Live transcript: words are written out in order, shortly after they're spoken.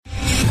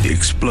the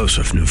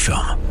explosive new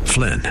film,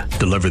 Flynn,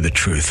 Deliver the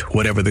Truth,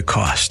 Whatever the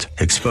Cost,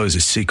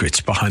 exposes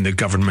secrets behind the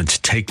government's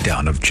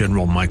takedown of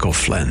General Michael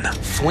Flynn.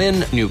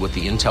 Flynn knew what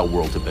the intel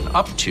world had been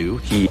up to.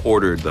 He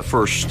ordered the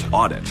first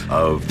audit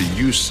of the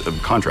use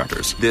of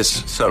contractors.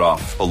 This set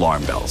off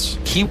alarm bells.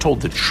 He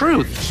told the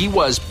truth. He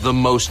was the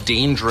most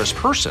dangerous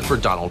person for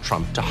Donald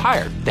Trump to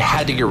hire. They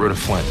had to get rid of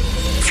Flynn.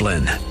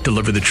 Flynn,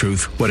 Deliver the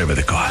Truth, Whatever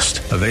the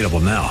Cost. Available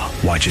now.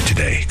 Watch it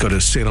today. Go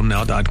to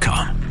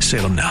salemnow.com.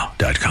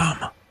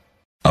 salemnow.com.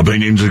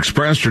 Opinions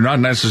expressed are not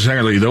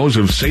necessarily those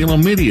of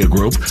Salem Media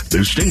Group,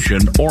 the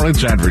station, or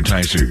its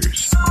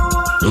advertisers.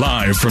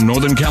 Live from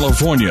Northern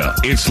California,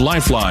 it's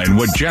Lifeline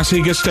with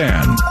Jesse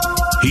Gastan.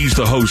 He's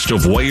the host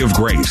of Way of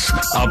Grace,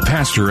 a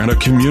pastor and a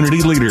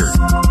community leader.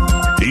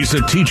 He's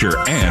a teacher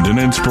and an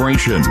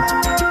inspiration.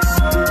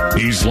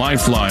 He's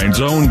Lifeline's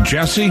own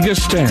Jesse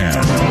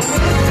Gastan.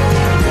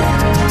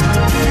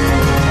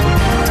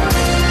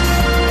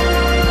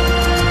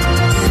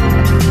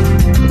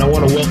 I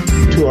want to welcome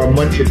you to our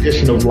Monday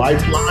edition of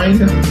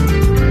Lifeline.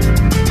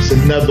 It's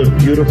another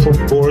beautiful,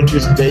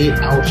 gorgeous day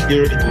out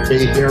here in the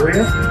Bay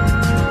Area.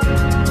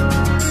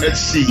 Let's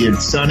see,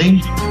 it's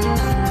sunny.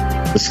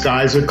 The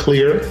skies are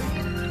clear.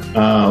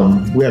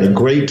 We had a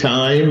great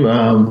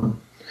time.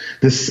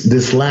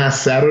 This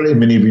last Saturday,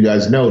 many of you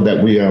guys know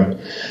that we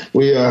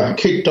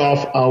kicked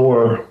off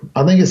our,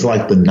 I think it's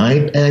like the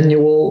 9th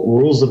annual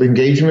Rules of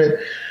Engagement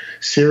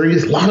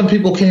series. A lot of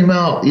people came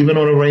out, even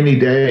on a rainy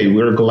day.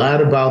 We're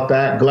glad about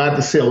that. Glad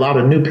to see a lot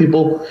of new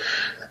people.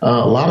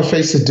 A lot of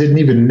faces didn't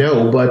even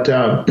know, but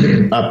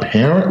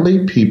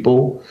apparently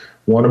people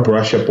want to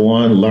brush up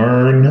on,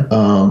 learn,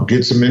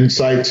 get some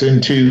insights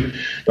into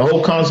the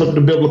whole concept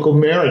of biblical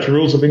marriage,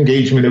 rules of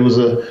engagement. It was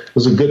a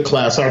good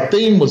class. Our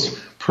theme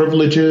was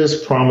privileges,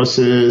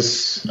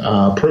 promises,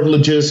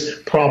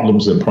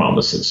 problems, and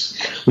promises.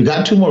 We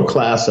got 2 more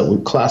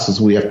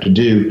classes we have to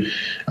do.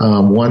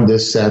 One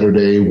this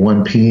Saturday,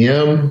 1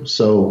 p.m.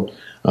 So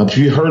if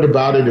you heard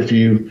about it, if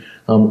you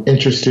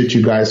interested,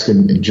 you guys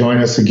can join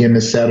us again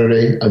this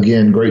Saturday.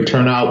 Again, great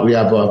turnout. We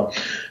have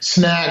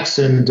snacks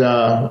and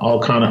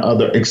all kind of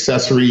other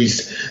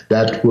accessories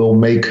that will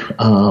make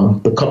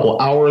the couple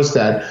hours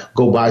that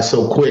go by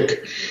so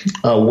quick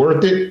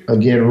worth it.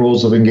 Again,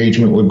 Rules of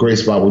Engagement with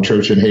Grace Bible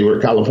Church in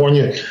Hayward,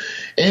 California.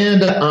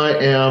 And I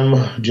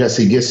am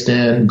Jesse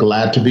Gastan.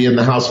 Glad to be in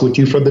the house with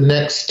you for the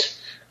next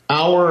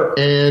hour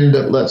and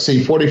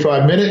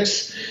 45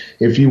 minutes.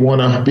 If you want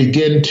to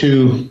begin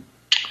to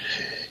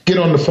get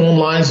on the phone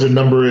lines, the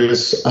number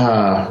is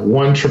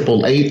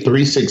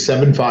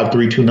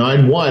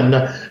 1-888-367-5329,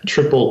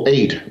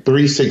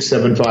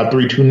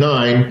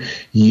 1-888-367-5329.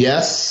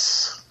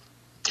 Yes,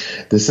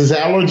 this is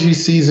allergy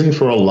season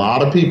for a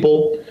lot of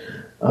people.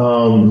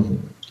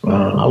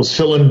 I was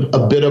feeling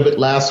a bit of it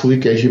last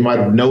week, as you might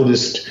have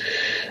noticed,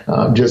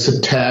 just a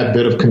tad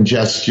bit of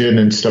congestion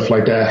and stuff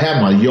like that. I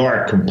had my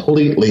yard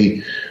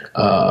completely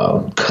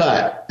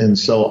cut, and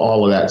so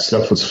all of that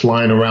stuff was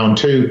flying around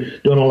too.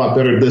 Doing a lot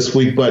better this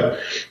week, but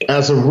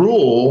as a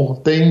rule,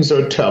 things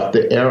are tough.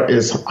 The air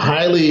is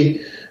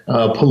highly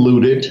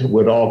polluted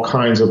with all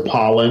kinds of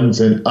pollens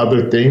and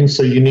other things,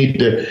 so you need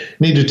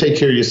to take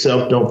care of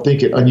yourself. Don't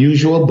think it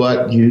unusual,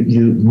 but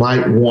you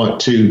might want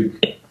to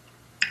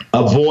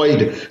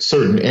avoid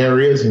certain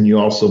areas, and you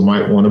also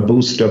might want to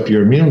boost up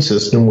your immune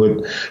system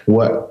with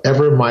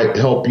whatever might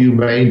help you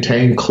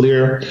maintain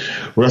clear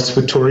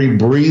respiratory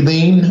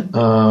breathing,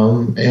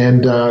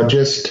 and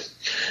just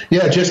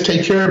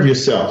take care of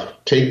yourself.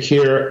 Take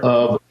care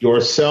of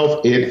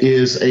yourself. It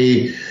is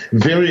a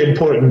very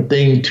important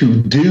thing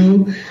to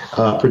do,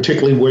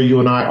 particularly where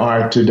you and I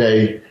are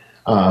today.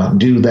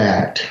 Do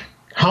that.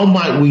 How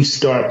might we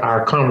start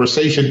our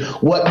conversation?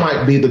 What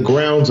might be the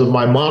grounds of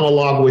my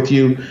monologue with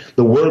you?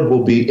 The word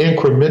will be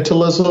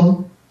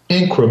incrementalism,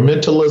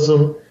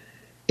 incrementalism,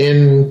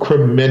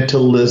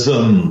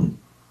 incrementalism.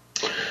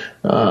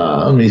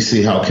 Let me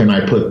see, how can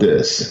I put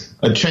this?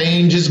 A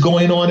change is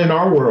going on in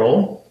our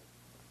world.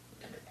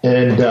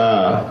 And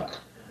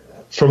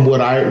from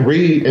what I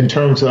read in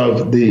terms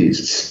of the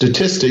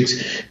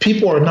statistics,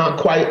 people are not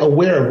quite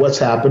aware of what's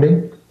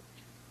happening.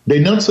 They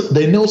know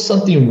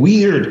something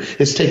weird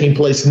is taking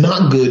place,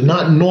 not good,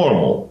 not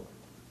normal.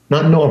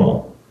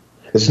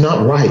 It's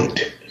not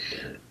right.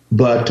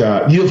 But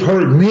you've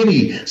heard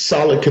many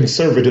solid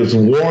conservatives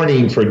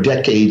warning for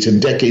decades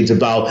and decades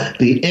about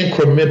the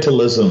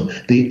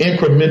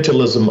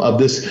incrementalism of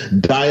this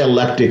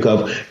dialectic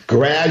of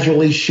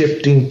gradually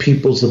shifting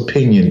people's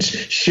opinions,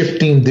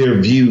 shifting their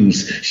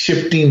views,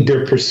 shifting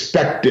their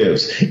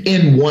perspectives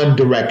in one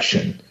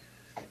direction.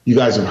 You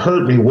guys have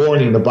heard me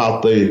warning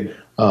about the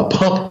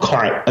pump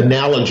cart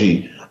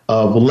analogy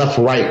of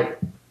left-right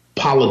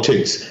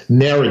politics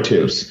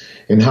narratives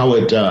and how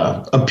it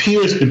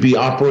appears to be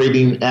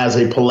operating as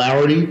a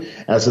polarity,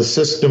 as a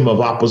system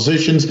of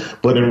oppositions,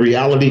 but in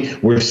reality,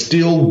 we're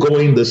still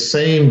going the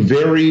same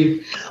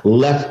very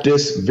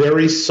leftist,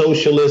 very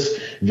socialist,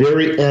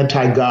 very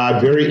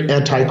anti-God, very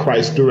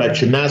anti-Christ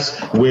direction. That's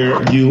where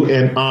you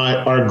and I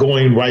are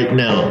going right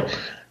now.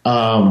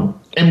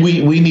 And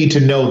we need to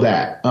know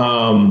that.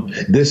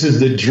 This is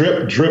the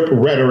drip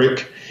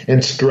rhetoric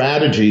and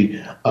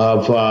strategy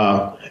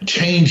of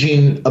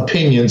changing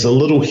opinions a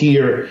little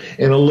here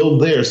and a little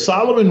there.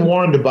 Solomon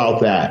warned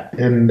about that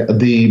in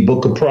the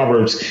book of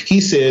Proverbs.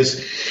 He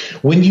says,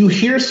 when you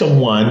hear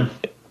someone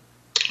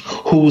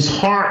whose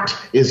heart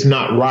is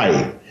not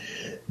right,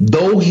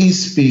 though he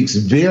speaks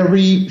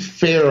very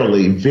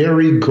fairly,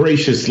 very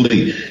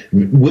graciously,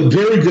 with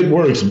very good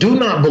words, do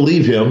not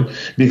believe him,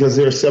 because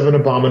there are 7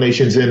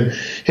 abominations in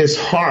his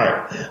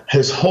heart.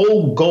 His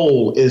whole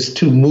goal is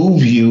to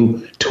move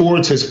you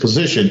towards his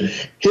position.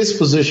 His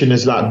position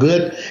is not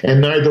good,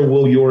 and neither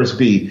will yours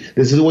be.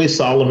 This is the way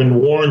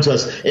Solomon warns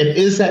us. And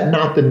is that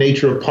not the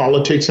nature of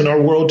politics in our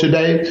world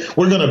today?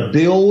 We're going to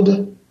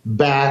build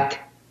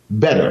back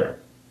better.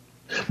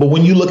 But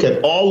when you look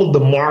at all of the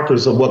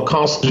markers of what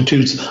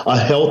constitutes a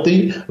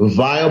healthy,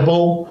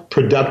 viable,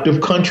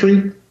 productive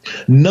country,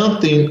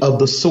 nothing of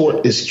the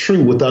sort is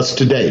true with us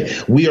today.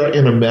 We are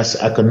in a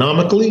mess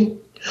economically.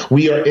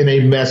 We are in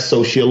a mess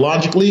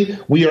sociologically.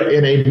 We are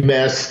in a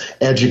mess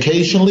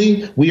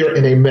educationally. We are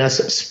in a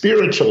mess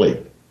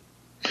spiritually.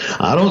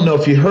 I don't know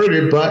if you heard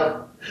it,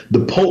 but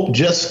the Pope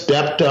just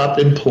stepped up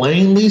and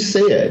plainly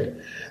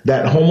said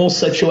that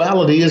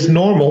homosexuality is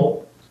normal,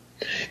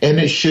 and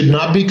it should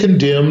not be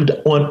condemned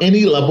on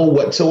any level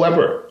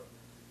whatsoever.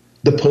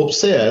 The Pope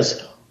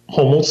says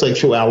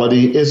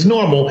homosexuality is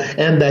normal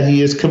and that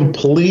he is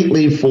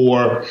completely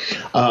for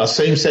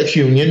same-sex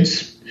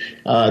unions.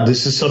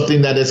 This is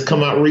something that has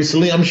come out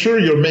recently. I'm sure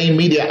your main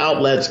media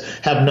outlets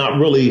have not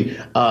really,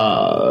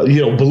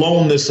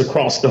 blown this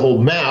across the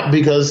whole map,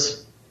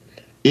 because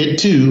it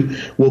too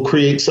will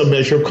create some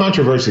measure of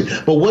controversy.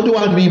 But what do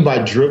I mean by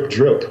drip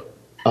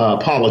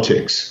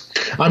politics?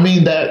 I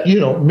mean that,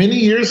 many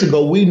years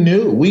ago, we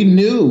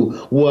knew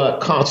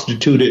what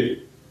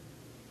constituted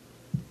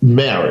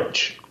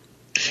marriage.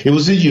 It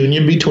was a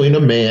union between a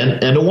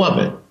man and a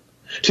woman.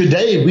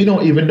 Today, we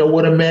don't even know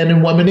what a man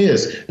and woman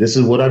is. This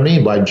is what I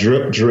mean by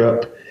drip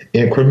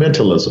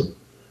incrementalism.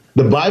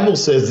 The Bible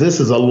says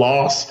this is a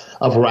loss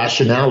of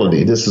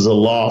rationality. This is a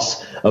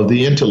loss of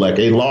the intellect,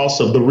 a loss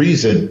of the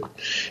reason,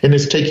 and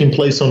it's taking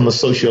place on the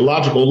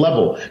sociological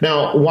level.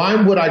 Now, why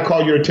would I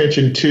call your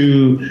attention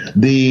to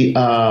the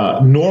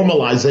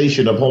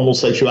normalization of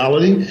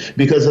homosexuality?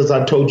 Because, as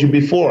I've told you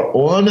before,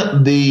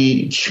 on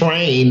the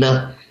train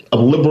of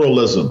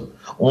liberalism,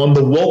 on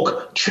the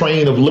woke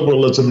train of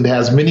liberalism that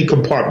has many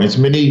compartments,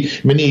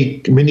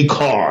 many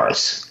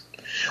cars.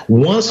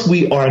 Once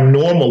we are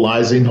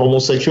normalizing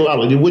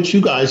homosexuality, which you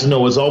guys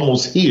know is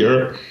almost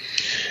here,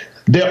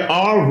 they're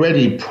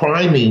already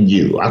priming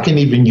you. I can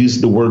even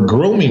use the word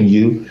grooming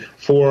you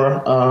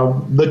for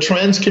the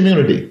trans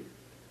community.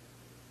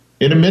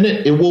 In a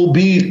minute, it will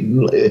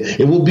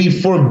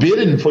be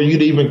forbidden for you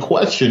to even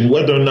question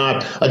whether or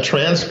not a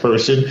trans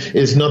person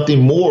is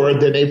nothing more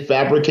than a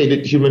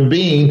fabricated human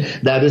being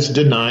that is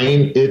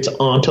denying its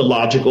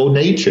ontological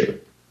nature.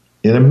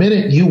 In a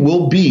minute, you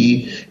will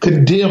be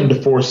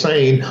condemned for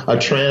saying a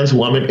trans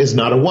woman is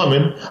not a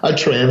woman, a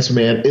trans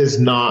man is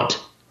not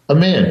a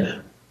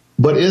man.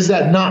 But is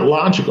that not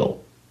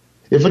logical?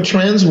 If a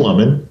trans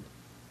woman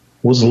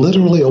was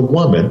literally a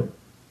woman,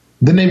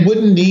 then they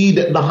wouldn't need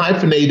the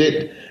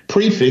hyphenated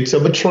prefix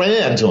of a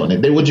trans on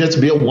it. They would just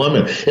be a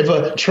woman. If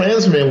a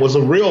trans man was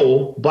a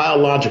real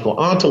biological,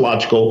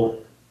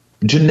 ontological,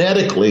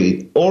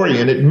 genetically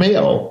oriented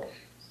male,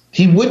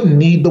 he wouldn't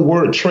need the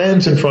word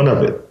trans in front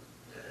of it.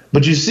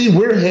 But you see,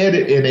 we're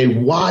headed in a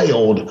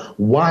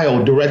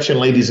wild direction,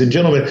 ladies and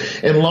gentlemen.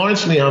 And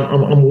largely,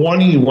 I'm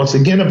warning you once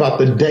again about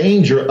the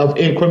danger of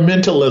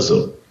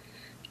incrementalism.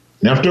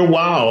 And after a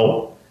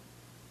while,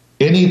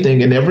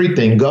 anything and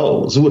everything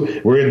goes.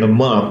 We're in the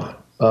month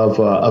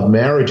of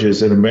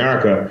marriages in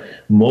America.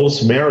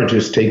 Most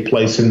marriages take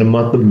place in the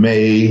month of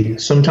May,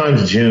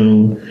 sometimes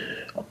June,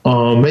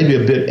 maybe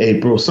a bit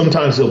April.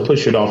 Sometimes they'll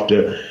push it off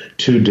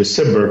to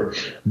December,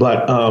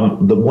 but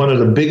one of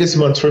the biggest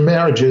months for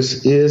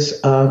marriages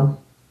is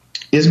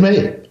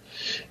May,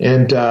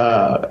 and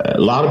a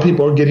lot of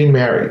people are getting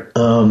married.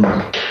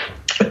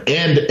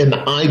 And an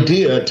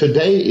idea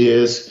today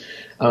is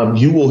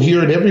you will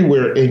hear it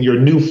everywhere in your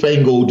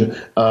newfangled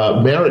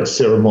marriage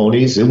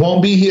ceremonies. It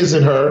won't be his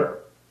and her,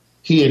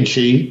 he and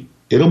she.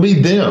 It'll be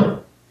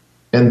them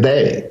and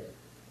they.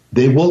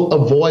 They will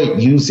avoid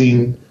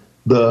using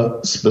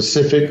the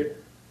specific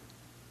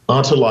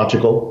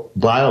ontological,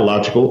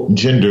 biological,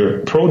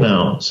 gender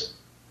pronouns.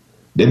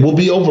 It will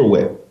be over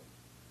with.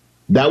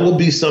 That will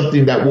be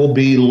something that will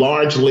be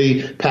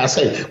largely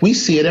passé. We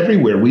see it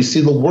everywhere. We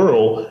see the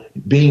world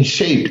being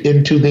shaped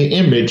into the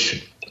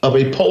image of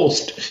a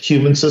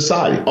post-human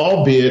society,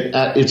 albeit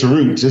at its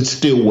roots, it's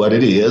still what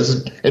it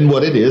is.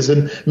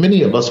 And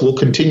many of us will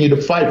continue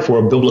to fight for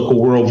a biblical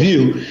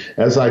worldview,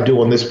 as I do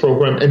on this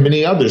program and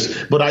many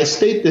others. But I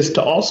state this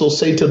to also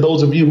say to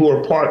those of you who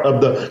are part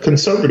of the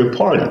conservative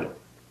party,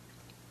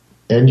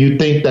 and you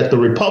think that the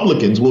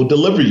Republicans will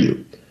deliver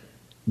you.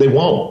 They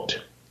won't.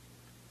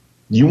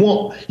 You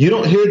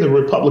don't hear the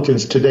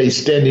Republicans today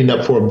standing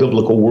up for a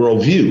biblical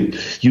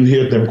worldview. You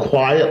hear them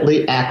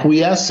quietly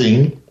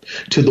acquiescing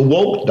to the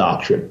woke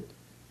doctrine.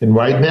 And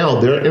right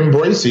now they're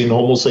embracing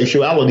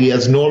homosexuality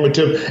as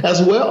normative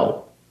as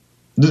well.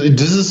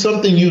 This is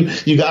something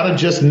you got to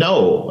just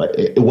know.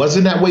 It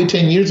wasn't that way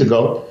 10 years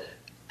ago.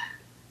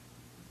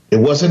 It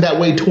wasn't that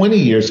way 20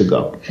 years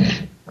ago.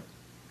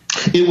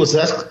 It was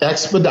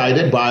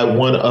expedited by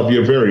one of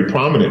your very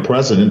prominent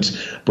presidents,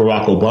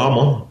 Barack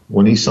Obama,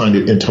 when he signed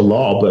it into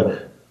law.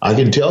 But I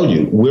can tell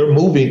you, we're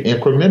moving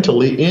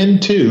incrementally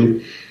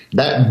into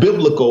that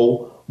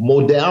biblical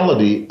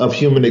modality of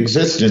human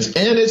existence,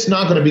 and it's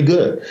not going to be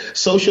good.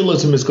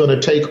 Socialism is going to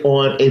take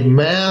on a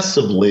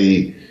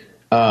massively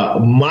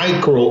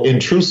micro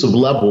intrusive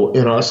level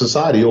in our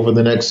society over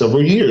the next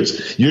several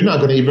years. You're not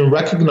going to even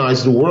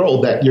recognize the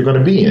world that you're going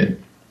to be in.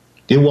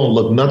 It won't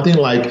look nothing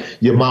like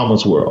your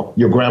mama's world,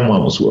 your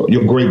grandmama's world,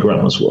 your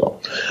great-grandma's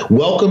world.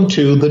 Welcome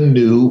to the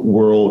New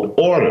World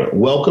Order.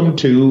 Welcome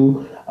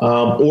to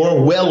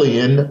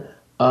Orwellian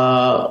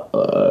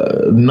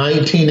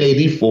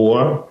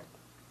 1984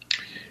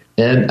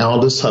 and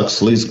Aldous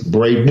Huxley's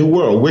Brave New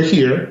World. We're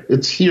here.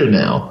 It's here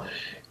now.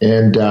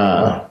 And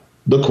the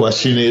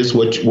question is,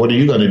 what are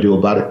you going to do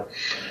about it?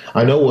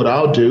 I know what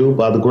I'll do.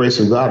 By the grace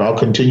of God, I'll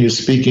continue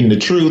speaking the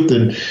truth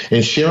and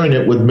sharing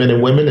it with men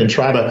and women, and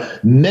try to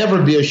never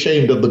be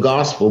ashamed of the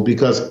gospel,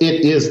 because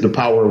it is the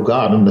power of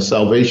God and the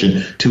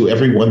salvation to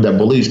everyone that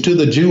believes, to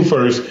the Jew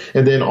first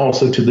and then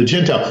also to the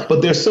Gentile.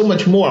 But there's so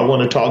much more I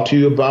want to talk to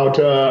you about.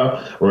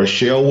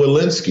 Rochelle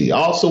Walensky. I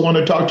also want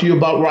to talk to you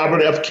about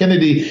Robert F.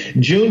 Kennedy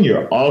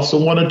Jr. I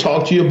also want to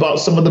talk to you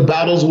about some of the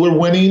battles we're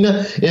winning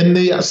in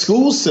the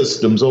school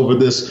systems over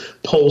this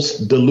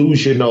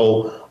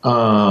post-delusional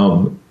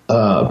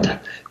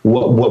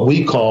what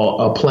we call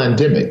a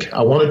pandemic.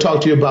 I want to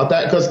talk to you about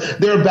that, because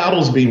there are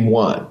battles being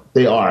won.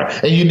 They are.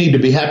 And you need to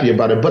be happy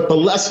about it. But the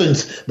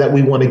lessons that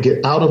we want to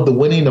get out of the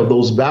winning of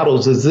those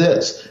battles is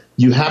this.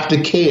 You have to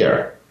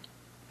care.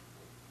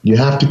 You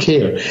have to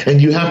care.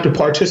 And you have to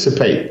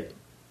participate.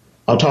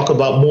 I'll talk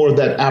about more of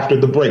that after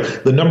the break.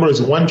 The number is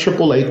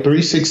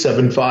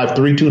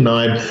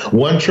 1-888-367-5329,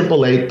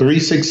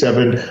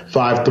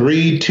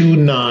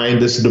 1-888-367-5329.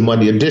 This is the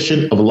Monday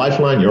edition of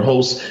Lifeline. Your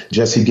host,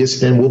 Jesse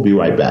Gistin. We'll be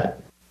right back.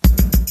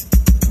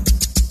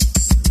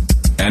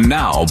 And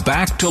now,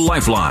 back to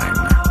Lifeline.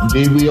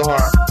 Indeed we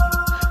are.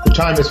 The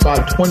time is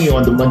 5:20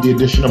 on the Monday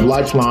edition of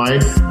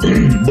Lifeline.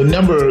 The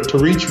number to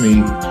reach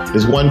me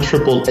is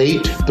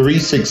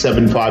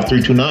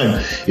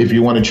 1-888-367-5329. If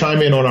you want to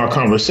chime in on our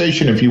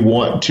conversation, if you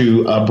want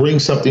to bring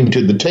something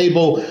to the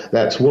table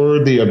that's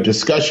worthy of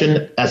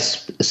discussion,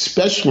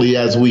 especially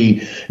as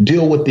we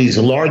deal with these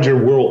larger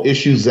world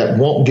issues that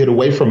won't get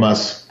away from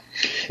us.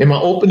 In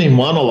my opening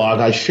monologue,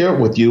 I shared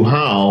with you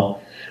how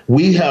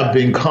we have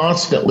been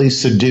constantly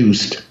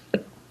seduced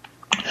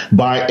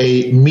by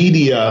a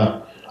media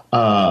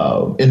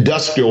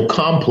industrial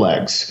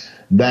complex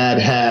that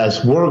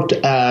has worked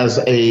as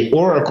a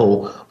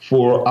oracle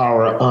for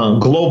our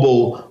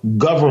global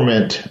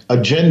government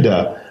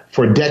agenda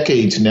for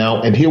decades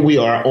now. And here we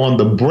are on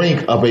the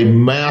brink of a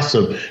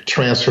massive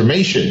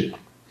transformation.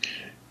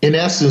 In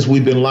essence,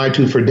 we've been lied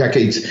to for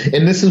decades.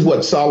 And this is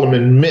what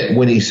Solomon meant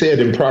when he said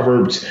in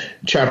Proverbs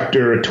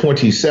chapter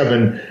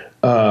 27,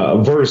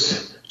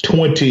 verse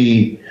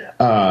 23,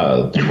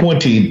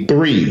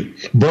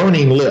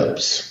 burning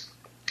lips.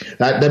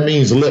 That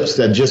means lips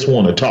that just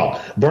want to talk.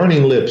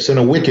 Burning lips and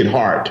a wicked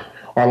heart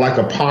are like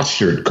a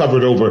potsherd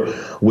covered over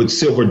with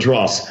silver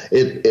dross.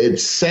 It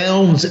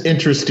sounds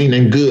interesting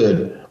and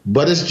good,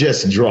 but it's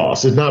just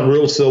dross. It's not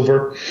real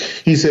silver.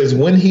 He says,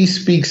 when he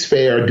speaks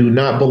fair, do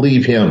not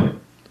believe him.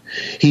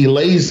 He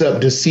lays up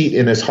deceit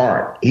in his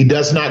heart. He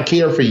does not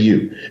care for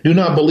you. Do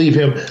not believe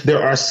him.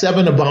 There are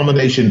 7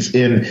 abominations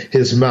in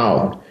his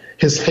mouth.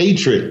 His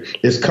hatred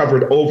is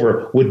covered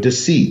over with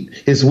deceit.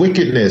 His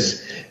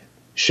wickedness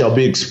shall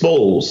be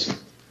exposed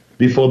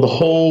before the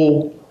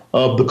whole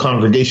of the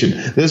congregation.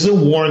 This is a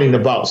warning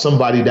about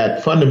somebody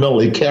that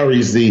fundamentally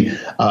carries the,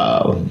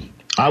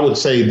 I would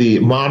say, the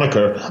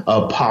moniker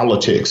of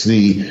politics,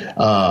 the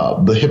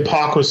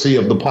hypocrisy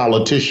of the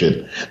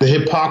politician, the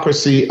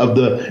hypocrisy of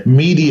the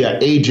media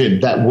agent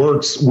that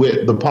works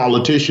with the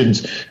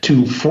politicians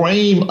to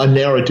frame a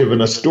narrative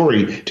and a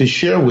story to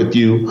share with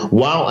you,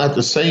 while at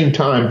the same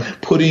time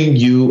putting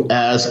you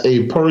as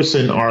a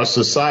person, our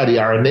society,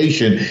 our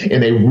nation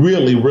in a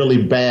really,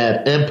 really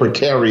bad and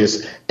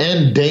precarious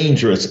and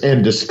dangerous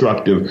and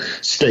destructive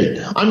state.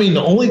 I mean,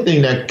 the only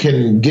thing that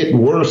can get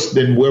worse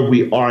than where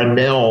we are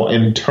now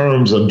in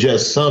terms of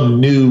just some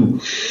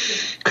new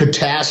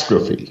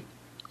catastrophe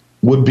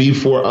would be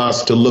for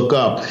us to look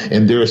up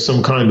and there is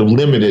some kind of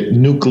limited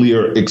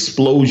nuclear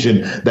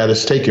explosion that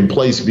has taken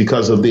place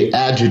because of the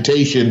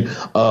agitation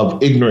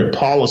of ignorant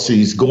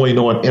policies going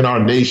on in our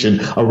nation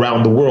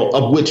around the world,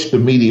 of which the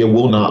media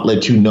will not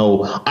let you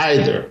know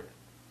either.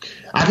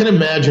 I can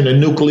imagine a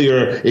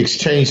nuclear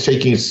exchange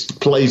taking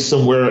place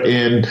somewhere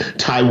in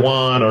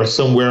Taiwan or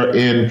somewhere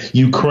in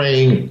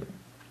Ukraine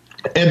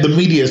And the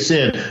media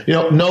said,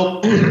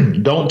 no,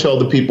 don't tell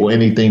the people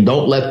anything.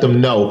 Don't let them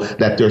know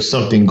that there's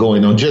something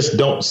going on. Just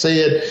don't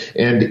say it.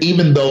 And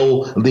even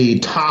though the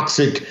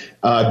toxic,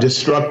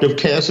 destructive,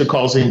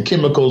 cancer-causing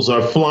chemicals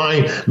are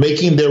flying,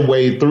 making their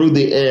way through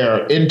the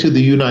air into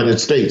the United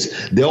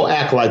States, they'll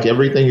act like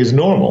everything is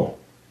normal.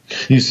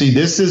 You see,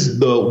 this is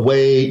the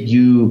way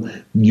you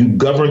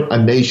govern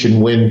a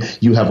nation when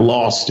you have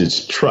lost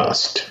its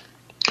trust.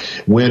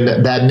 When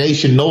that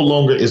nation no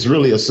longer is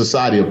really a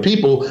society of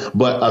people,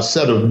 but a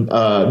set of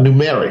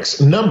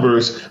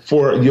numbers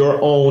for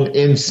your own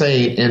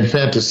insane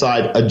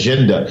infanticide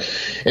agenda.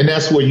 And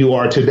that's where you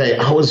are today.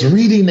 I was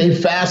reading a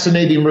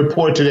fascinating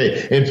report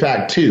today. In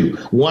fact, two.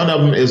 One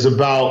of them is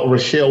about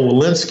Rochelle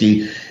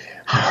Walensky,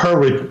 her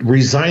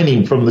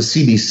resigning from the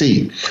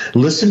CDC.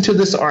 Listen to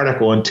this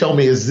article and tell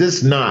me, is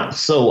this not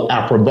so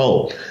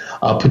apropos?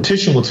 A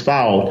petition was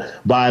filed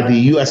by the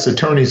U.S.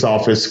 Attorney's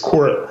Office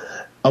court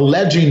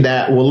alleging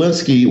that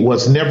Walensky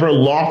was never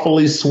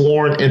lawfully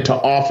sworn into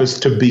office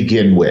to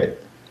begin with.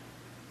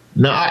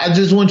 Now, I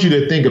just want you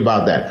to think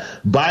about that.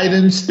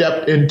 Biden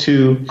stepped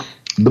into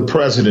the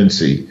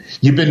presidency.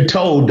 You've been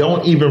told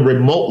don't even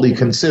remotely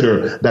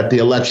consider that the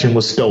election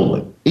was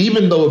stolen.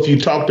 Even though if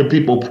you talk to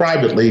people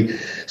privately,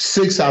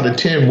 6 out of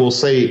 10 will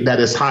say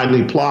that it's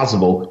highly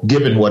plausible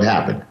given what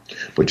happened.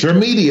 But your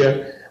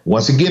media,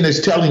 once again,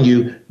 is telling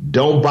you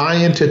don't buy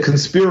into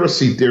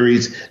conspiracy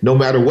theories no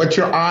matter what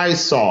your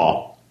eyes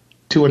saw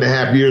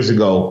 2.5 years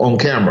ago on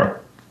camera.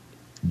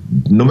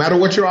 No matter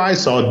what your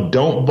eyes saw,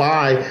 don't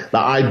buy the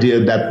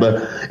idea that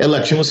the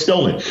election was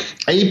stolen.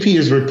 AP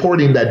is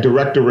reporting that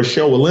Director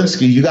Rochelle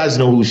Walensky, you guys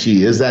know who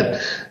she is,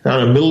 that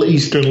Middle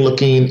Eastern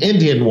looking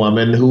Indian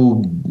woman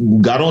who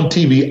got on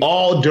TV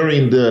all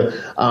during the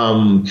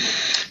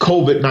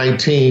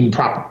COVID-19,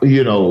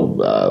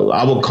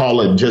 I would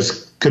call it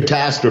just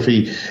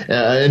catastrophe,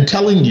 and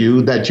telling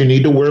you that you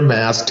need to wear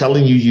masks,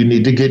 telling you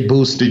need to get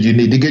boosted, you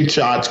need to get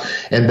shots,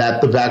 and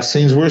that the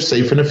vaccines were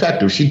safe and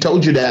effective. She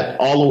told you that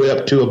all the way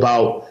up to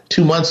about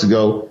 2 months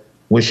ago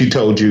when she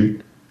told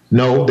you,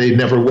 no, they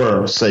never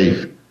were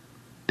safe.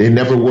 They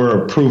never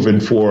were proven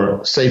for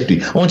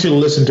safety. I want you to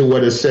listen to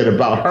what is said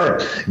about her.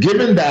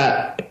 Given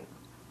that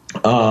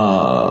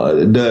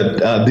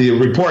the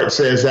report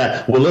says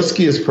that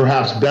Walensky is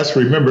perhaps best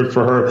remembered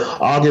for her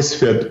August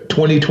 5th,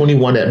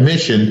 2021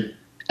 admission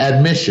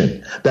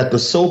that the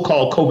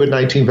so-called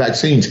COVID-19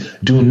 vaccines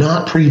do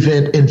not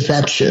prevent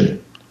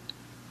infection.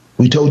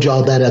 We told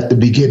y'all that at the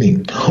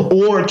beginning.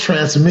 Or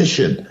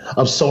transmission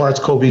of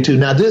SARS-CoV-2.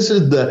 Now, this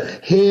is the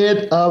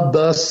head of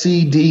the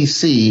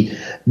CDC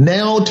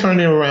now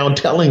turning around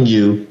telling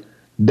you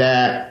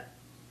that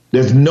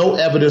there's no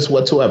evidence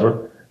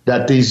whatsoever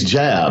that these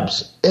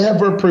jabs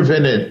ever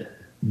prevented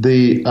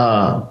the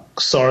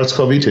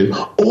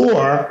SARS-CoV-2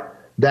 or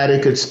that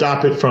it could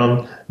stop it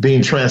from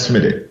being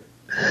transmitted.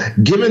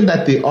 Given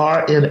that the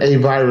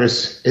RNA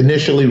virus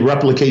initially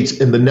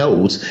replicates in the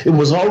nose, it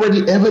was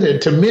already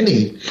evident to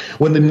many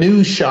when the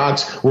news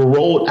shots were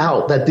rolled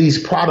out that these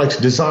products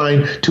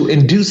designed to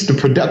induce the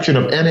production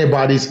of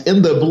antibodies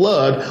in the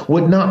blood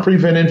would not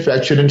prevent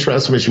infection and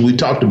transmission. We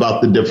talked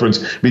about the difference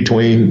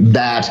between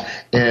that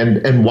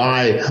and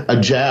why a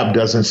jab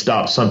doesn't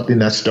stop something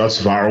that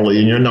starts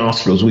virally in your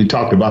nostrils. We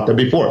talked about that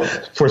before.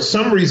 For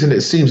some reason,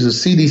 it seems the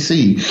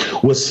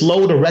CDC was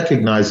slow to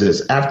recognize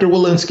this. After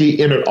Walensky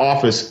entered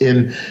office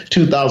in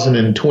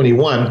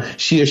 2021,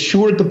 she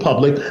assured the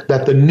public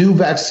that the new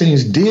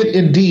vaccines did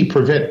indeed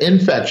prevent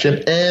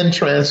infection and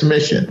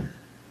transmission.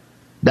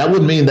 That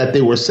would mean that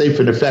they were safe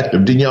and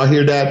effective. Didn't y'all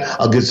hear that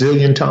a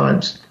gazillion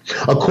times?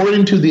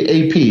 According to the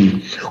AP,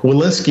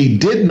 Walensky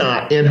did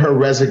not, in her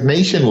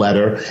resignation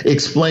letter,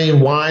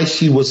 explain why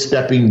she was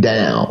stepping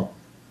down.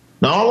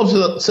 Now, all of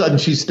a sudden,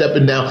 she's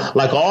stepping down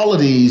like all of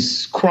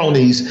these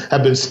cronies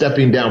have been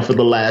stepping down for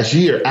the last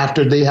year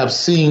after they have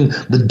seen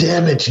the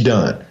damage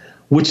done,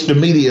 which the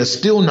media is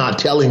still not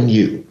telling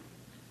you.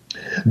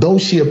 Though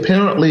she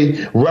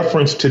apparently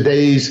referenced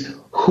today's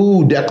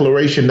WHO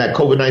declaration that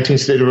COVID-19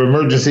 state of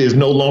emergency is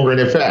no longer in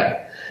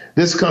effect.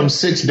 This comes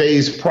 6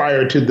 days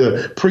prior to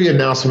the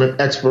pre-announcement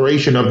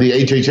expiration of the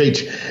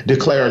HHH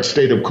declared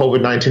state of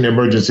COVID-19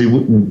 emergency.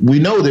 We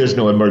know there's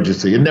no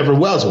emergency. It never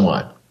was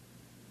one.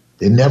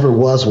 It never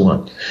was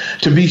one.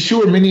 To be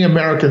sure, many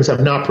Americans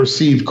have not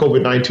perceived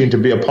COVID-19 to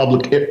be a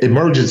public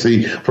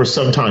emergency for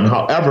some time.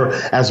 However,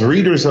 as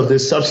readers of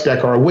this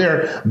Substack are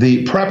aware,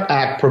 the PrEP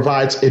Act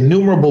provides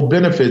innumerable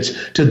benefits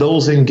to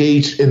those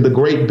engaged in the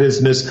great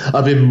business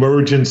of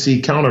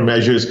emergency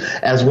countermeasures.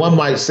 As one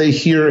might say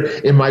here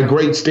in my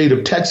great state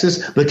of Texas,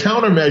 the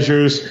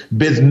countermeasures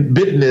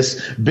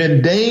business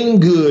been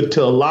dang good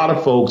to a lot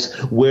of folks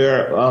who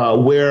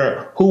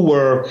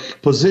were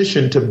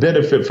positioned to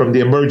benefit from the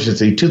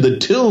emergency, to the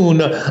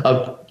tune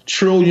of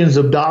trillions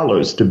of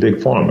dollars to Big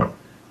Pharma.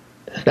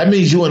 That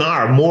means you and I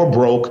are more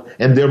broke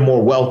and they're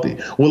more wealthy.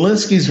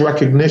 Walensky's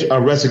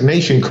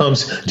resignation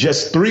comes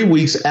just 3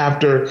 weeks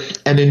after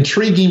an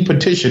intriguing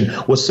petition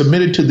was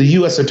submitted to the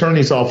U.S.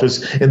 Attorney's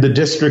Office in the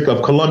District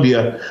of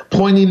Columbia,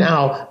 pointing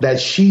out that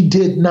she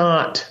did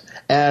not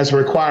as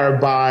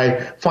required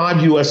by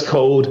 5 U.S.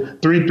 Code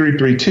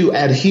 3332,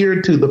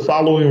 adhere to the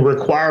following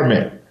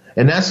requirement.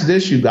 And that's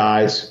this, you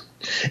guys.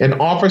 An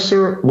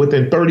officer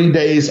within 30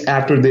 days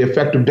after the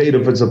effective date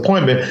of his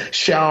appointment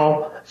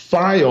shall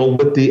file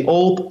with the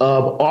oath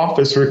of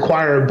office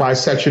required by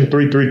Section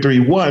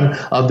 3331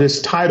 of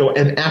this title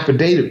an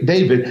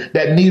affidavit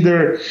that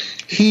neither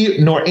he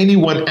nor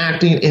anyone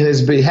acting in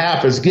his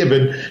behalf has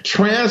given,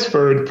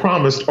 transferred,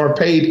 promised, or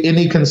paid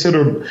any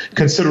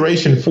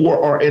consideration for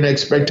or in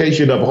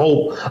expectation of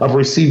hope of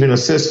receiving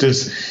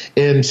assistance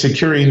in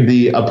securing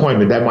the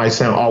appointment. That might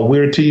sound all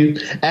weird to you.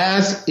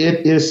 As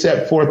it is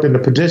set forth in the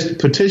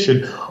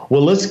petition,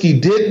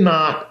 Walensky did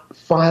not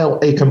file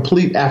a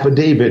complete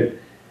affidavit,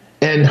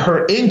 and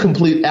her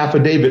incomplete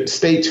affidavit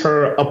states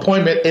her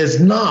appointment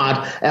is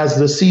not as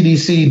the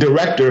CDC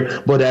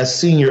director, but as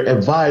senior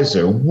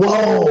advisor.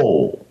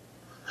 Whoa!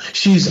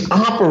 She's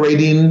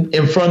operating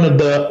in front of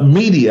the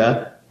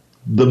media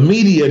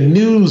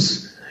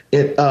news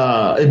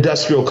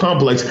industrial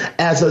complex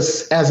as a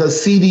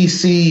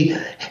CDC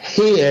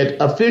head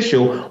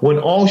official when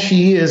all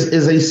she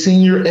is a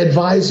senior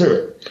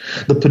advisor.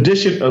 The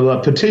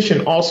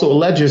petition also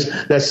alleges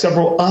that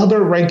several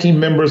other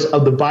ranking members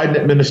of the Biden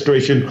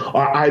administration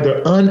are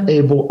either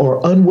unable or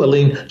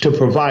unwilling to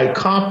provide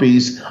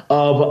copies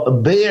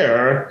of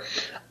their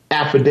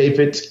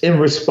affidavits in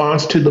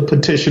response to the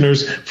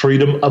petitioner's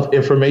Freedom of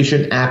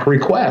Information Act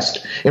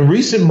request. In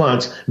recent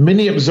months,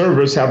 many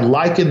observers have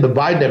likened the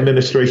Biden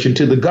administration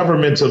to the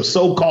governments of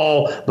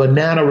so-called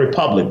banana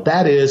republic,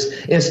 that is,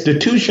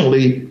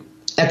 institutionally,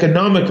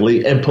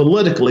 economically, and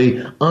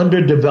politically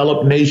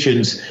underdeveloped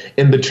nations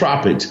in the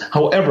tropics.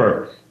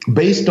 However,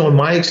 based on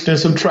my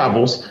extensive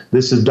travels,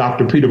 this is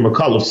Dr. Peter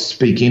McCullough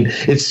speaking,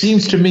 it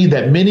seems to me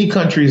that many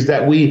countries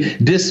that we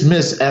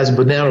dismiss as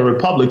banana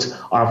republics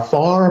are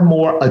far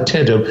more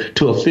attentive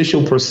to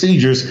official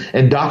procedures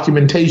and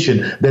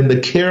documentation than the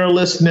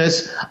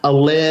carelessness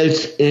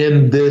alleged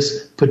in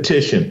this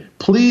petition.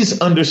 Please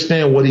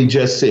understand what he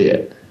just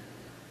said.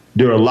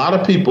 There are a lot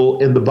of people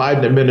in the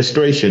Biden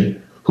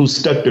administration who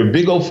stuck their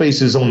big old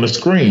faces on the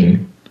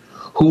screen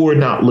who were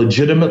not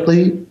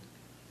legitimately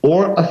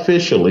or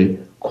officially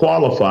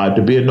qualified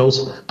to be in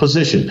those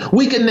positions.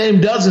 We can name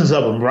dozens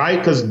of them, right?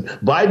 Because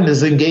Biden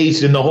is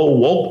engaged in the whole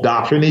woke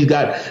doctrine. He's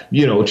got,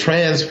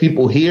 trans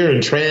people here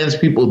and trans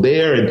people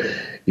there, and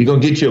you're going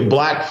to get you a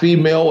black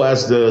female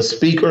as the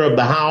Speaker of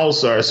the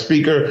House or a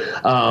Speaker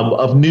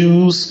of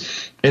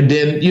News. And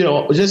then,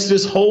 just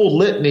this whole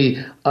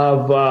litany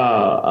of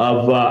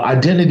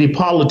identity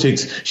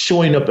politics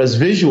showing up as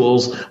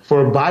visuals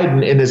for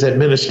Biden and his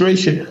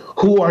administration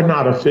who are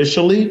not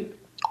officially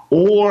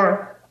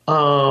or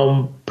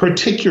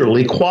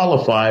particularly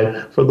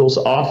qualified for those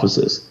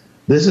offices.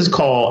 This is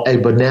called a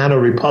banana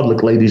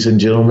republic, ladies and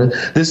gentlemen.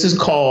 This is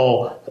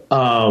called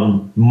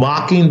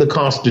mocking the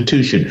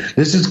Constitution.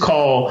 This is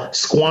called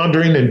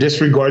squandering and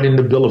disregarding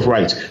the Bill of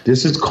Rights.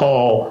 This is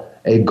called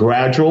a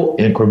gradual,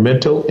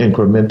 incremental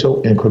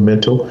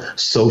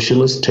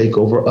socialist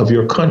takeover of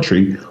your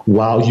country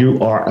while you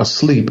are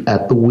asleep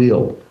at the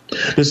wheel.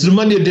 This is the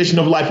Monday edition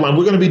of Lifeline.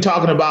 We're going to be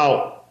talking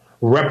about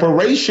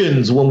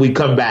reparations when we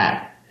come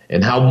back.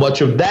 And how much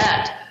of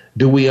that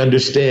do we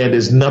understand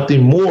is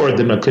nothing more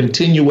than a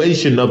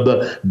continuation of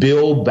the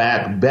Build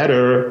Back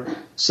Better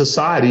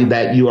society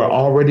that you are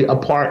already a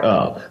part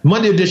of.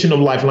 Monday edition of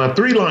Lifeline.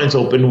 3 lines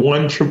open,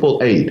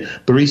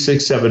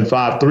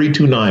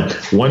 1-888-3675-329.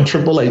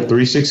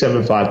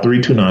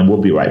 1-888-3675-329. We'll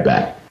be right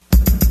back.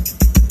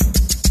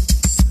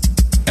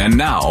 And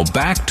now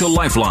back to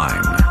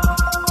Lifeline.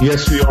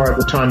 Yes, we are.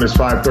 The time is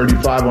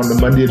 5:35 on the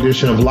Monday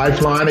edition of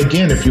Lifeline.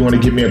 Again, if you want to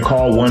give me a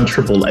call,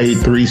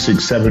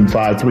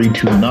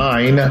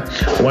 1-888-3675-329.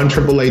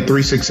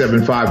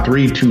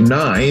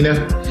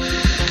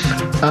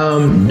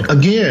 1-888-3675-329.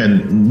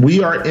 Again,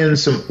 we are in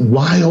some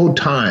wild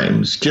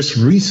times. Just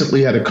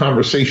recently had a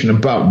conversation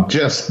about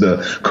just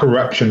the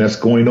corruption that's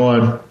going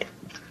on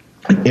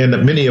in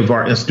many of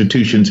our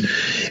institutions,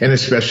 and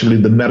especially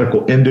the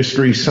medical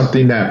industry,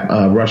 something that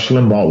Rush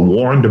Limbaugh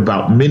warned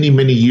about many,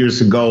 many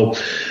years ago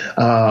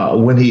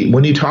when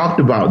he talked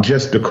about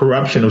just the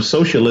corruption of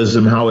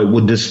socialism, how it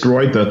would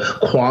destroy the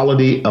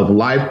quality of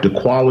life, the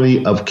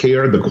quality of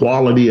care, the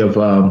quality of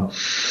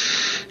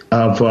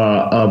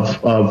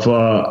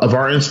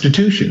our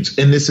institutions.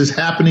 And this is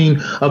happening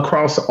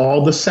across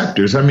all the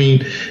sectors. I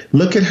mean,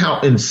 look at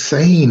how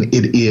insane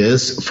it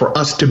is for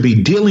us to be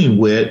dealing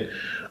with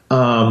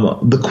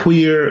the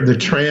queer, the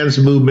trans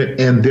movement,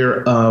 and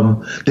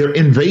their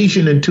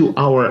invasion into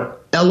our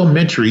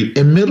elementary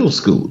and middle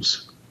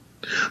schools.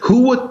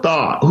 Who would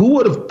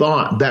have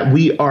thought that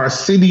we are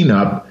sitting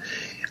up,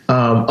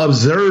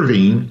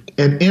 observing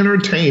and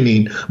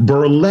entertaining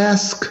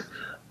burlesque,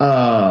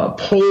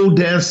 pole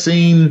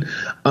dancing,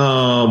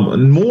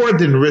 more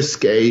than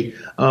risque,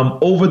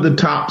 over the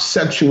top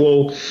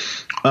sexual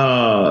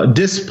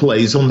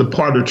displays on the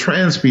part of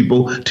trans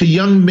people to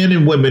young men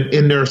and women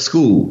in their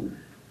school?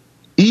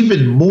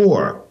 Even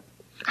more,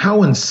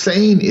 how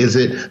insane is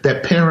it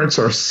that parents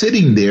are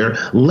sitting there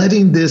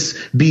letting this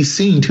be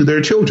seen to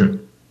their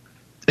children?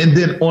 And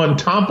then on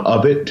top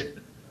of it,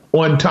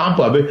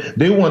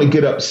 they want to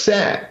get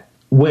upset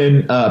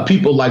when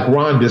people like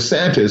Ron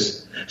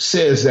DeSantis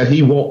says that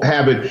he won't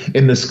have it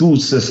in the school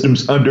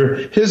systems under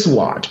his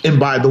watch. And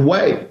by the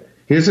way,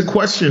 here's a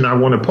question I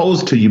want to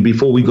pose to you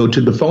before we go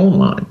to the phone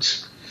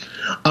lines.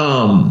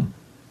 Ron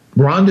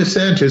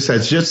DeSantis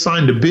has just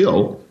signed a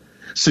bill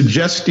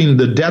suggesting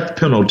the death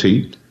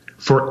penalty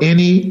for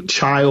any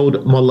child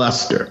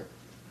molester.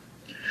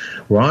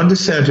 Ron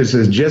DeSantis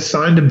has just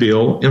signed a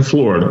bill in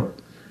Florida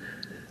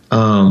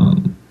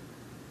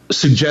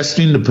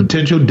suggesting the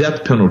potential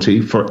death penalty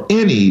for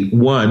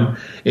anyone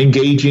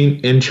engaging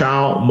in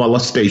child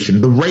molestation,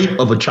 the rape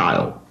of a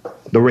child.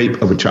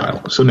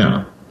 So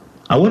now,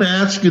 I want to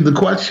ask you the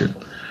question.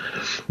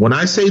 When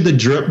I say the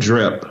drip,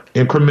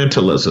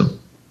 incrementalism,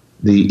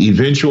 the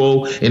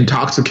eventual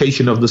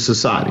intoxication of the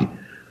society,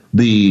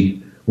 the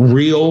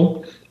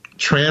real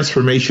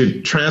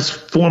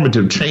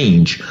transformative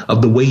change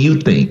of the way you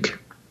think,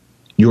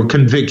 your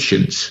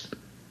convictions,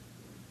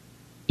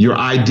 your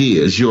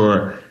ideas,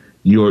 your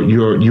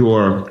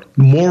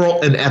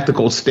moral and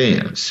ethical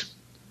stance.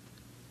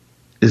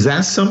 Is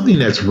that something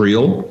that's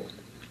real?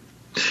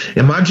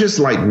 Am I just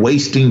like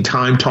wasting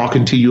time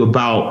talking to you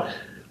about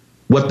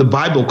what the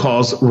Bible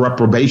calls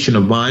reprobation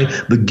of mind,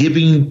 the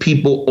giving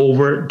people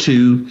over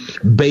to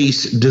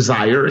base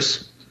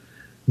desires,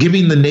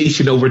 giving the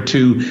nation over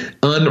to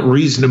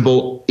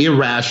unreasonable,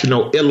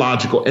 irrational,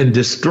 illogical, and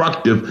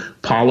destructive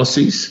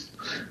policies?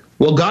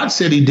 Well, God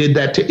said he did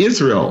that to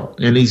Israel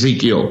in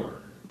Ezekiel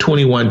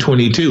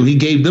 21:22. He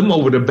gave them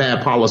over to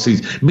bad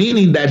policies,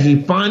 meaning that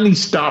he finally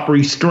stopped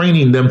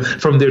restraining them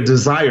from their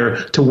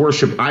desire to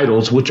worship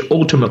idols, which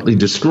ultimately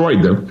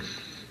destroyed them.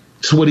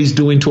 It's what he's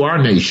doing to our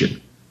nation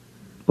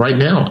right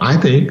now, I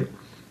think.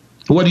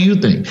 What do you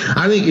think?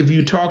 I think if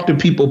you talk to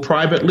people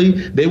privately,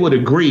 they would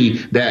agree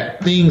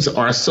that things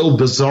are so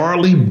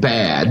bizarrely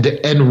bad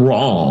and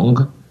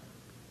wrong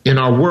in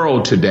our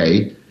world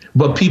today,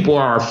 but people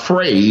are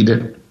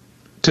afraid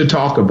to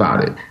talk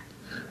about it.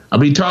 I'll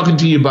be talking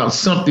to you about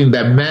something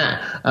that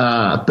Matt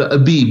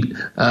Taibbi,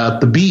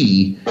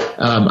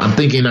 I'm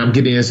thinking I'm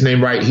getting his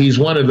name right. He's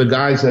one of the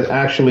guys that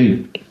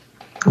actually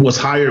was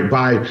hired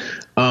by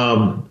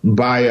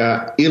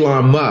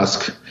Elon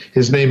Musk.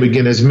 His name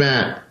again is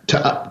Matt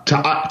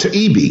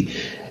Taibbi,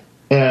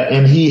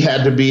 and he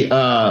had to be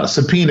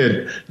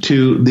subpoenaed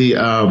to the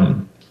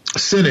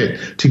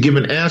Senate to give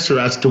an answer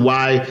as to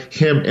why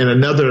him and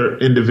another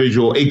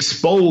individual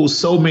exposed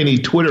so many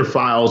Twitter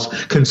files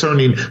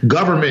concerning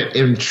government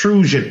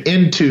intrusion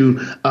into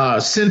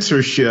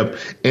censorship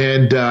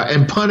and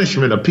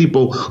punishment of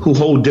people who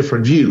hold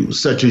different views,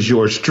 such as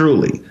yours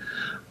truly.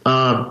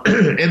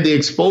 And the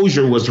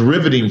exposure was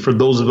riveting for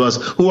those of us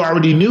who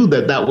already knew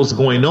that was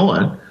going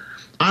on.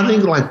 I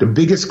think like the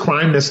biggest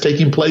crime that's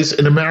taking place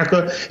in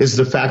America is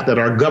the fact that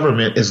our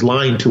government is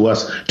lying to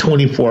us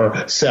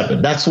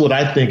 24/7. That's what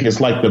I think is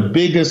like the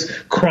biggest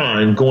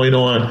crime going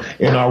on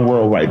in our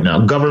world right now.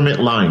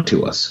 Government lying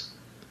to us.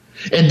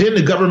 And then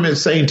the government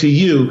saying to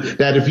you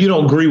that if you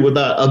don't agree with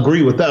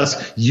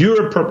us,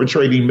 you're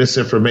perpetrating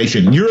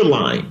misinformation. You're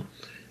lying,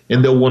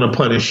 and they'll want to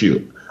punish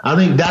you. I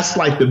think that's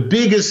like the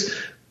biggest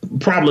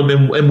problem,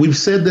 and we've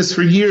said this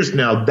for years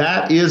now.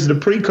 That is the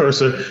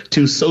precursor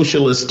to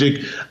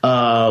socialistic,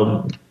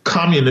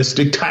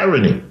 communistic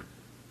tyranny.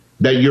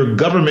 That your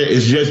government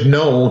is just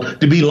known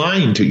to be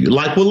lying to you,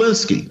 like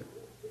Walensky.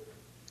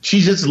 She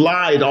just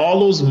lied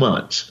all those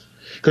months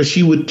because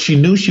she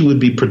knew she would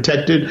be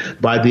protected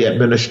by the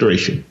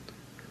administration.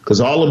 Because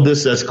all of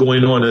this that's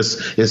going on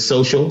is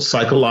social,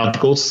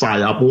 psychological,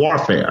 psyop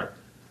warfare,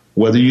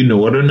 whether you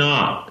know it or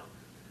not.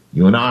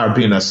 You and I are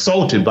being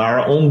assaulted by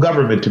our own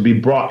government to be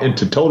brought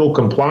into total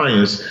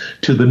compliance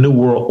to the New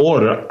World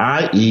Order,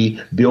 i.e.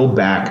 Build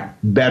Back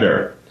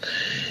Better.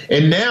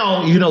 And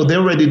now,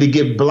 they're ready to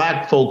get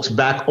black folks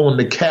back on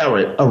the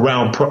carrot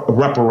around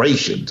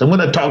reparations. I'm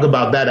going to talk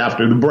about that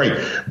after the break.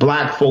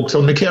 Black folks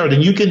on the carrot.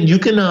 And you can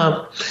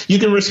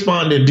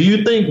respond in. Do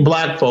you think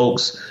black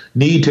folks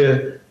need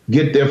to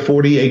get their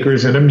 40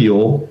 acres and a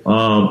mule,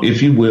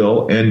 if you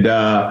will? And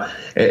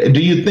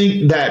do you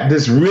think that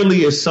this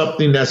really is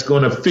something that's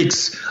going to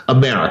fix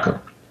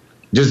America?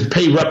 Just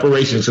pay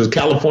reparations because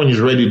California's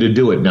ready to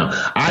do it now.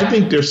 I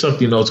think there's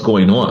something else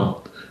going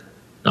on.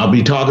 I'll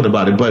be talking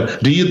about it.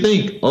 But do you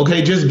think,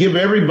 okay, just give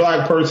every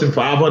black person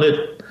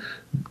 $500,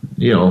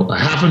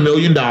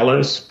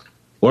 $500,000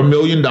 or $1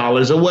 million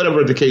or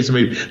whatever the case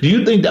may be? Do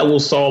you think that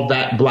will solve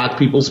that black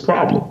people's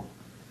problem?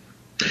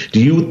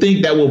 Do you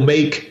think that will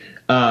make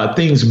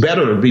things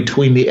better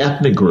between the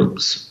ethnic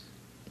groups?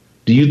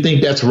 Do you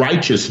think that's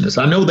righteousness?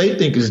 I know they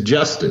think it's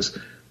justice.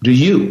 Do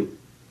you?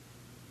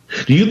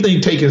 Do you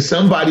think taking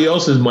somebody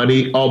else's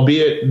money,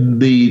 albeit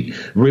the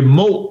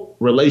remote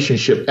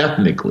relationship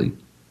ethnically,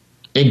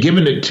 and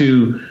giving it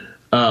to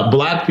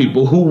black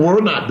people who were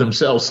not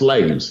themselves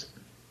slaves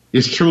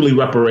is truly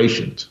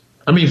reparations?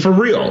 I mean, for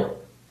real.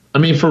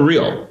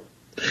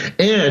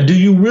 And do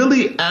you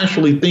really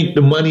actually think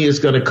the money is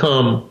going to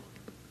come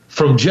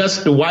from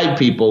just the white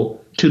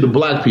people to the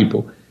black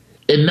people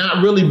and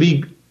not really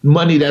be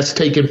money that's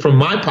taken from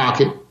my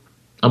pocket,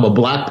 I'm a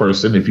black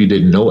person if you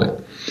didn't know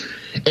it,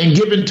 and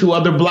given to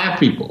other black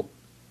people.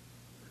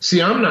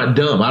 See, I'm not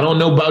dumb. I don't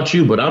know about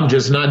you, but I'm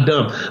just not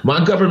dumb.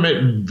 My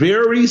government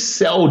very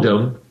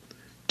seldom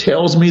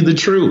tells me the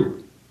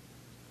truth.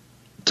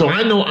 So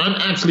I know I'm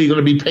actually going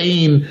to be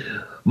paying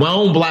my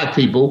own black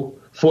people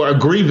for a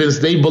grievance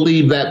they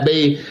believe that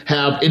they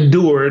have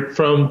endured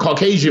from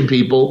Caucasian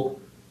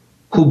people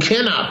who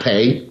cannot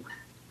pay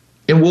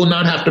and will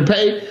not have to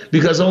pay,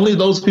 because only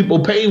those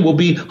people paying will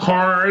be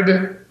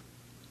hard,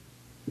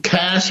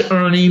 cash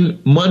earning,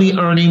 money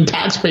earning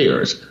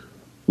taxpayers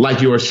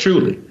like yours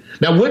truly.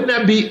 Now, wouldn't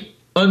that be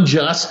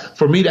unjust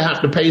for me to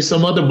have to pay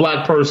some other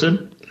black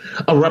person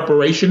a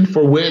reparation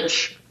for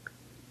which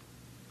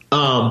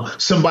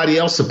somebody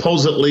else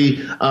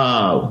supposedly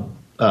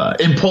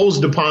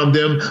imposed upon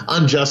them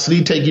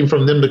unjustly, taking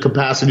from them the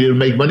capacity to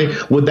make money?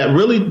 Would that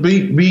really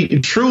be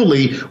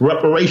truly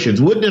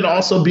reparations? Wouldn't it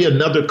also be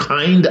another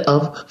kind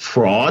of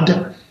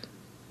fraud?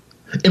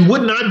 And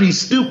wouldn't I be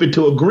stupid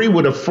to agree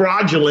with a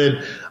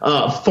fraudulent,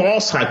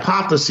 false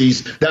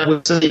hypothesis that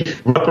would say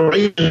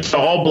reparations to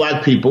all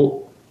black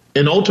people,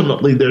 and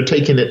ultimately they're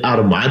taking it out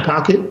of my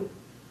pocket?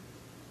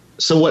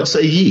 So what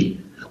say ye?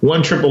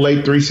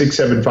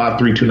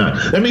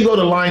 1-888-367-5329. Let me go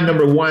to line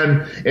number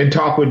 1 and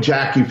talk with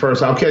Jackie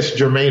first. I'll catch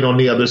Jermaine on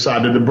the other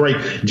side of the break.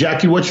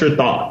 Jackie, what's your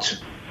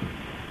thoughts?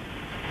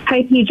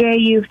 Hi,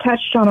 PJ. You've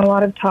touched on a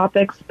lot of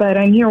topics, but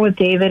I'm here with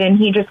David, and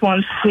he just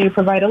wants to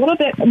provide a little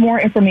bit more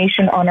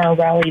information on our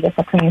rally this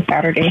upcoming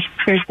Saturday.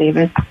 Here's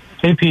David.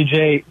 Hey,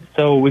 PJ.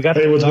 So we got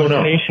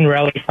the Nation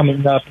rally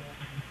coming up.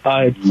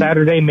 It's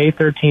Saturday, May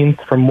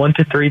 13th from 1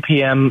 to 3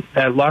 p.m.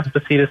 at Las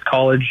Positas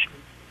College.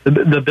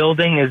 The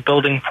building is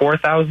building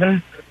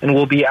 4000, and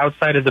we'll be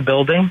outside of the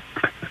building.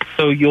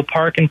 So you'll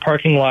park in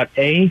parking lot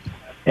A,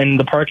 and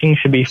the parking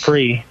should be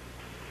free.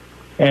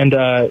 And,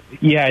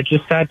 it's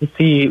just sad to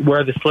see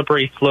where the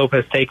slippery slope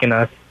has taken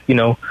us. You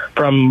know,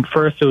 from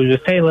first it was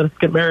just, hey, let's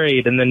get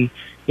married. And then,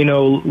 you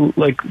know,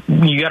 like,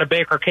 you got to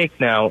bake our cake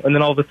now. And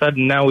then all of a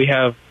sudden now we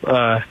have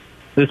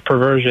this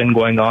perversion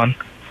going on.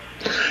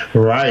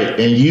 Right.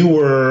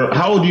 And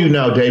how old are you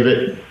now,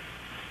 David?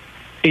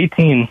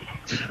 18.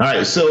 All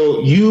right. So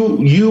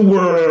you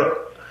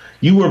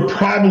were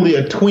probably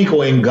a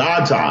twinkle in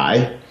God's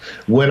eye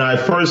when I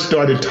first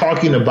started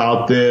talking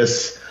about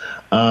this,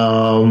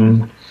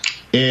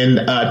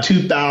 in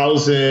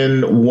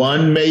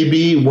 2001,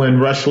 maybe, when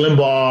Rush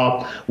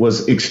Limbaugh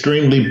was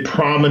extremely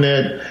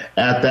prominent.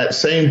 At that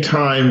same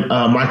time,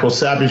 Michael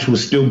Savage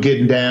was still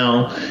getting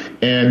down,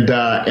 and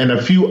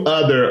a few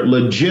other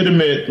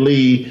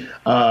legitimately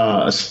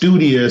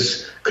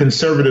studious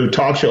conservative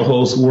talk show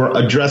hosts were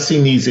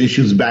addressing these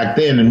issues back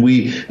then. And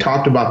we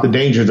talked about the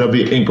dangers of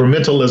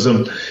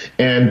incrementalism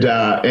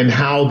and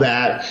how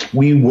that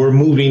we were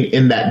moving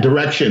in that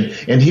direction.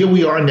 And here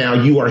we are now.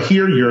 You are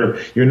here.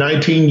 You're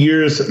 19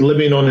 years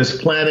living on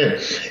this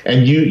planet,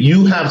 and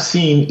you have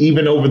seen,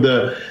 even over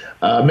the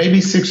maybe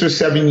 6 or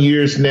 7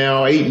 years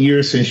now, 8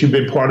 years since you've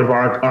been part of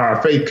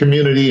our faith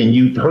community, and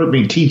you've heard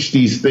me teach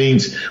these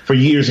things for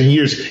years and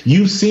years.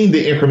 You've seen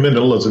the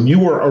incrementalism. You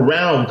were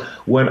around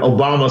when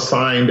Obama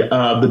signed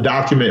the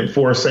document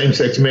for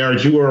same-sex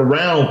marriage. You were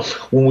around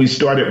when we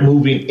started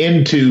moving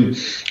into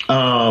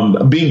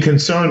being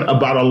concerned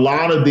about a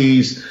lot of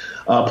these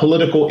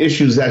political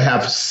issues that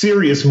have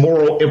serious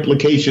moral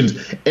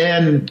implications.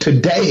 And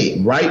today,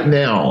 right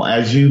now,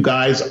 as you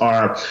guys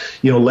are,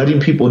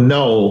 letting people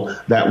know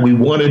that we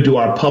want to do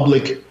our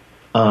public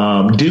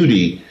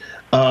duty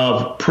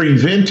of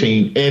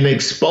preventing and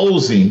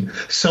exposing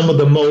some of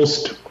the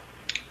most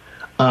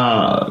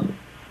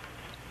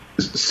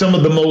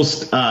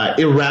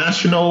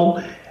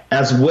irrational,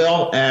 as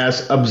well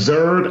as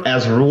absurd,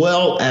 as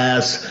well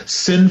as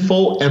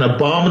sinful and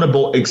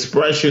abominable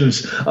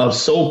expressions of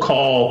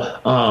so-called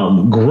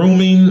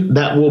grooming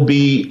that will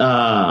be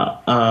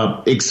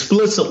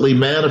explicitly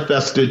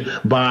manifested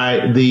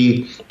by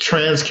the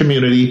trans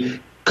community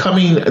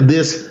coming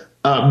this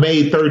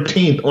May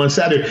 13th on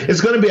Saturday.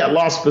 It's going to be at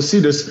Las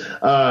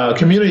Positas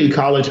Community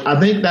College. I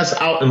think that's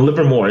out in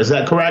Livermore. Is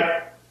that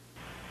correct?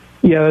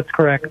 Yeah, that's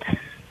correct.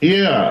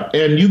 Yeah.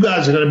 And you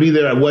guys are going to be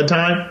there at what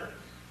time?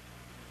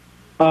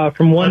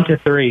 From 1 to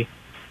 3.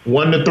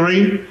 1 to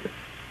 3?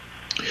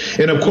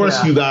 And of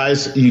course, you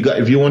guys,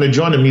 if you want to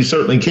join them, you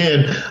certainly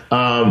can.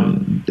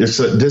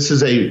 This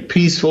is a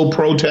peaceful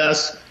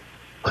protest.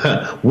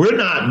 We're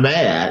not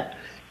mad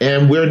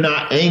and we're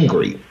not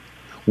angry.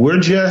 We're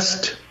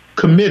just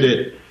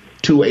committed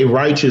to a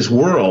righteous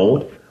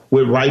world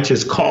with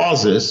righteous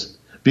causes,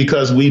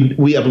 because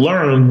we have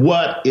learned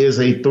what is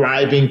a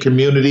thriving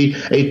community,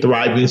 a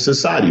thriving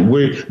society.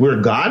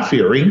 We're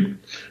God-fearing.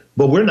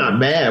 But we're not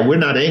mad. We're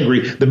not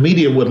angry. The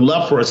media would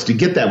love for us to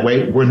get that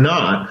way. We're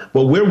not.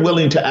 But we're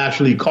willing to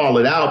actually call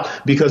it out,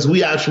 because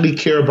we actually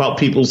care about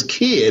people's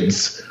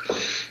kids.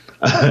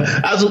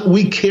 As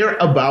we care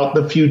about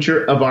the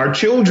future of our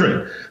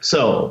children.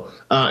 So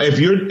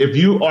if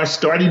you are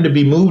starting to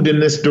be moved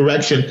in this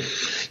direction,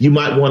 you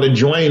might want to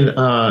join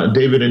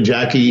David and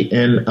Jackie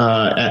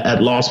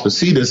at Las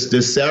Positas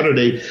this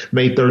Saturday,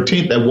 May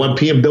 13th at 1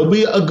 p.m. There'll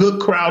be a good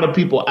crowd of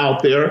people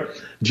out there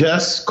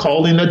just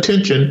calling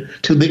attention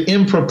to the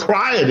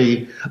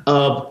impropriety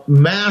of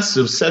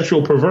massive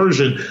sexual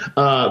perversion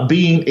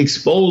being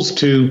exposed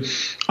to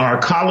our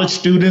college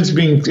students,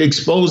 being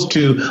exposed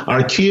to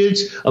our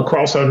kids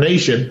across our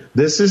nation.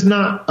 This is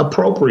not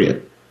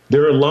appropriate.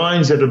 There are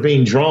lines that are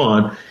being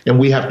drawn, and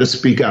we have to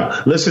speak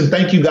out. Listen,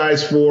 thank you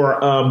guys for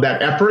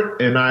that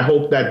effort, and I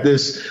hope that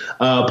this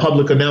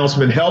public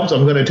announcement helps.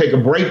 I'm going to take a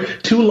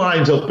break. 2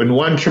 lines open,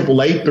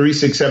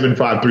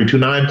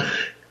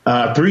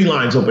 1-888-367-5329. 3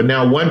 lines open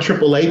now,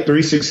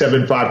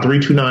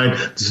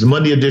 1-888-367-5329. This is the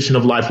Monday edition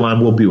of Lifeline.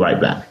 We'll be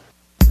right back.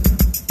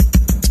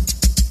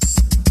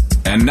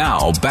 And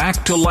now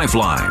back to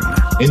Lifeline.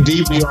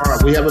 Indeed, we are.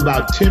 We have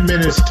about 10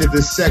 minutes to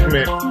this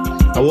segment.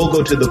 I will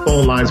go to the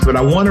phone lines, but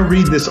I want to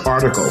read this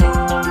article.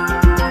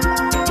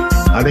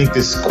 I think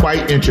this is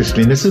quite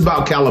interesting. This is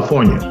about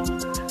California.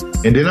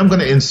 And then I'm going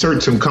to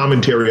insert some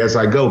commentary as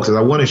I go, because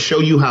I want to show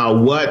you how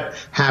what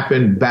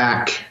happened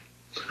back,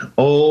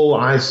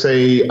 I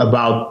say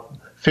about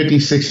 50,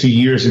 60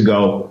 years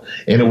ago,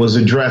 and it was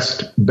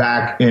addressed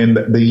back in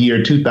the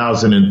year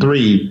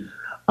 2003,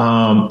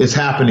 is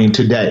happening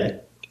today.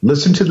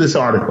 Listen to this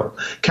article.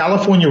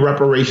 California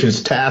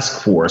Reparations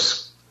Task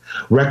Force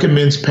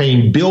recommends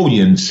paying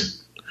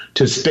billions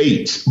to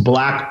states'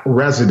 black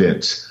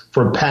residents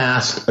for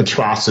past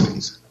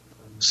atrocities.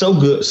 So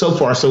good. So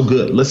far, so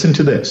good. Listen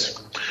to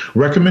this.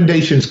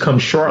 Recommendations come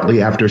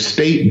shortly after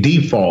state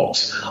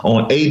defaults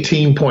on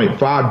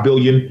 $18.5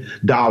 billion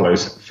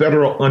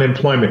federal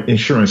unemployment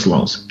insurance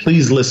loans.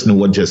 Please listen to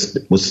what just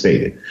was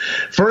stated.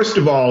 First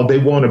of all, they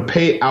want to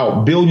pay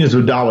out billions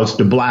of dollars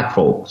to black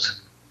folks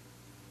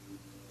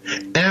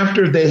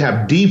after they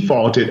have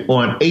defaulted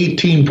on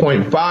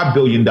 $18.5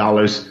 billion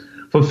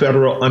for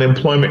federal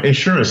unemployment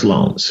insurance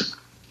loans.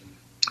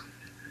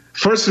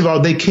 First of all,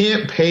 they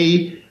can't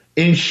pay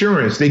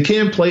insurance. They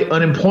can't pay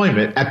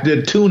unemployment at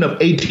the tune of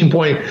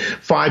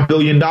 $18.5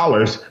 billion,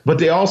 but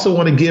they also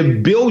want to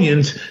give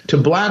billions to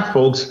black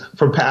folks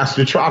for past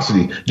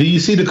atrocity. Do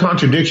you see the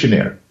contradiction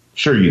there?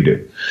 Sure you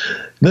do.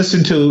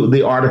 Listen to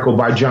the article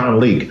by John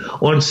Leake.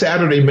 On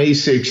Saturday, May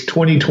 6,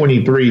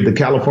 2023, the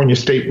California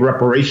State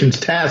Reparations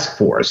Task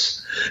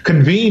Force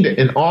convened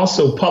and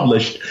also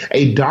published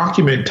a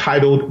document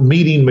titled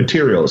Meeting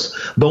Materials.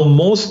 Though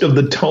most of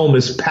the tome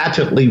is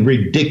patently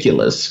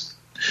ridiculous,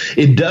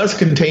 it does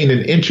contain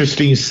an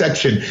interesting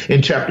section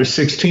in Chapter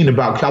 16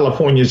 about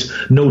California's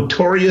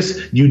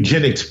notorious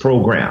eugenics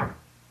program.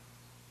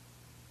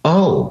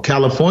 Oh,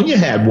 California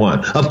had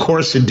one. Of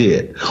course it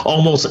did.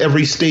 Almost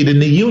every state in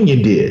the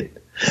union did.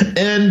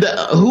 And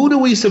who do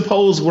we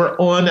suppose were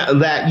on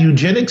that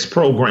eugenics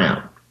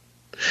program?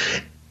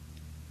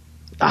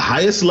 The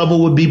highest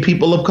level would be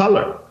people of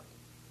color.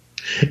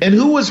 And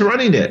who was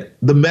running it?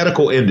 The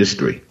medical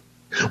industry.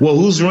 Well,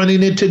 who's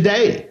running it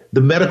today?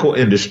 The medical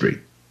industry.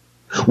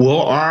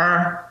 Well,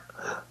 are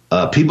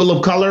people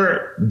of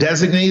color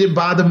designated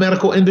by the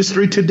medical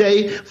industry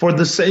today for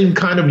the same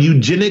kind of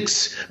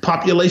eugenics,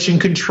 population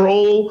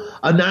control,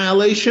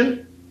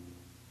 annihilation?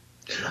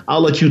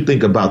 I'll let you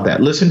think about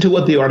that. Listen to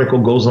what the article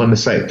goes on to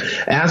say.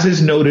 As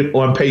is noted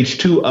on page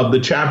 2 of the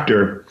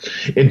chapter,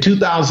 in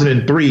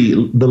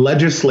 2003, the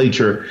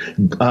legislature,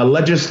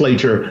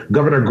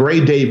 Governor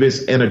Gray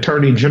Davis and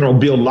Attorney General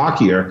Bill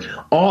Lockyer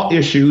all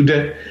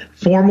issued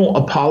formal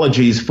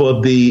apologies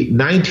for the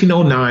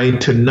 1909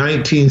 to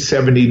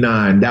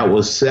 1979. That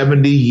was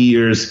 70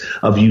 years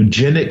of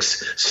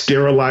eugenics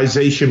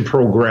sterilization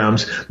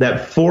programs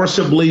that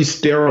forcibly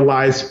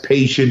sterilized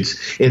patients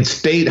in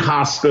state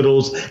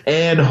hospitals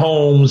and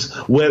homes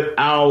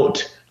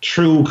without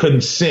true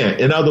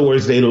consent. In other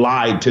words, they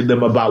lied to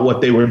them about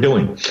what they were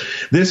doing.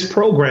 This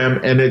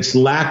program and its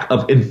lack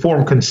of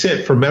informed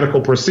consent for medical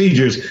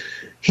procedures,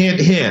 hint,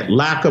 hint,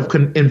 lack of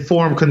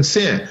informed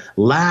consent.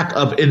 Lack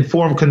of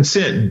informed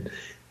consent.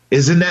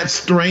 Isn't that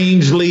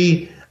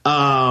strangely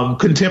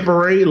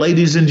contemporary,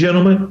 ladies and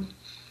gentlemen?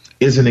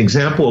 Is an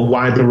example of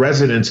why the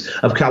residents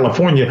of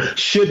California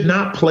should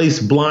not place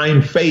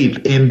blind faith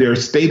in their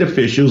state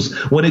officials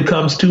when it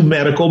comes to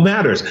medical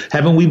matters.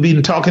 Haven't we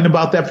been talking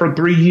about that for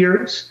 3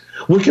 years?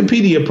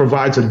 Wikipedia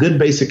provides a good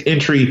basic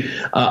entry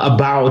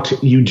about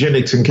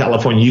eugenics in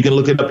California. You can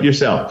look it up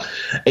yourself.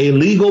 A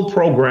legal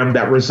program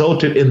that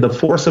resulted in the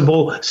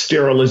forcible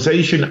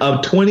sterilization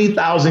of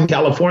 20,000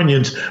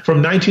 Californians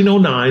from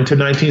 1909 to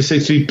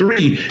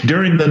 1963.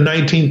 During the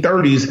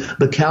 1930s,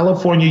 the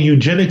California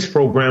eugenics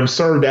program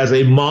served as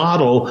a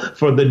model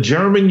for the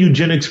German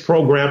eugenics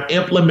program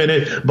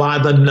implemented by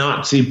the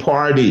Nazi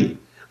Party.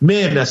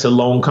 Man, that's a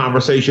long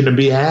conversation to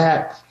be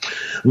had.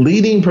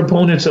 Leading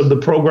proponents of the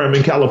program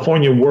in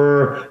California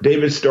were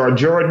David Starr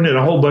Jordan and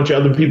a whole bunch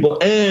of other people,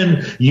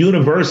 and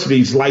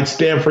universities like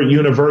Stanford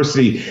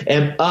University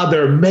and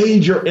other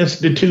major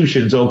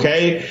institutions,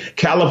 okay?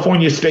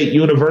 California state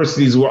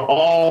universities were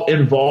all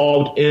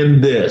involved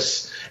in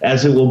this.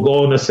 as it will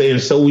go on to say.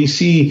 And so we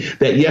see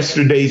that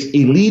yesterday's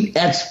elite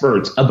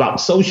experts about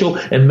social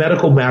and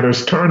medical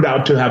matters turned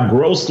out to have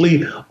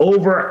grossly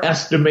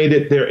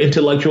overestimated their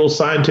intellectual,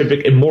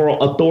 scientific, and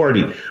moral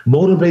authority.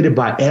 Motivated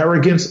by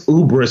arrogance,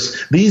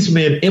 hubris, these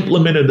men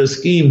implemented a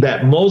scheme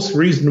that most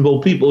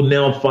reasonable people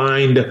now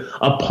find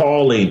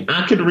appalling.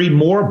 I could read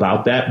more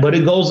about that, but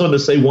it goes on to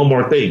say one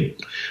more thing.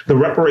 The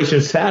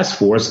Reparations Task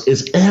Force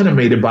is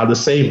animated by the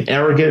same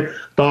arrogant,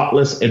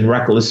 thoughtless, and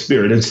reckless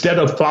spirit. Instead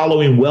of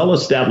following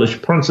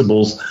well-established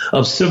principles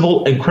of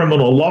civil and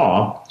criminal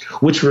law,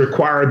 which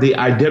require the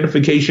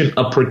identification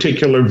of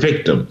particular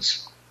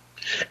victims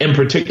and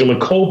particular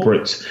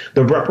culprits,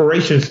 the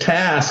Reparations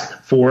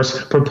Task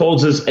Force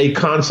proposes a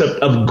concept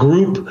of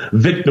group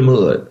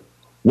victimhood.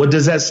 What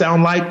does that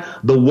sound like?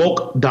 The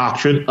woke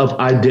doctrine of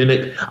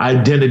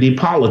identity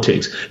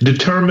politics,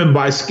 determined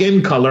by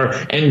skin color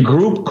and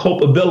group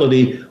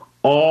culpability,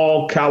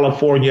 all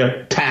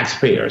California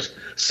taxpayers.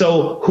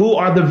 So who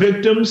are the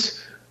victims?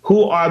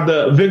 Who are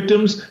the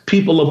victims?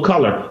 People of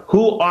color.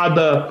 Who are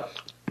the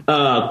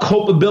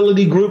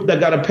culpability group that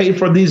got to pay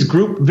for these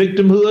group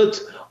victimhoods?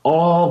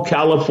 All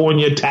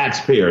California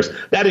taxpayers.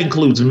 That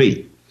includes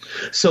me.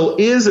 So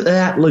is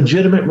that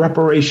legitimate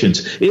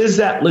reparations? Is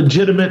that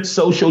legitimate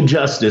social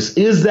justice?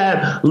 Is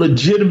that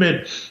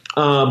legitimate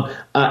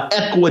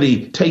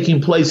equity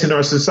taking place in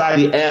our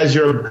society as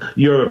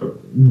your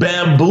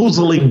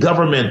bamboozling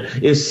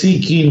government is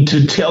seeking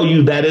to tell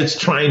you that it's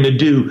trying to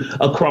do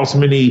across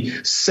many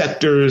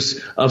sectors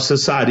of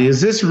society?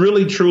 Is this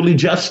really truly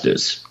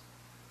justice?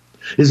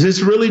 Is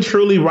this really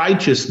truly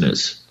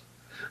righteousness?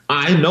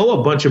 I know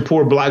a bunch of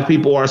poor black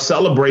people are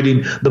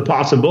celebrating the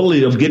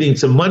possibility of getting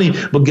some money,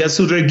 but guess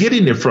who they're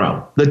getting it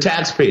from? The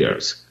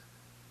taxpayers.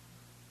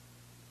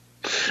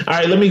 All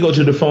right, let me go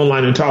to the phone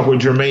line and talk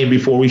with Jermaine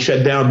before we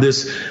shut down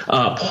this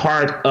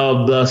part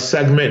of the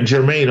segment.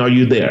 Jermaine, are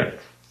you there?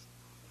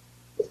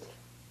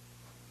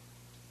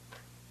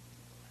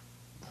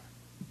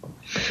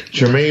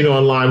 Jermaine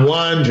on line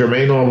 1,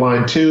 Jermaine on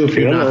line 2. If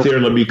you're not there,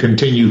 let me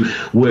continue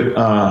with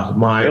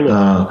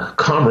my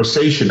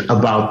conversation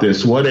about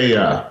this. What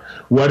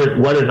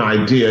an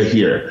idea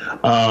here.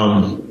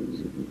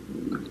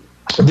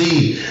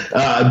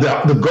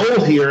 The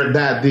goal here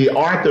that the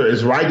author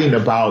is writing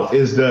about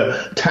is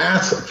the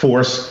task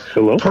force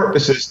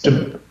purposes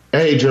to.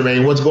 Hey,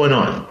 Jermaine, what's going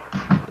on?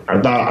 I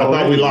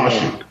thought we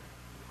lost you.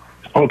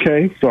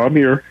 Okay, so I'm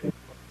here.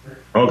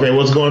 Okay,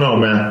 what's going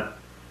on, man?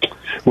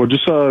 Well, I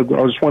just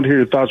want to hear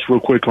your thoughts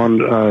real quick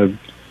on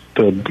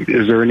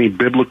is there any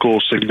biblical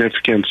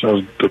significance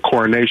of the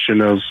coronation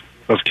of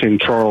King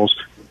Charles?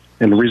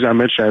 And the reason I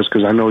mention that is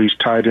because I know he's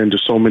tied into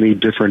so many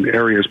different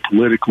areas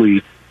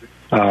politically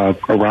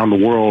around the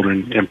world,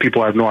 and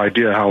people have no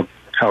idea how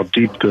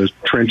deep the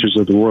trenches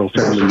of the royal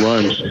family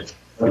runs.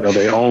 You know,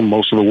 they own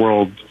most of the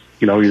world,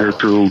 you know, either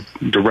through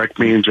direct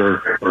means or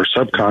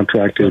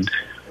subcontracted.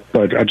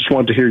 But I just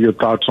wanted to hear your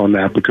thoughts on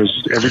that,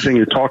 because everything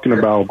you're talking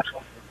about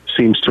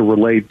seems to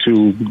relate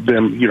to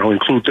them, you know,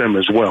 include them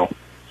as well.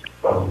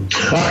 All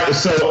right,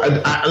 so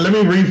let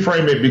me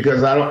reframe it,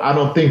 because I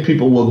don't think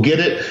people will get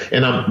it,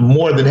 and I'm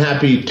more than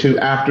happy to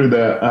after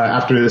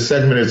the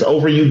segment is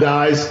over. You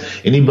guys,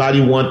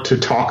 anybody want to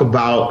talk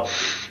about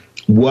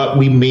what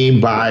we mean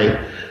by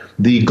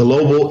the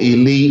global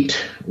elite,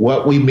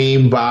 what we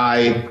mean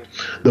by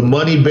the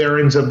money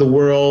barons of the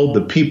world,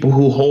 the people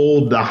who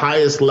hold the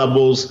highest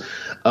levels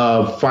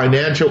of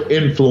financial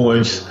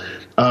influence,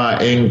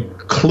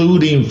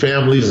 including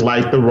families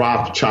like the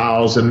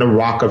Rothschilds and the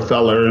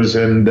Rockefellers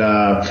and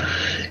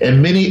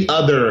many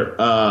other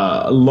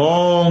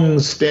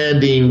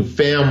long-standing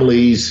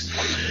families,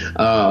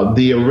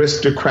 the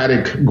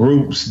aristocratic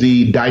groups,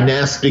 the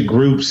dynastic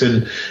groups,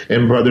 and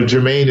Brother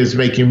Jermaine is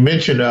making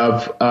mention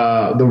of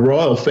the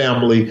royal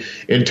family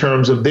in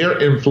terms of their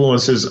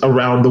influences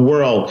around the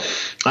world.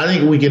 I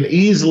think we can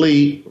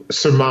easily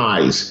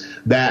surmise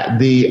that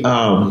the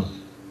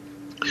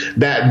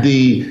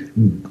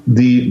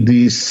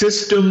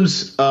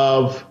systems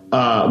of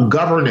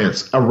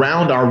governance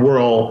around our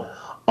world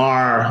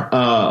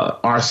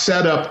are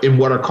set up in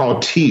what are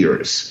called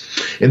tiers,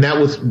 and that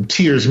was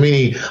tiers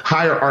meaning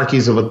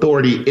hierarchies of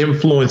authority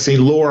influencing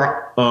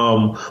lower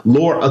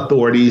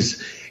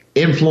authorities,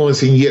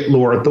 influencing yet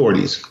lower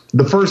authorities.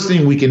 The first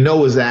thing we can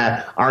know is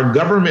that our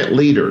government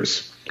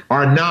leaders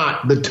are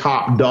not the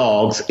top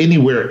dogs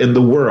anywhere in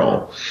the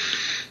world.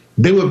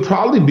 They would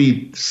probably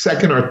be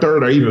second or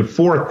third or even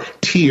fourth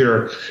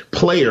tier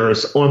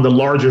players on the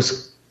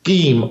largest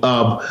scheme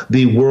of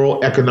the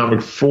World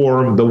Economic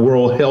Forum, the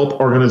World Health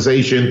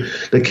Organization,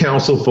 the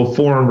Council for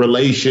Foreign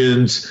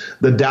Relations,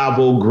 the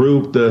Davos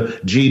Group, the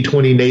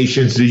G20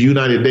 nations, the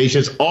United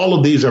Nations. All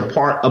of these are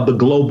part of the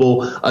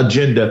global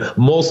agenda.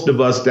 Most of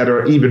us that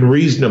are even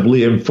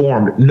reasonably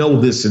informed know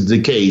this is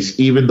the case,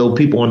 even though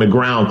people on the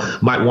ground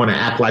might want to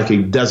act like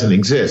it doesn't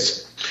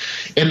exist.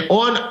 And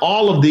on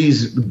all of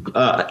these,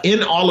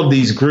 in all of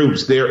these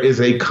groups, there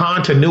is a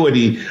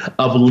continuity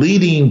of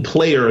leading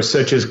players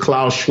such as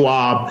Klaus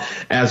Schwab,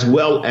 as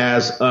well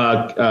as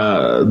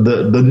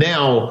the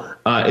now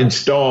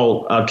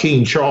installed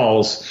King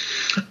Charles,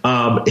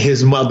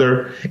 his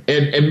mother,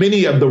 and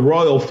many of the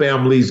royal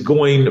families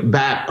going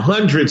back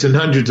hundreds and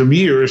hundreds of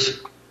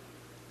years,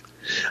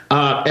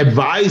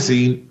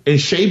 advising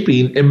and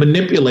shaping and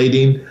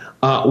manipulating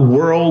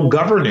world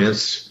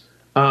governance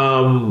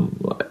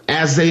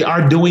as they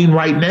are doing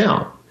right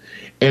now.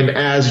 And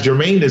as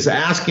Jermaine is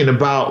asking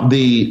about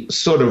the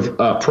sort of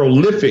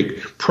prolific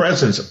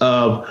presence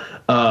of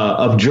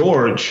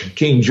George,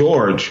 King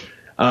George,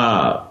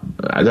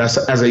 that's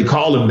as they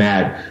call him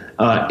that,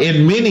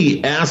 in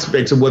many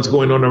aspects of what's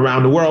going on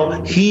around the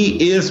world,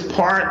 he is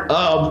part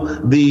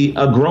of the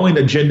growing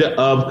agenda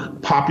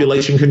of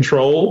population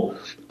control,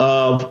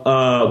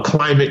 of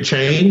climate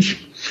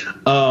change,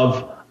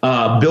 of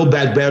Build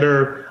Back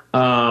Better,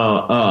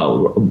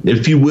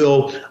 if you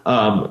will,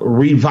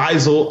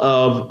 revisal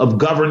of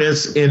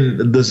governance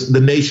in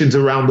the nations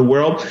around the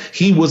world.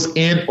 He was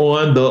in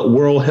on the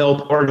World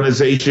Health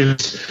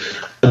Organization's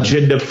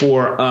agenda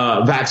for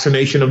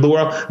vaccination of the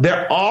world.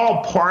 They're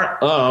all part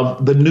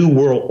of the New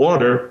World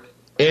Order,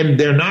 and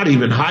they're not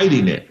even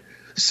hiding it.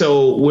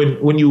 So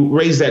when you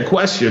raise that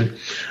question,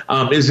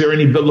 is there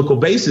any biblical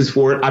basis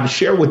for it? I've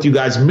shared with you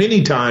guys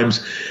many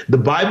times, the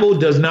Bible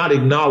does not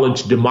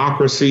acknowledge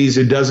democracies.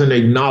 It doesn't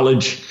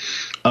acknowledge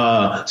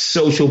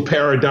social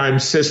paradigm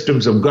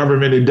systems of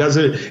government. It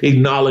doesn't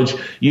acknowledge,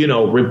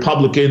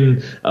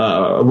 Republican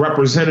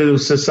representative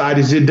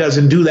societies. It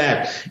doesn't do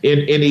that in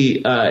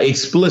any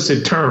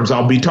explicit terms.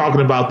 I'll be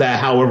talking about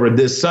that, however,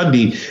 this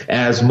Sunday,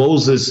 as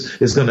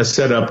Moses is going to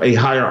set up a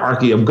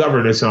hierarchy of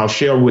governance, and I'll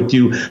share with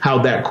you how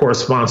that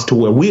corresponds to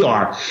where we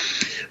are.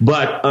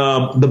 But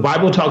the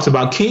Bible talks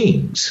about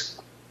kings,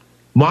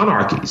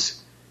 monarchies,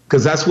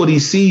 because that's what he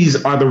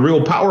sees are the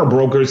real power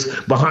brokers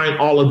behind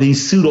all of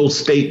these pseudo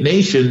state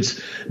nation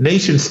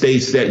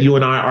states that you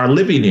and I are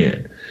living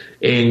in.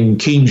 And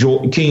King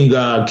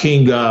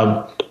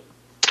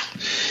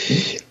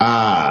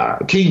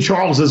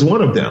Charles is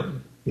one of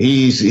them.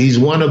 He's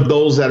one of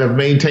those that have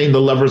maintained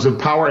the levers of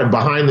power and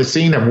behind the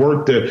scene have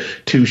worked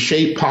to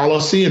shape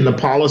policy. And the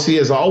policy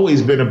has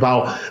always been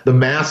about the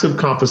massive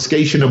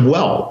confiscation of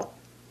wealth.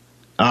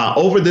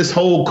 Over this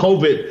whole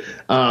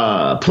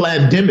COVID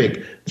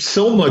pandemic,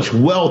 so much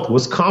wealth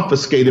was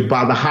confiscated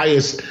by the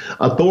highest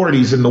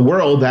authorities in the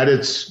world that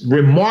it's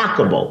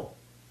remarkable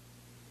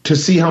to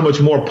see how much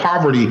more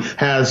poverty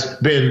has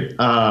been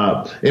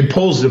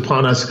imposed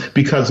upon us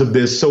because of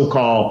this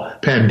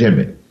so-called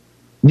pandemic.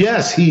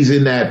 Yes, he's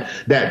in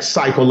that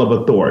cycle of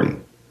authority.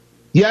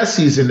 Yes,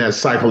 he's in that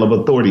cycle of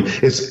authority.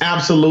 It's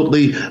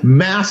absolutely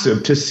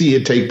massive to see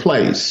it take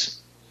place.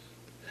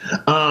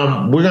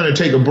 We're going to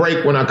take a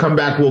break. When I come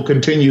back, we'll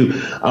continue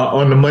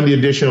on the Monday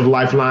edition of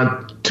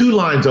Lifeline. 2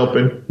 lines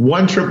open,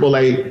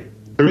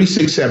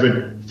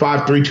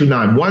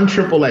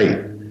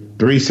 1-888-367-5329,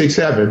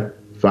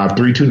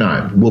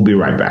 1-888-367-5329. We'll be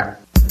right back.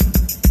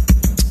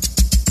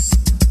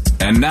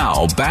 And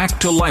now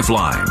back to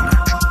Lifeline.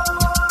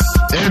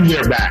 And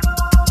we're back.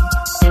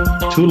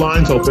 2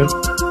 lines open,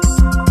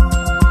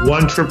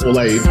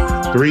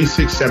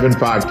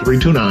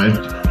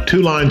 1-888-367-5329.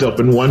 2 lines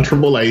open,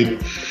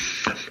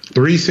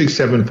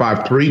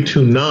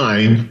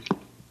 1-888-367-5329.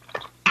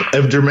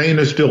 If Jermaine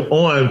is still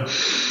on.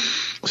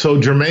 So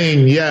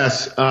Jermaine,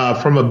 yes,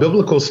 from a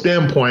biblical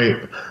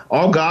standpoint,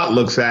 all God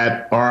looks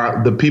at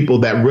are the people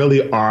that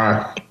really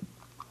are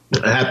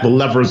at the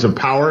levers of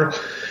power.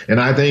 And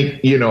I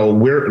think,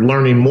 we're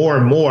learning more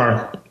and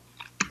more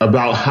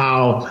about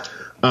how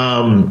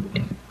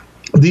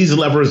these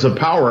levers of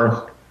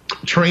power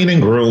train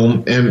and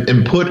groom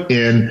and put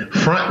in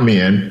front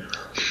men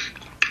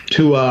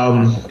to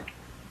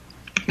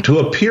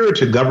appear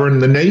to govern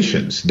the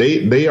nations.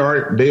 They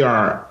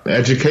are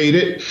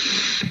educated.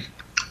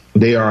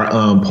 They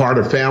are part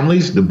of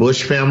families. The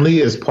Bush family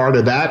is part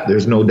of that.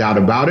 There's no doubt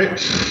about it.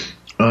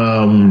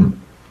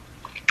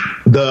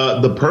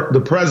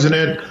 The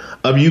president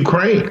of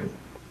Ukraine,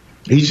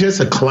 he's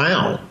just a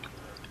clown.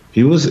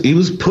 He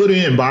was put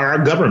in by our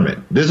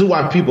government. This is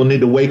why people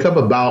need to wake up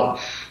about,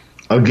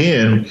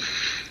 again,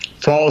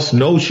 false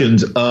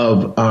notions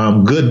of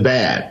good,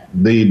 bad.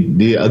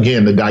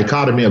 The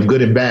dichotomy of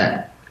good and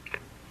bad.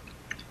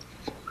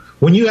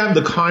 When you have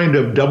the kind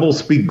of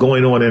doublespeak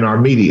going on in our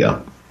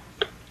media,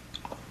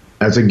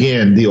 as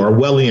again the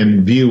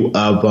Orwellian view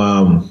of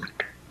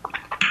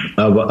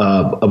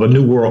a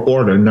new world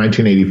order in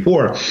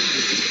 1984,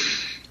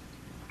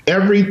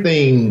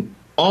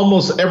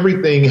 almost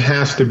everything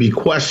has to be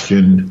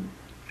questioned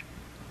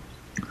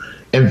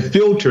and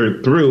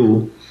filtered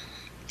through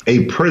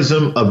a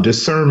prism of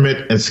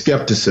discernment and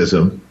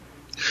skepticism,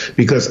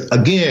 because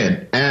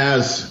again,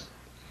 as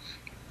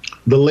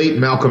the late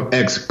Malcolm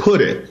X put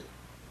it,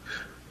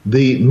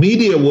 the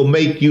media will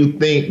make you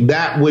think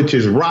that which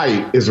is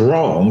right is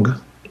wrong,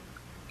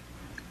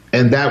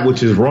 and that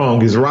which is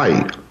wrong is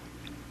right.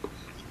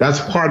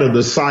 That's part of the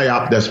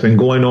psyop that's been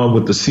going on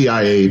with the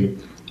CIA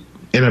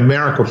in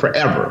America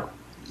forever.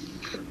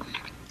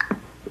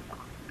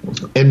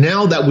 And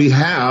now that we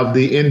have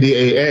the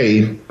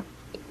NDAA,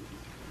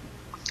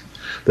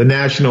 the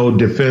National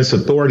Defense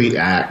Authority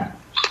Act,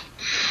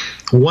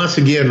 once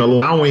again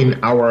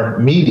allowing our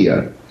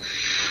media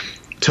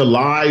to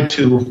lie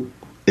to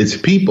its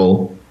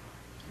people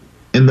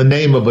in the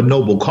name of a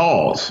noble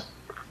cause.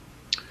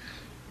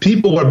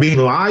 People are being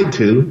lied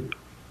to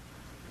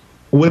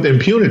with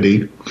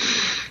impunity,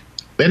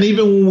 and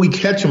even when we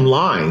catch them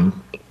lying,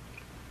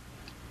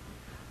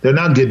 they're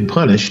not getting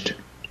punished.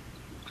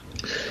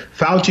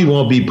 Fauci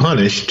won't be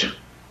punished.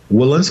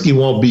 Walensky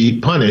won't be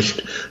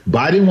punished.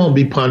 Biden won't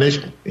be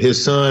punished.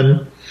 His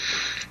son,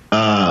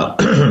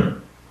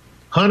 Hunter,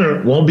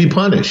 won't be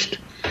punished.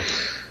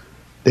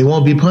 They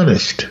won't be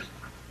punished.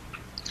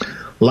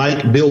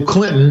 Like Bill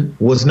Clinton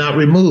was not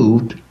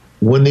removed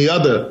when the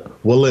other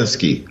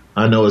Walensky,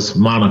 I know it's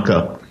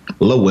Monica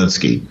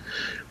Lewinsky,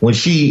 when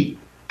she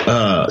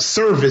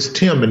serviced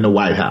him in the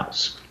White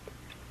House.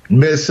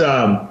 Miss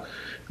Rochelle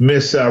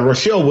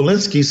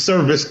Walensky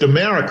serviced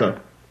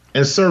America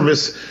and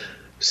serviced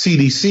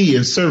CDC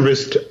and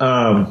serviced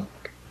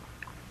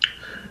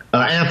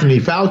Anthony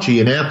Fauci,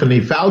 and Anthony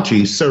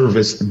Fauci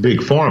serviced Big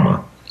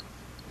Pharma.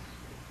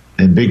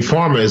 And Big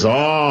Pharma is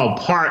all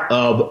part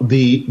of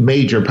the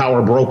major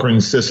power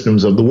brokering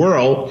systems of the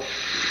world.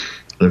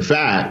 In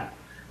fact,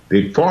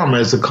 Big Pharma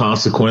is a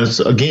consequence,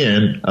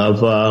 again,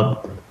 of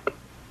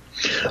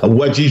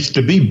what used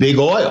to be Big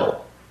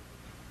Oil.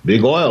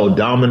 Big Oil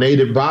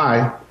dominated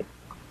by,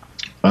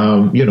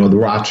 the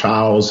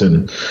Rothschilds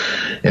and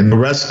the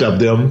rest of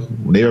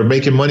them. They were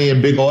making money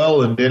in Big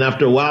Oil, and then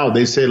after a while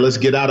they said, let's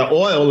get out of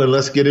oil and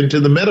let's get into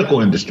the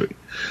medical industry.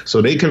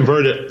 So they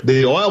converted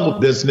the oil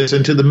business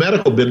into the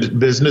medical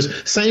business.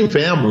 Same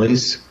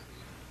families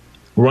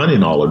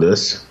running all of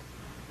this.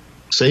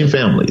 Same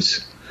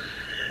families.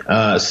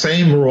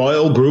 Same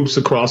royal groups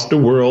across the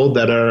world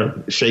that are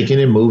shaking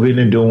and moving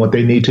and doing what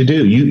they need to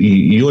do.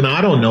 You and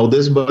I don't know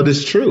this, but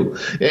it's true.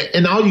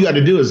 And all you got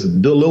to do is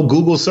do a little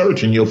Google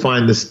search and you'll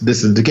find this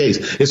is the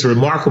case. It's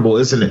remarkable,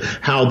 isn't it,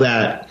 how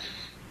that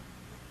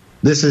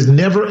this is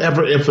never,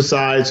 ever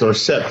emphasized or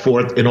set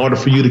forth in order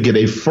for you to get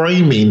a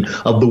framing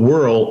of the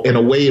world in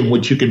a way in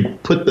which you can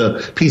put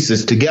the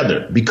pieces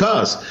together,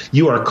 because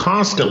you are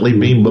constantly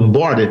being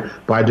bombarded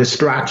by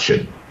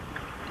distraction.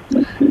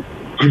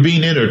 You're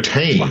being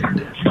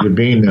entertained. You're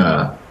being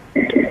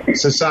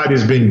society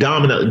is being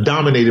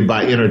dominated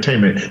by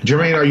entertainment.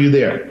 Jermaine, are you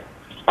there?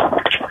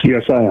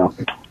 Yes, I am.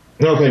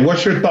 Okay,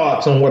 what's your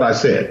thoughts on what I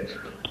said?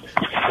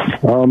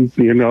 No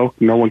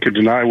one can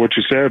deny what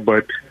you said,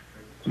 but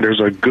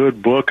there's a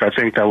good book, I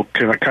think,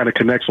 that kind of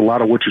connects a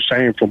lot of what you're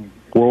saying from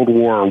World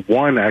War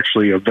I,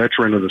 actually, a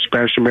veteran of the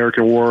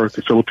Spanish-American War,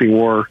 the Philippine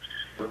War,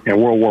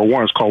 and World War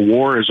I. It's called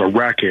War is a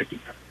Racket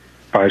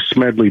by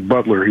Smedley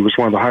Butler. He was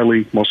one of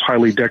the most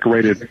highly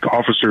decorated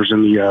officers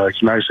in the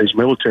United States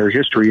military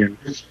history, and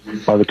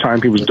by the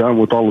time he was done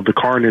with all of the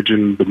carnage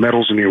and the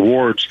medals and the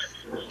awards,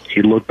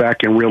 he looked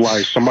back and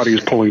realized somebody is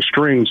pulling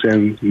strings,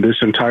 and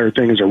this entire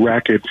thing is a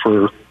racket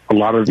for a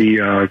lot of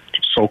the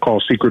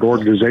so-called secret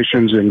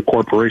organizations and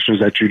corporations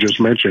that you just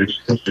mentioned.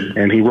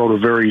 And he wrote a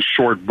very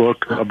short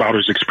book about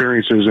his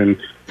experiences, and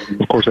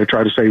of course they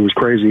tried to say he was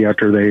crazy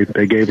after they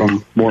gave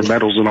him more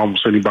medals than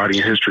almost anybody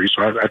in history.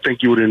 So I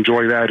think you would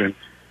enjoy that, and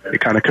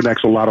it kind of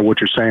connects a lot of what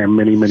you're saying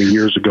many, many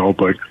years ago.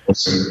 But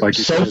like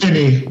you said, I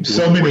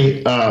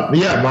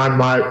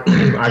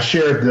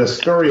shared the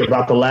story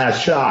about the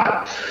last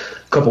shot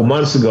a couple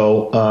months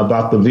ago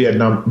about the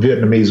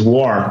Vietnamese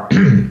War,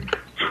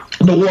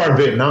 the war in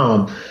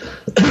Vietnam,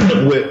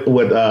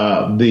 with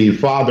the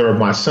father of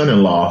my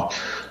son-in-law,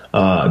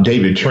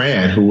 David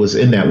Tran, who was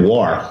in that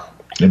war,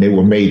 and they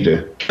were made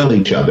to kill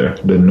each other,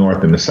 the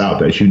North and the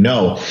South, as you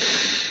know.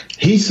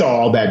 He saw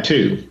all that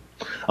too.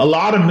 A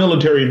lot of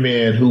military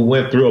men who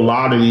went through a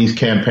lot of these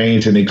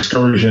campaigns and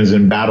excursions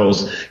and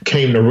battles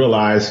came to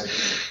realize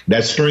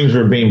that strings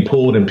were being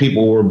pulled and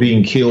people were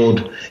being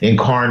killed in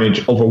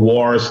carnage over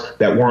wars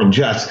that weren't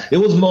just. It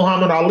was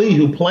Muhammad Ali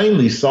who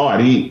plainly saw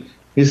it.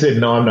 He said,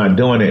 no, I'm not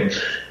doing it.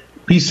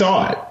 He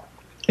saw it.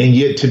 And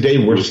yet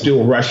today we're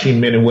still rushing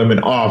men and women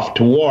off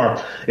to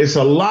war. It's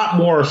a lot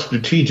more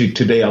strategic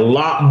today, a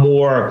lot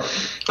more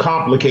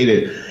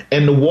complicated.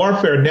 And the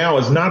warfare now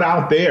is not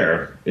out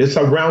there. It's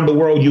around the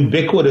world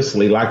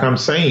ubiquitously. Like I'm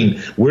saying,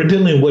 we're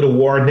dealing with a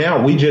war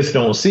now. We just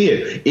don't see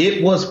it.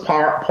 It was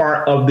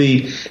part of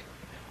the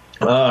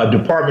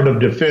Department of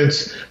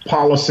Defense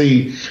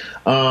policy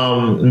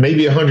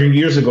maybe 100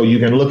 years ago. You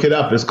can look it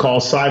up. It's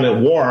called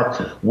Silent War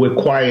with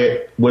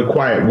quiet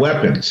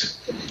weapons.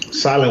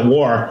 Silent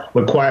War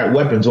with quiet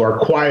weapons, or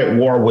Quiet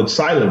War with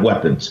silent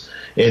weapons.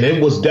 And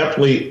it was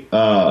definitely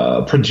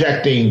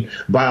projecting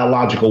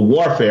biological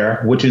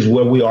warfare, which is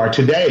where we are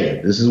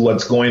today. This is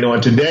what's going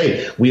on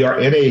today. We are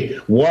in a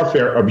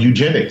warfare of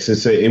eugenics.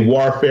 It's a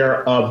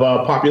warfare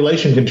of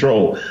population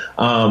control.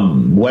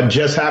 What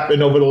just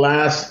happened over the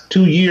last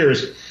 2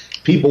 years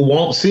People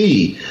won't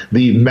see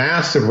the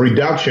massive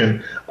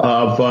reduction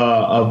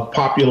of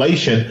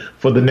population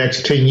for the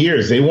next 10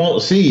 years. They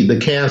won't see the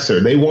cancer.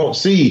 They won't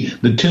see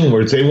the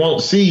tumors. They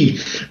won't see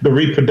the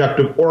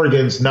reproductive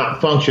organs not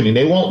functioning.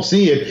 They won't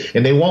see it,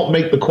 and they won't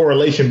make the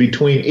correlation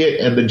between it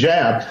and the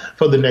jab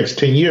for the next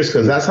 10 years,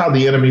 because that's how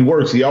the enemy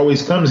works. He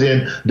always comes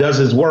in, does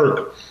his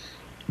work.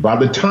 By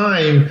the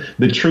time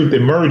the truth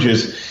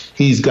emerges,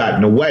 he's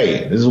gotten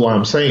away. This is why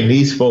I'm saying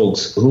these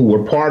folks who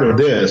were part of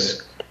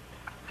this,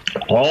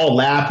 all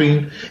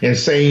laughing and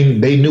saying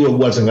they knew it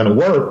wasn't going to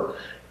work.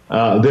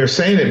 They're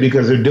saying it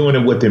because they're doing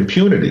it with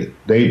impunity.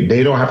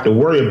 They don't have to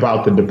worry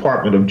about the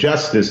Department of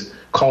Justice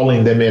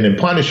calling them in and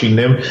punishing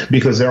them,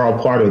 because they're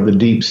all part of the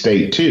deep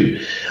state too.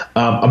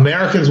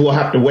 Americans will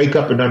have to wake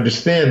up and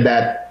understand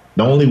that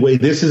the only way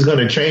this is going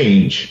to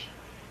change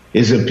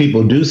is if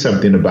people do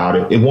something about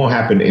it. It won't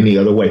happen any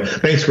other way.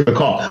 Thanks for the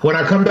call. When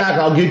I come back,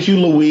 I'll get you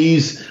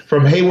Louise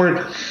from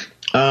Hayward.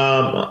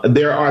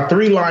 There are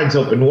 3 lines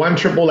open: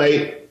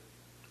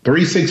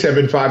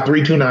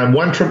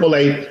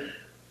 1-888-367-5329,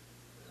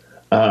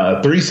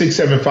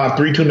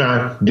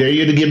 1-367-5329. Dare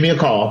you to give me a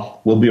call.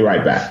 We'll be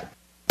right back.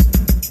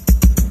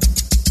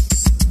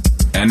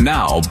 And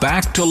now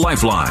back to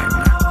Lifeline.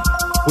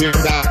 We are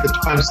back at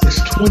time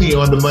 6:20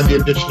 on the Monday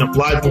edition of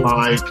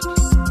Lifeline.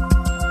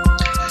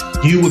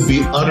 You would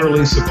be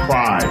utterly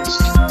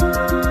surprised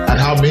at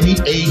how many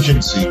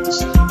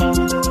agencies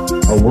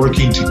are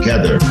working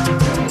together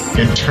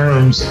in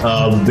terms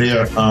of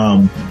their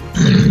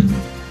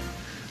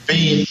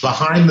being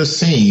behind the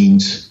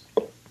scenes,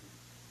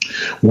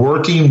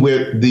 working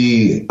with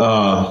the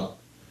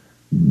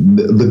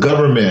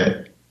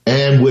government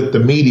and with the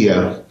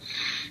media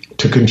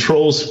to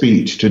control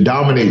speech, to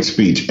dominate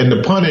speech, and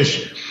to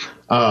punish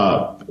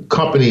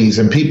companies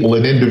and people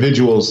and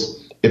individuals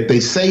if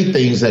they say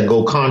things that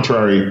go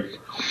contrary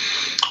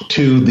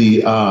to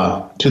the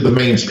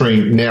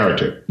mainstream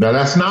narrative. Now,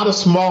 that's not a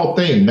small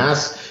thing.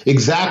 That's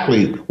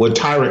exactly what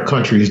tyrant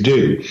countries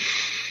do: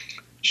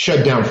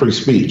 shut down free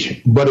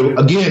speech. But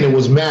again, it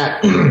was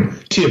Matt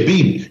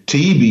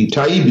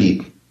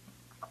Taibbi,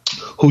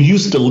 who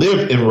used to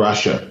live in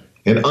Russia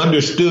and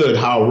understood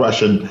how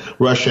Russian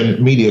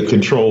media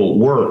control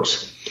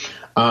works,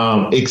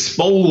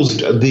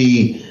 exposed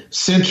the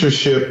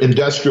censorship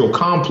industrial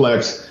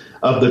complex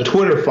of the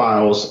Twitter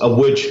files, of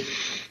which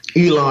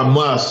Elon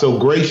Musk so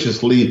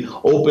graciously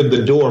opened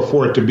the door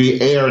for it to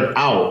be aired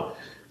out.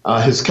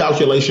 His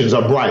calculations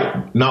are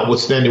bright,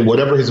 notwithstanding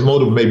whatever his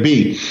motive may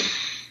be.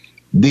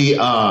 The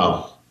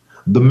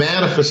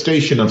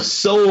manifestation of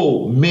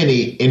so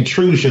many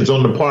intrusions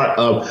on the part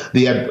of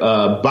the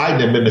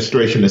Biden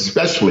administration,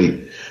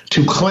 especially,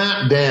 to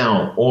clamp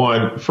down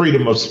on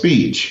freedom of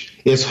speech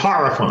is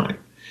horrifying.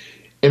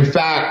 In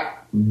fact,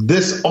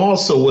 this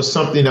also was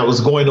something that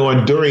was going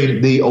on during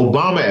the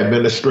Obama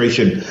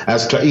administration,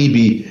 as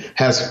Taibbi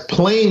has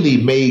plainly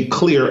made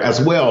clear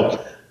as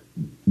well.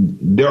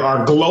 There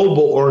are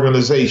global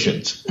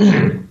organizations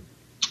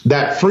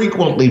that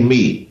frequently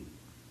meet,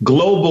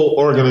 global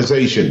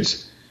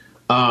organizations,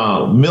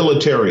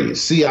 military,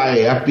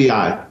 CIA,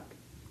 FBI,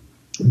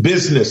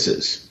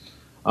 businesses,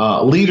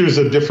 leaders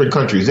of different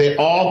countries. They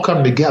all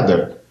come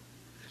together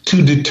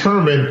to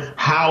determine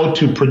how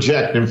to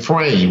project and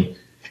frame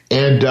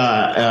and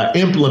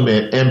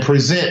implement and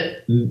present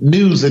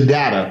news and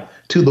data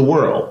to the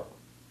world.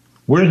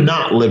 We're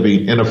not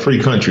living in a free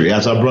country,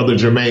 as our brother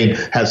Jermaine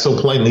has so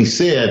plainly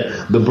said,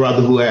 the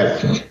brother who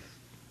had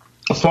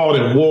fought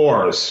in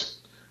wars,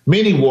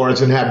 many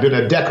wars, and had been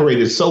a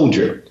decorated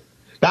soldier.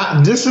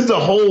 Now, this is the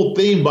whole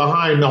theme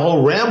behind the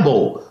whole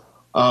Rambo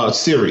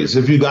series,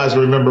 if you guys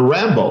remember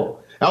Rambo.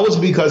 That was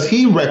because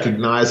he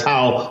recognized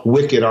how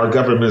wicked our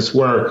governments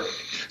were.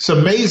 It's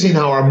amazing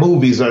how our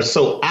movies are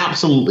so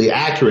absolutely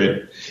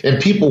accurate, and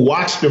people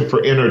watch them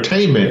for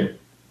entertainment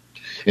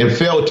and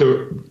fail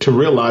to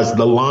realize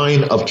the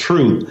line of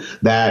truth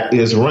that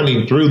is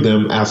running through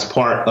them as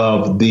part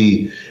of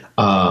the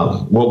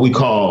what we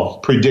call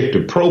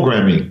predictive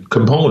programming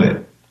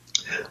component.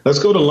 Let's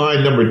go to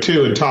line number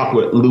 2 and talk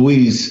with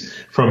Louise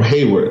from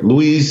Hayward.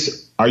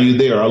 Louise, are you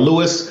there? Or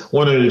Louis,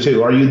 one of the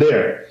two, are you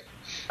there?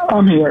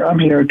 I'm here.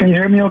 Can you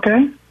hear me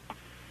okay?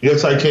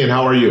 Yes, I can.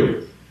 How are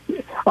you?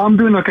 I'm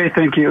doing okay,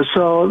 thank you.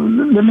 So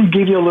let me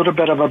give you a little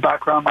bit of a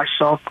background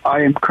myself.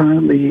 I am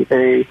currently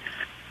a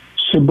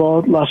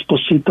Cibao Las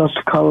Positas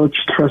College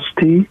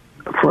trustee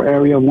for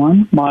Area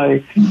 1.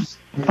 My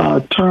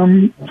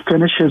term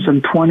finishes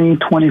in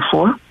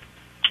 2024.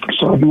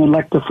 So I've been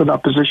elected for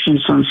that position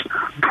since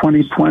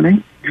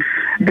 2020.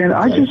 And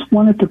I just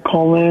wanted to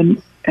call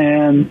in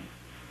and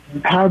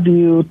have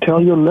you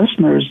tell your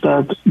listeners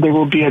that there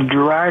will be a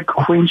drag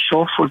queen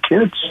show for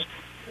kids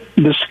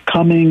this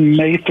coming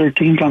May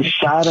 13th on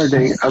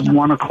Saturday at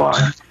 1 o'clock.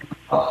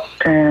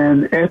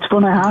 And it's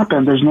going to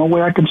happen. There's no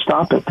way I can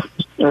stop it.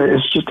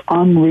 It's just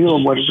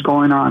unreal what is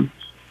going on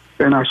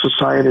in our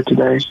society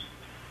today.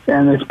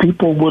 And if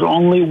people would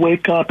only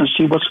wake up and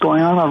see what's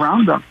going on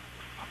around them,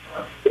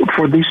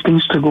 for these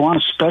things to go on,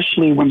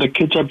 especially when the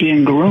kids are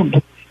being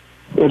groomed.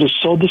 It is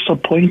so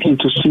disappointing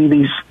to see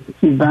these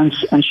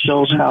events and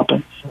shows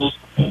happen.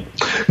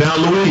 Now,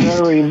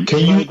 Luis, can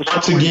you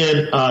once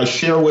again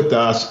share with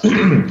us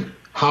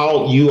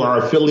how you are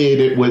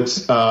affiliated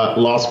with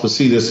Las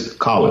Positas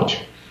College?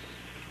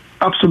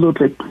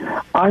 Absolutely.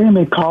 I am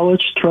a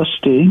college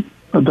trustee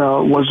that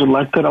was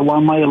elected. I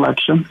won my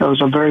election. It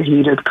was a very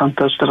heated,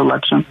 contested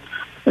election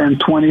in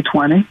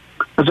 2020.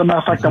 As a matter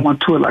of fact, I won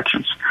 2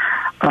 elections.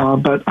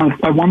 But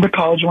I won the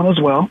college one as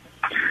well.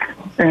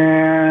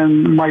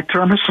 And my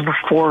term is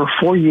for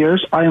 4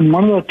 years. I am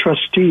one of the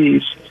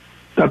trustees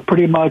that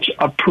pretty much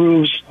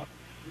approves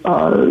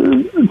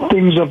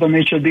things of the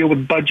nature deal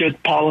with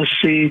budget,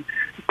 policy,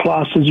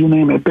 classes, you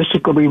name it.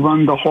 Basically, we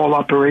run the whole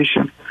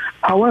operation.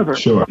 However,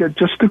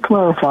 just to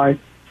clarify,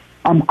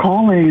 I'm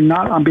calling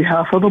not on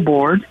behalf of the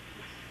board.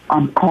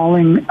 I'm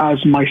calling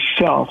as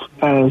myself.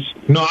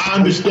 No, I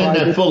understand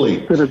that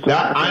fully.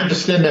 I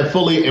understand that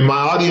fully, and my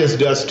audience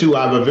does too.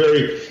 I have a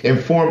very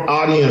informed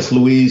audience,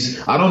 Luis.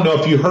 I don't know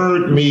if you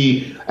heard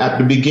me at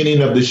the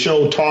beginning of the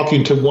show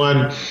talking to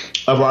one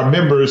of our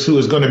members who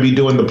is going to be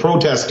doing the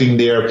protesting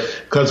there,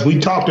 because we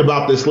talked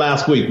about this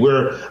last week,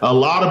 where a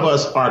lot of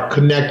us are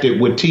connected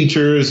with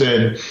teachers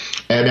and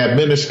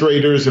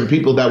administrators and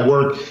people that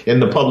work in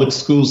the public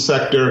school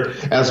sector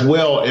as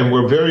well. And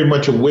we're very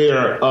much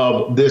aware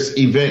of this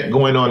event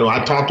going on.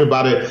 I talked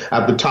about it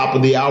at the top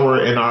of the hour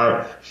in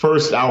our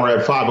first hour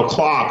at 5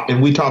 o'clock,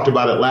 and we talked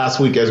about it last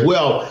week as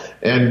well.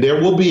 And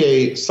there will be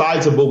a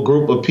sizable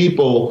group of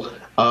people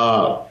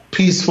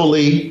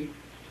peacefully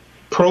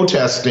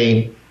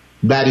protesting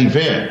that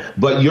event.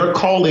 But your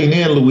calling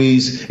in,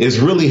 Luis, is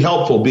really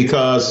helpful,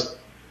 because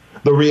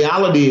the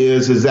reality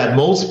is that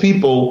most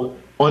people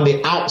on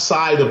the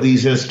outside of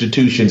these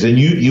institutions, and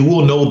you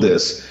will know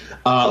this,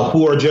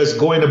 who are just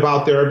going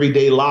about their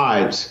everyday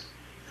lives,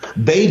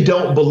 they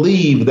don't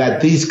believe that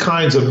these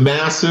kinds of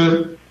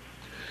massive,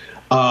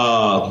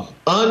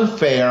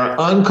 unfair,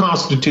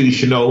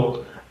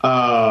 unconstitutional,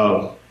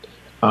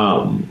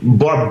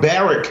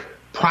 barbaric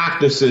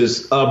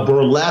practices of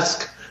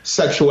burlesque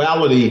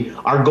sexuality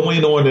are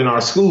going on in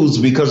our schools,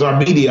 because our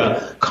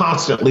media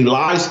constantly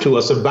lies to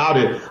us about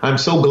it. I'm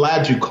so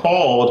glad you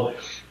called,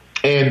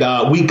 and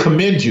we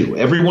commend you.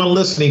 Everyone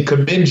listening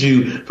commends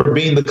you for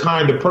being the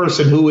kind of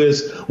person who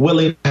is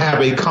willing to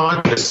have a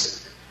conscience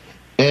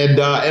and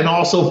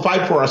also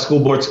fight for our school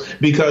boards,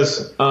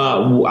 because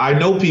I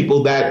know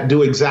people that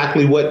do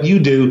exactly what you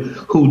do,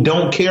 who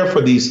don't care for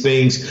these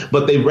things,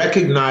 but they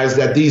recognize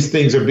that these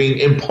things are being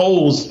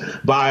imposed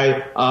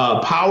by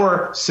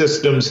power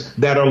systems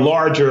that are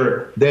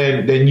larger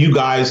than you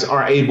guys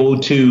are able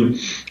to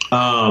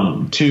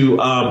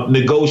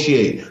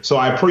negotiate. So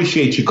I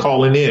appreciate you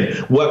calling in.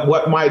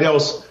 What might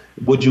else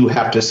would you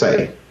have to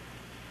say?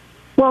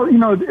 Well,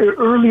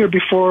 earlier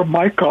before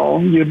my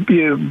call, you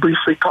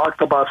briefly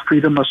talked about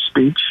freedom of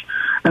speech,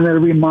 and it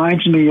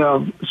reminds me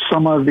of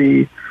some of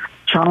the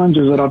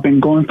challenges that I've been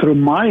going through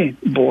my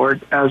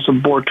board as a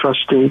board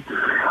trustee.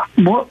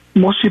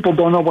 Most people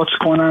don't know what's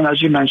going on,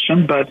 as you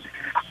mentioned, but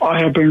I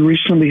have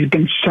recently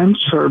been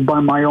censored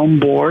by my own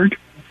board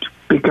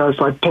because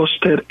I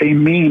posted a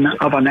meme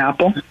of an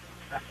apple,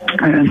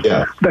 and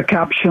the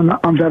caption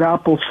on that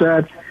apple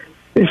said,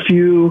 if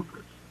you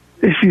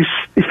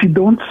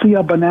don't see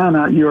a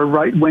banana, you're a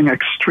right-wing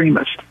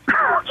extremist.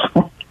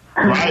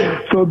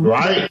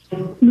 Right.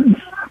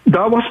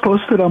 That was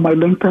posted on my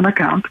LinkedIn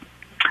account.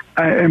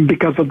 And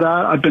because of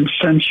that, I've been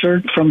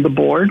censored from the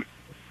board.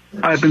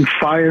 I've been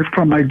fired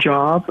from my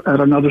job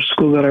at another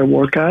school that I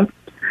work at.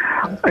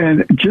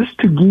 And just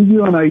to give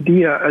you an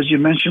idea, as you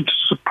mentioned, to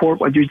support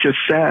what you just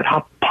said,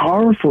 how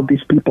powerful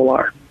these people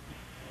are.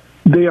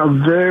 They are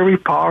very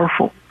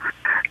powerful.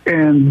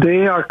 And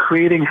they are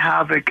creating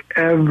havoc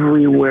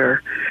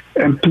everywhere,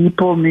 and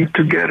people need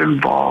to get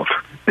involved.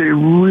 They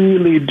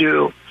really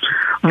do.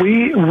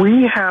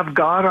 We have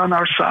God on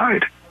our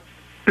side.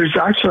 There's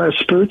actually a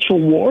spiritual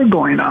war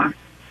going on.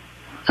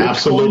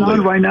 Absolutely. It's going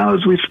on right now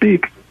as we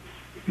speak.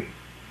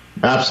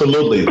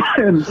 Absolutely.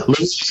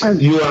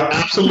 You're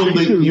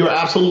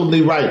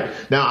absolutely right.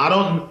 Now, I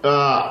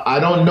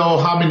don't know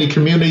how many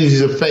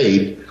communities of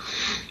faith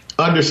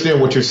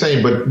understand what you're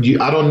saying, but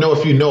I don't know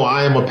if you know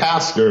I am a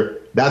pastor.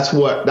 That's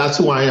who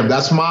I am.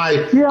 That's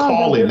my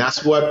calling.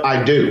 That's what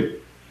I do.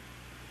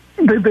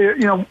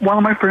 One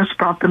of my friends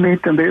prompted me,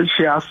 and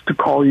she asked to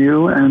call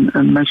you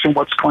and mention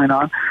what's going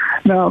on.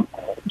 Now,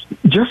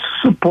 just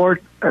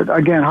support,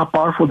 again, how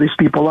powerful these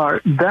people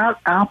are. That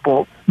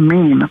Apple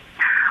meme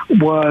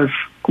was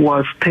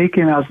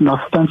taken as an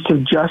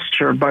offensive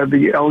gesture by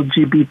the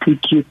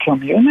LGBTQ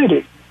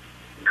community.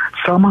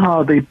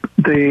 Somehow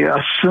they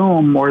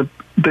assume, or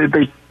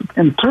they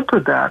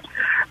interpret that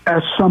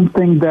as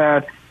something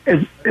that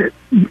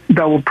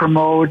will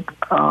promote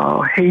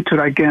hatred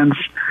against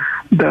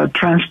the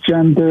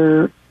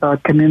transgender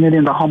community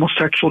and the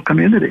homosexual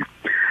community.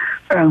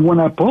 And when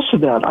I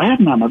posted that, I had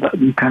none of that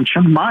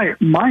intention. My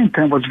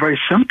intent was very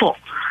simple.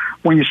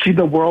 When you see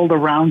the world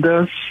around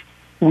us,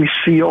 we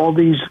see all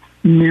these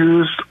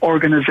news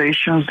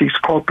organizations, these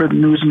corporate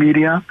news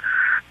media,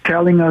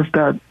 telling us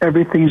that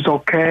everything's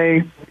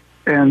okay,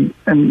 And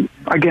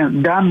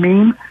again, that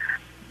meme,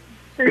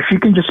 if you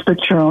can just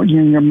picture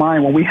in your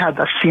mind when we had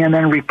the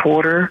CNN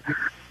reporter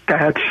that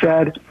had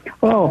said,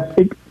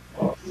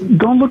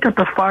 don't look at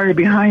the fire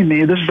behind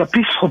me. This is a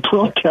peaceful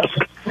protest.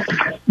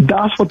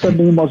 That's what the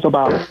meme was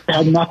about. It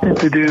had nothing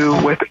to do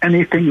with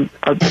anything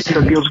that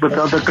deals with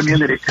the other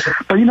community.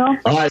 But, All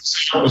right.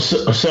 So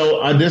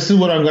this is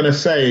what I'm going to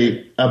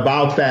say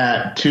about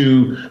that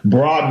to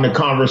broaden the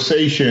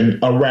conversation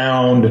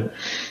around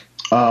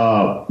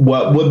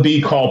what would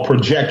be called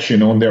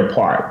projection on their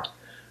part.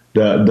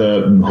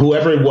 The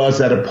whoever it was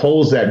that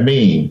opposed that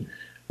meme.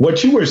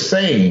 What you were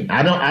saying,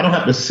 I don't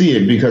have to see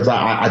it because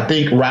I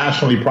think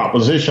rationally,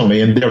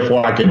 propositionally, and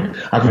therefore I can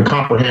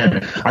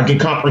comprehend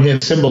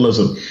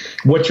symbolism.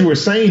 What you were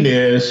saying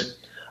is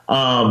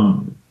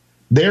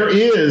there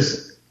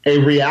is a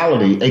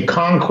reality, a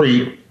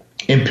concrete,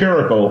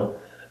 empirical,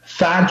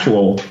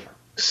 factual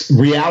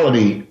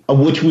reality of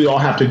which we all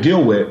have to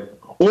deal with,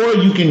 or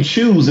you can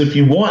choose if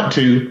you want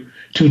to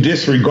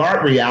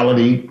disregard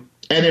reality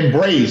and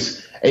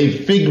embrace a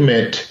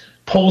figment,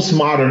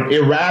 postmodern,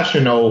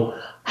 irrational,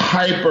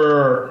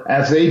 hyper,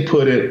 as they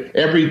put it,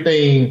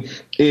 everything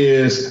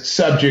is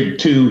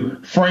subject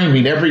to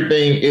framing.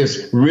 Everything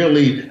is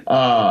really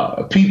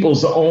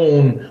people's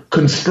own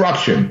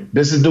construction.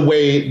 This is the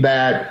way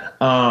that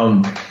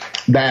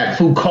that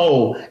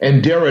Foucault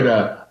and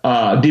Derrida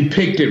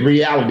depicted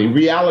reality.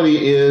 Reality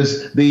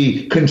is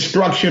the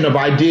construction of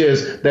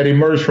ideas that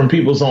emerge from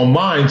people's own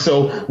minds.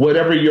 So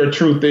whatever your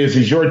truth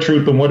is your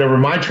truth, and whatever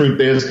my truth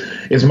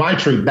is my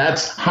truth.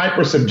 That's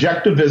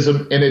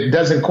hypersubjectivism, and it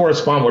doesn't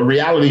correspond with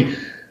reality.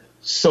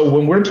 So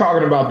when we're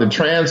talking about the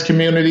trans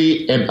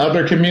community and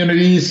other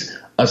communities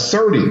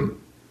asserting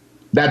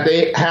that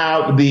they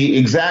have the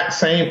exact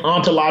same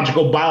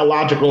ontological,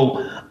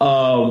 biological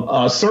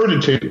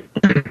certitude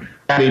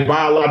that a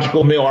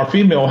biological male or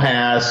female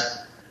has,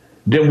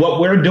 then what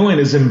we're doing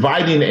is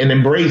inviting and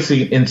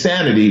embracing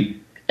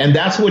insanity. And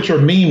that's what your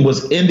meme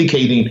was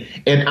indicating.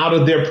 And out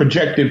of their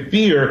projected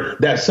fear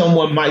that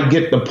someone might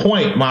get the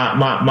point,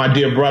 my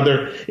dear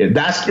brother,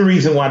 that's the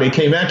reason why they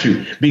came at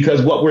you.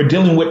 Because what we're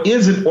dealing with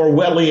is an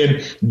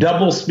Orwellian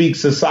double-speak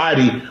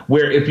society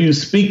where if you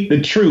speak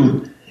the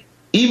truth,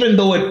 even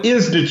though it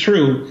is the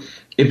truth,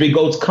 if it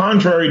goes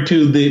contrary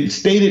to the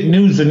stated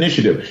news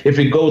initiative, if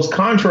it goes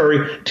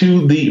contrary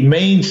to the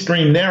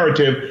mainstream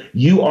narrative,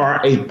 you are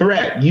a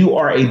threat. You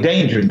are a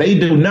danger. They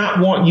do not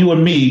want you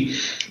and me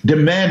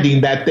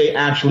demanding that they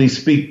actually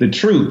speak the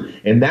truth.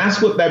 And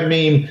that's what that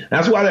meme,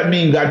 that's why that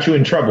meme got you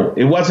in trouble.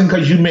 It wasn't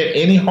because you meant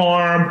any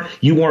harm.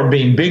 You weren't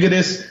being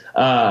bigotrous.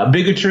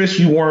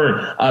 You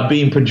weren't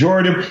being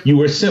pejorative. You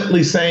were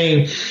simply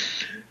saying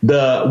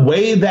the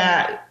way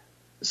that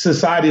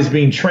society is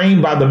being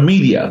trained by the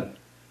media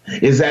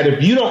is that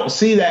if you don't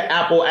see that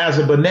apple as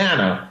a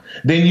banana,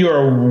 then you're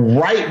a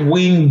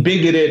right-wing,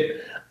 bigoted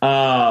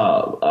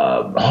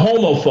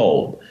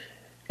homophobe.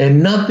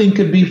 And nothing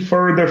could be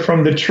further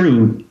from the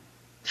truth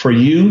for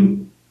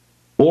you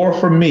or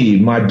for me,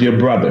 my dear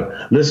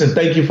brother. Listen,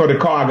 thank you for the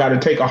call. I got to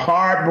take a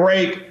hard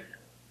break.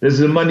 This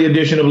is a Monday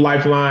edition of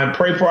Lifeline.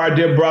 Pray for our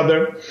dear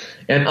brother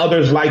and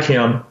others like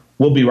him.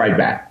 We'll be right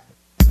back.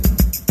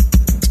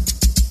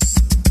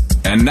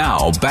 And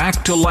now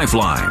back to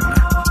Lifeline.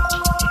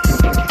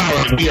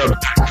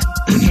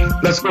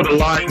 Let's go to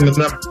line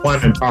number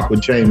 1 and talk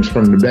with James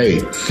from the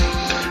Bay.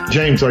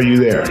 James, are you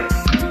there?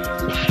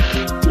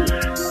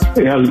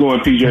 Hey, how's it going,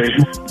 PJ?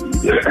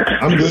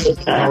 I'm good.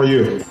 How are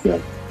you?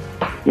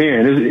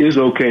 Man, it's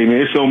okay,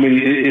 man.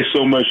 It's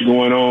so much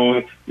going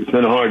on. It's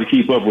kind of hard to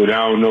keep up with.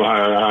 I don't know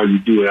how you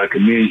do it. I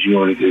commend you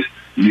on it.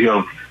 You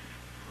help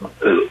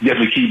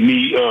definitely keep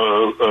me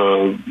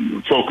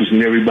focused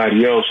and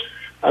everybody else.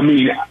 I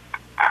mean,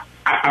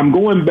 I'm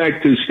going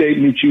back to the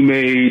statement you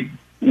made.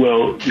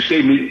 Well, the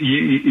statement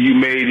you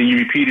made, and you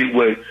repeated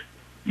what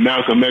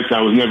Malcolm X.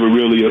 I was never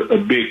really a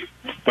big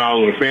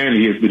follower or fan of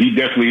his, but he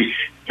definitely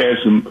had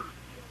some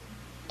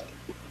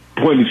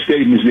pointed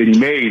statements that he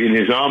made, and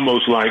it's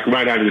almost like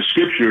right out of the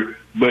scripture.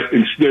 But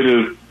he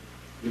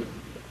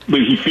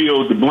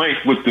filled the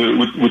blank with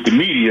the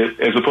media,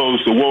 as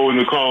opposed to woe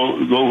who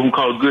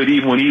call good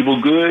evil and evil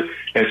good.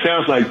 It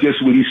sounds like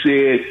just what he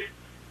said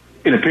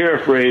in a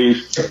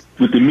paraphrase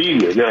with the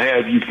media. They'll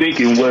have you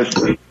thinking what's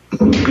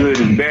good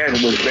is bad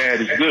and what's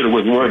bad is good, or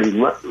what's wrong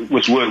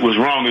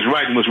is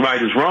right and what's right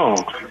is wrong.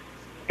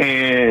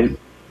 And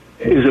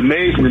it's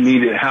amazing to me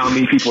that how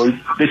many people are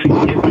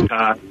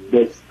hypnotized.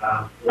 But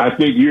I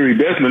think Yuri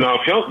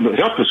Bezmenov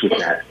helped us with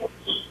that.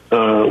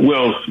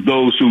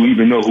 Those who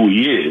even know who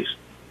he is,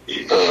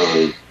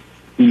 with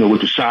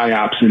the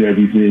psyops and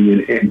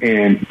everything,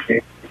 and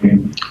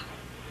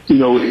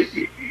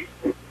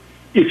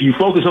if you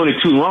focus on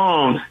it too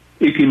long,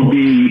 it can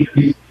be,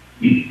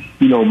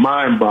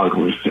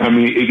 mind-boggling. I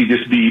mean, it could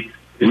just be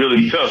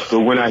really tough. But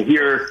when I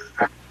hear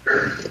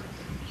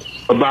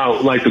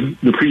about, like,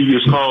 the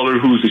previous caller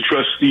who's the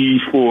trustee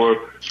for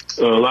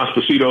Los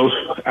Positos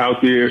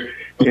out there,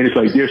 and it's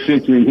like they're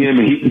censoring him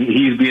and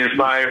he's being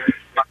fired,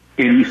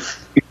 and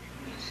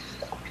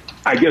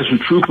I guess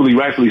truthfully,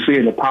 rightfully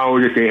saying the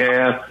power that they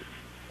have,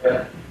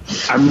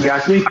 I mean, I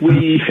think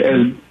we,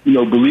 as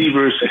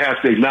believers,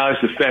 have to acknowledge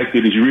the fact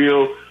that it's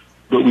real,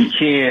 but we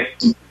can't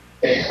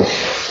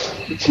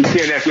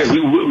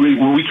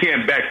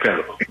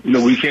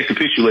backpedal. We can't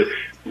capitulate.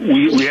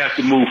 We have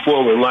to move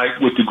forward, like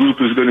what the group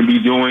is going to be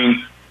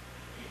doing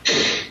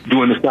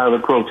the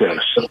silent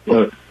protest.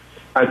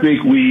 I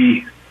think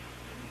we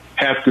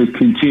have to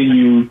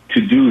continue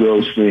to do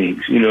those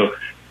things.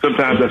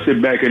 Sometimes I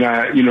sit back and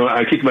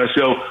I kick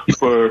myself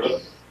for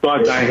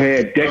thoughts I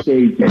had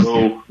decades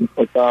ago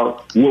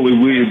about what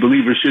we as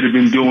believers should have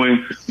been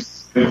doing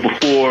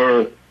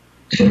before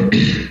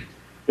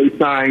they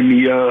signed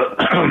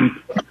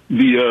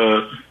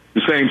the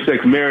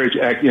Same-Sex Marriage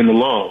Act in the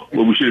law,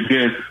 where we should have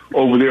been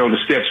over there on the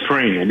steps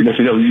praying. Just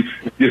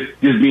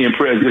being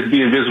present, just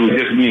being visible,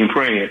 just being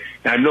praying.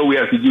 And I know we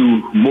have to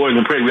do more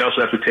than pray. We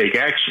also have to take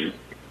action.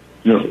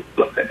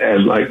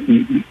 As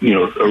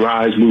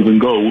arise, move, and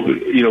go.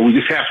 We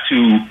just have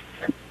to.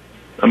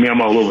 I mean,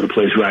 I'm all over the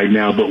place right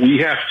now, but we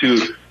have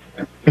to.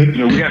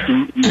 We have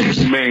to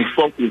remain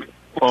focused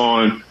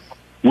on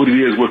what it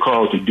is we're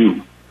called to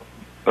do,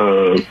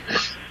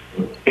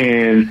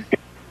 and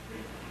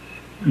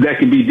that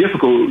can be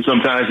difficult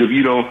sometimes if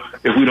we don't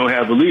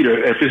have a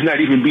leader, if it's not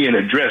even being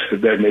addressed,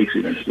 if that makes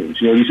any sense.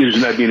 These issues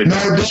are not being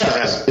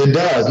addressed. No, it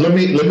does. Let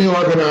me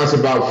organize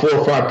about 4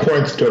 or 5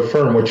 points to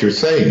affirm what you're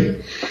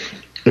saying.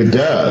 It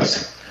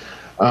does.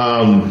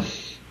 And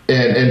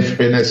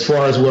as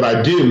far as what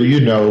I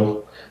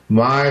do,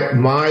 my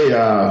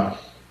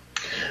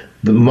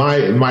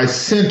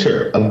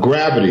center of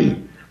gravity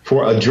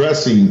for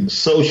addressing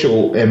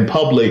social and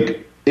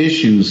public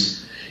issues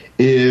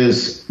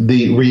is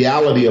the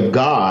reality of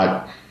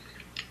God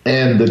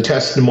and the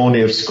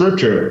testimony of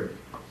Scripture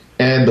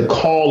and the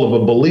call of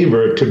a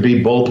believer to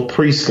be both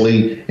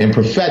priestly and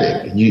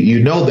prophetic. You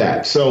know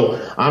that. So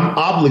I'm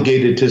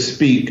obligated to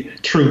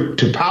speak truth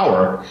to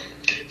power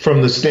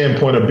from the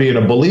standpoint of being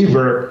a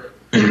believer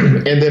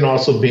and then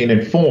also being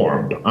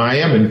informed. I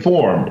am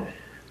informed.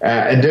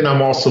 And then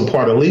I'm also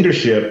part of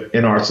leadership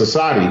in our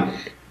society.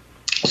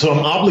 So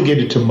I'm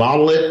obligated to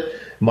model it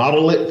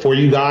for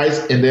you guys,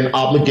 and then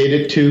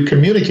obligated to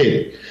communicate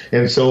it.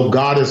 And so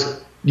God has,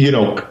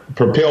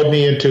 propelled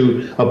me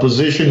into a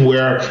position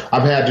where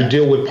I've had to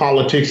deal with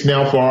politics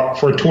now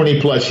for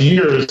 20 plus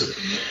years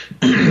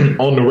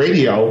on the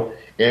radio,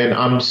 and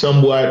I'm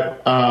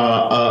somewhat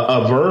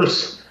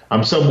versed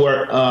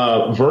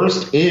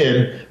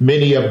in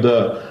many of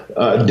the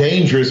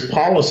dangerous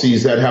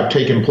policies that have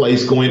taken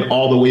place going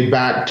all the way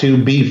back to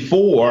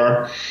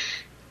before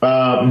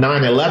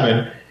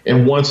 9/11.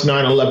 And once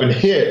 9/11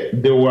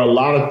 hit, there were a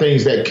lot of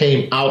things that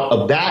came out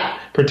of that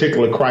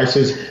particular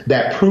crisis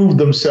that proved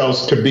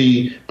themselves to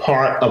be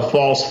part of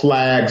false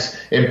flags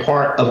and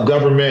part of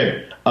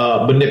government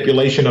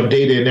manipulation of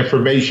data and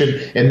information.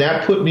 And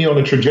that put me on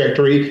a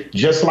trajectory,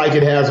 just like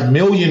it has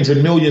millions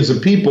and millions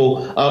of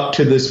people up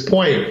to this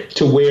point,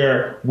 to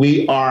where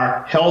we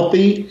are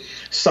healthy,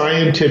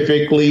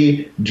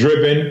 scientifically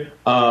driven,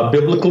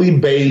 biblically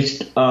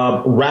based,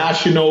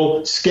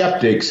 rational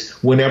skeptics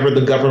whenever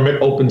the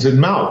government opens its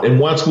mouth. And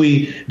once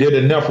we did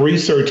enough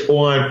research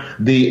on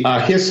the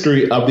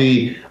history of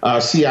the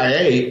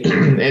CIA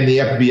and the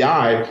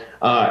FBI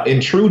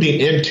intruding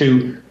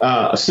into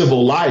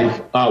civil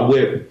life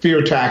with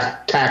fear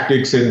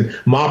tactics and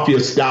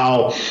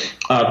mafia-style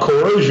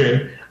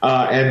coercion,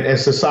 and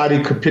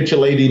society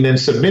capitulating and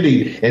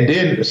submitting. And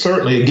then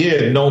certainly,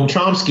 again, Noam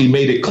Chomsky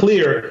made it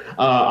clear,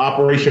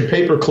 Operation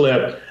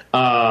Paperclip,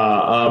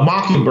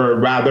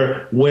 Mockingbird,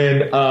 rather,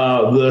 when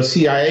the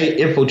CIA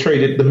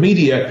infiltrated the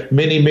media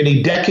many,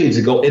 many decades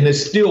ago, and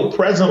is still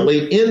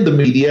presently in the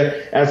media.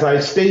 As I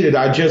stated,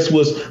 I just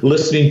was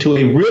listening to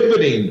a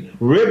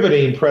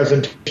riveting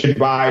presentation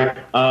by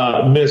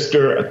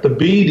Mr.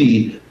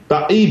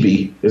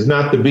 Taibbi is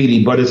not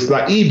Thabiti, but it's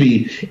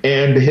Taibbi,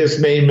 and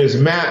his name is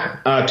Matt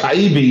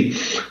Taibbi,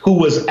 who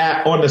was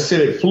on the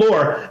Senate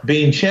floor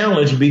being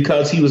challenged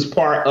because he was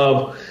part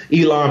of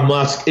Elon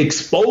Musk's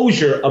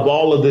exposure of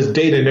all of this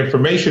data and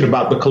information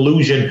about the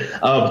collusion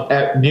of,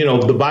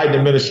 the Biden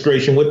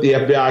administration with the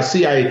FBI,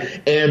 CIA,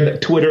 and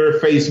Twitter,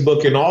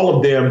 Facebook, and all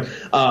of them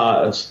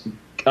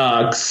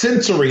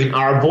censoring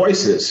our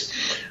voices.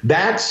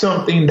 That's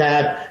something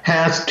that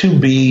has to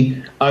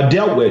be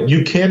dealt with.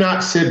 You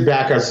cannot sit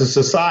back as a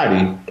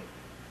society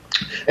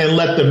and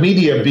let the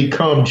media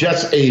become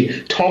just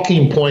a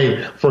talking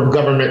point for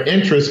government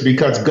interests,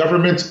 because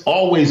governments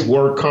always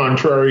work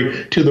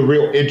contrary to the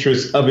real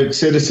interests of its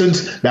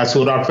citizens. That's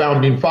what our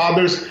founding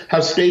fathers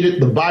have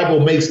stated. The Bible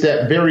makes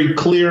that very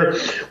clear.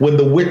 When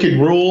the wicked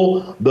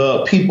rule,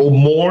 the people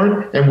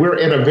mourn, and we're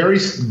in a very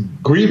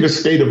grievous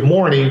state of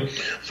mourning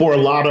for a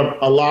lot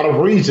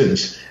of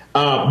reasons.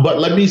 But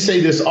let me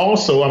say this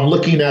also. I'm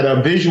looking at a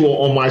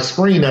visual on my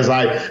screen as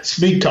I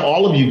speak to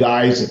all of you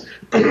guys,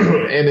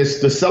 and it's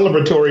the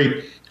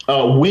celebratory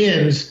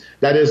wins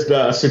that is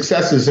the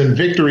successes and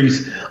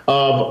victories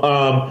of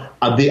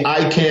the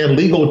ICANN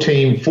legal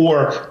team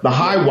for the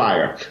High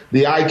Wire.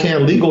 The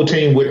ICANN legal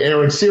team with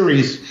Aaron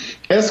Series,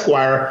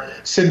 Esquire,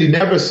 Cindy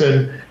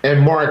Nevison,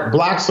 and Mark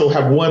Blaxell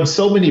have won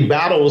so many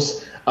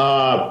battles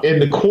in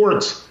the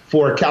courts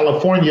for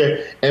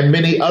California and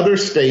many other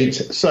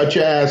states, such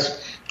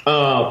as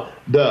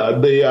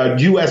the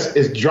U.S.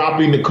 is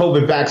dropping the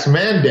COVID vax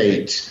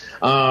mandates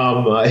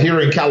here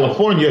in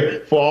California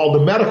for all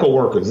the medical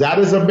workers. That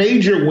is a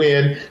major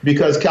win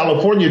because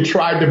California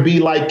tried to be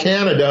like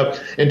Canada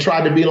and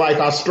tried to be like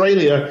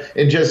Australia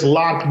and just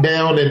lock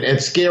down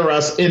and scare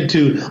us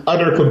into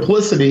utter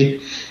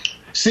complicity.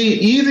 See,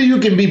 either you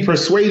can be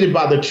persuaded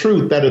by the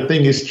truth that a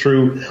thing is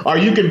true, or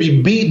you can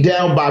be beat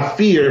down by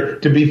fear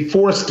to be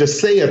forced to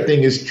say a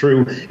thing is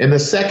true. And the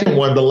second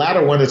one, the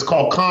latter one, is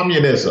called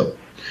communism.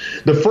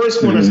 The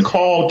first one is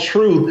called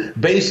truth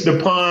based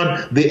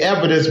upon the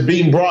evidence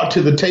being brought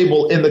to the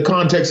table in the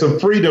context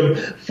of freedom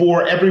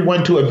for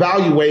everyone to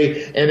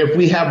evaluate. And if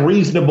we have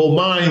reasonable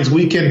minds,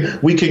 we can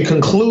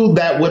conclude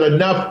that with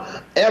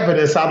enough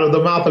evidence out of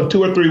the mouth of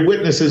 2 or 3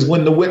 witnesses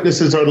when the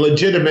witnesses are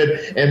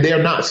legitimate and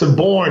they're not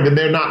suborned and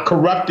they're not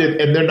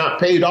corrupted and they're not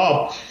paid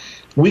off.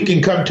 We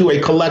can come to a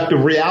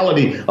collective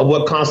reality of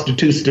what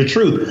constitutes the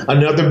truth.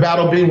 Another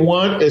battle being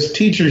won is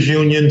teachers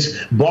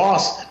unions.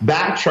 Boss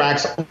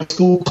backtracks on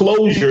school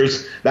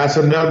closures. That's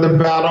another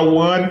battle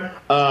won.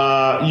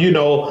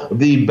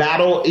 The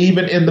battle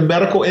even in the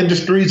medical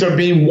industries are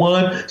being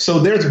won. So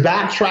there's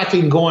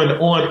backtracking going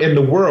on in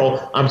the world.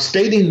 I'm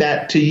stating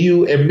that to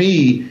you and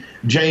me,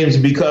 James,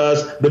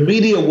 because the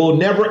media will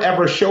never,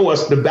 ever show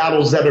us the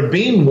battles that are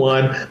being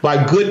won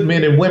by good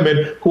men and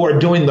women who are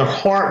doing the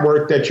hard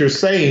work that you're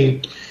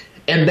saying.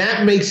 And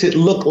that makes it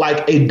look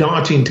like a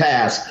daunting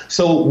task.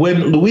 So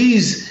when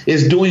Luis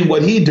is doing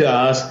what he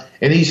does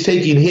and he's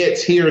taking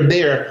hits here and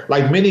there,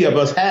 like many of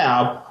us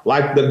have,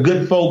 like the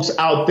good folks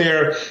out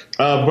there,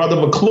 Brother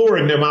McClure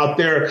and them out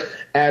there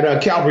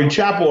at Calvary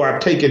Chapel are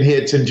taking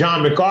hits, and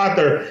John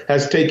MacArthur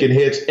has taken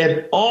hits,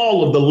 and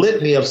all of the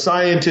litany of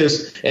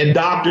scientists and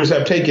doctors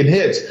have taken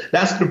hits.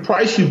 That's the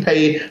price you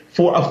pay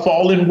for a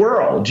fallen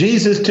world.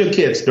 Jesus took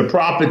hits. The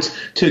prophets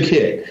took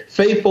hit.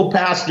 Faithful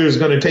pastors are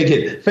going to take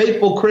hit.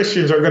 Faithful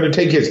Christians are going to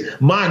take hits.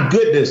 My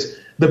goodness,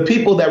 the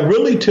people that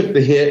really took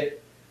the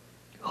hit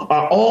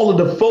are all of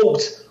the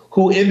folks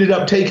who ended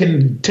up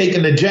taking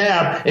the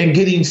jab and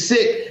getting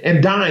sick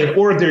and dying,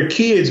 or their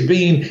kids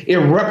being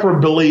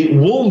irreparably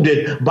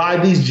wounded by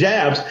these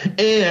jabs,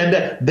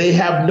 and they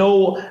have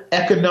no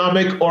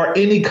economic or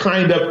any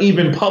kind of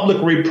even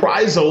public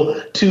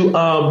reprisal to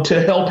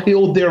help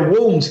heal their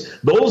wounds.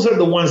 Those are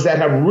the ones that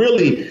have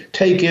really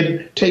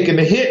taken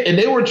the hit, and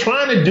they were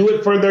trying to do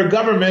it for their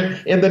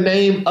government in the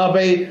name of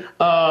a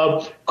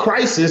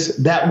crisis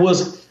that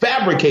was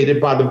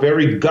fabricated by the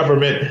very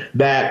government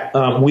that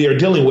we are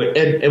dealing with.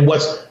 And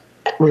what's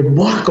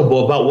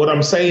remarkable about what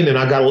I'm saying, and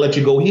I got to let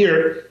you go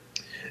here,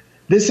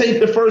 this ain't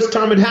the first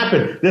time it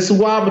happened. This is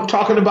why I'm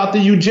talking about the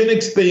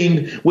eugenics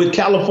thing with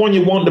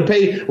California wanting to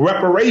pay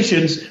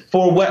reparations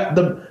for what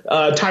the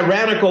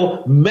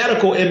tyrannical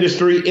medical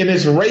industry in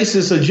its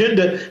racist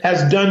agenda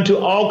has done to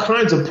all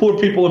kinds of poor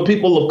people and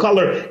people of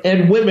color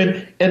and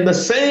women. And the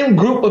same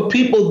group of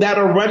people that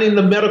are running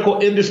the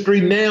medical industry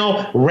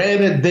now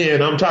ran it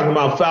then. I'm talking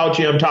about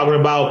Fauci. I'm talking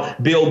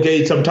about Bill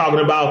Gates. I'm talking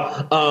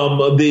about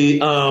the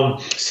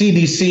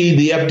CDC,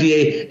 the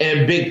FDA,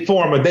 and Big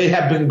Pharma. They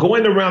have been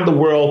going around the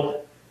world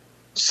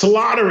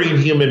slaughtering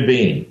human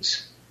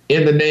beings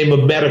in the name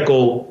of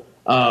medical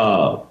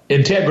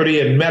integrity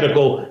and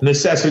medical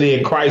necessity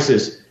and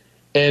crisis.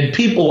 And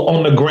people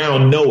on the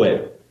ground know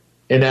it.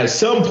 And at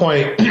some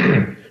point,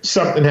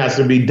 something has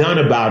to be done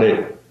about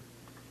it,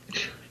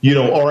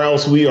 or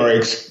else we are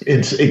in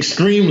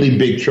extremely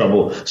big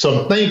trouble.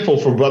 So I'm thankful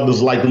for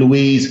brothers like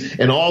Luis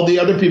and all the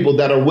other people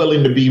that are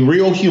willing to be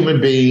real human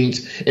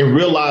beings and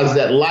realize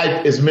that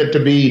life is meant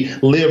to be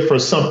lived for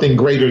something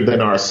greater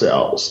than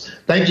ourselves.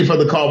 Thank you for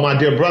the call, my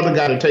dear brother.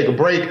 Got to take a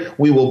break.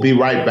 We will be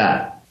right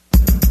back.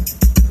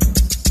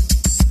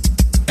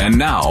 And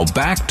now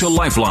back to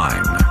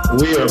Lifeline.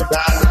 We are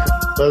back.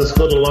 Let us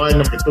go to line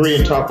number 3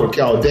 and talk with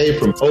Cal Day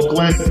from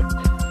Oakland.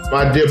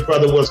 My dear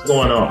brother, what's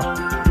going on?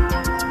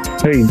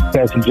 Hey,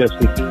 Pastor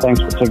Jesse.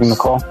 Thanks for taking the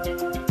call.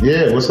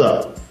 Yeah, what's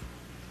up?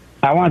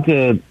 I want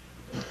to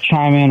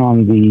chime in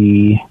on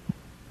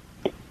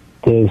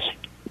this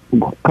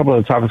couple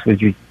of topics that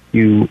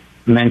you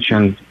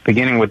mentioned,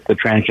 beginning with the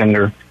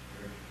transgender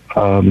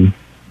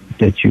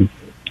that you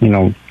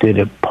did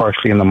it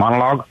partially in the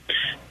monologue.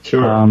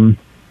 Sure.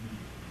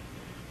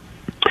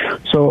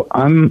 So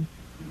I'm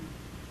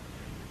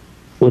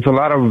with a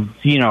lot of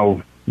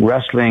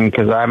wrestling,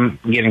 because I'm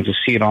getting to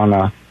see it on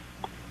a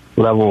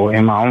level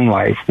in my own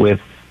life with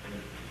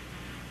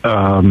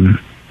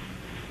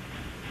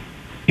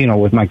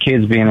with my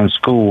kids being in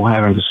school,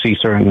 having to see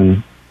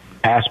certain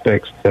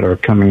aspects that are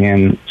coming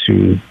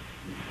into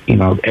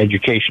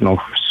educational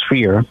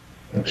sphere.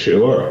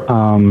 Sure.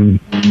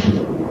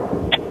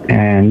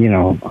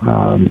 And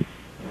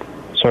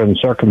certain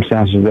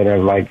circumstances that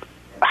have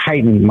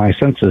heightened my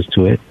senses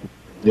to it.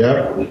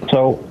 Yeah.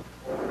 So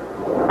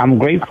I'm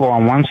grateful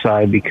on one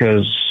side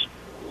because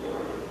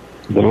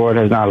the Lord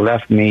has not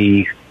left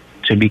me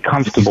to be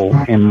comfortable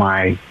in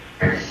my,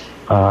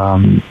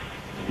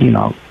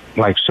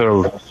 like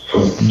sort of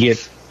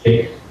get,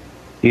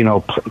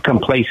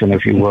 complacent,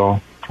 if you will,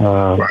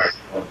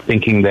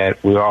 thinking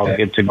that we're all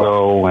good to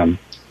go. And,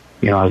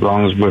 as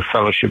long as we're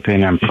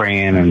fellowshipping and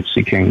praying and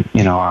seeking,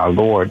 our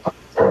Lord,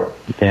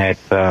 that,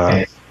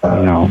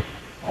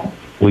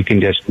 we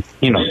can just,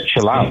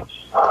 chill out.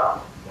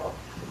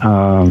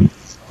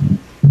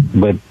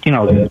 But,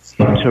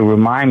 to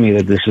remind me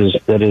that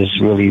that is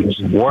really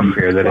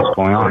warfare that is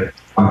going on.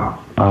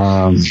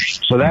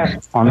 So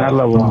that, on that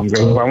level, I'm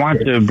grateful. I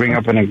wanted to bring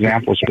up an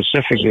example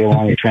specifically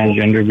along with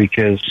transgender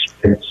because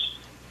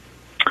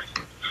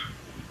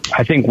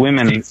I think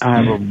women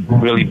have a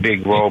really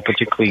big role,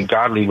 particularly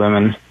godly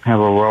women have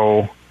a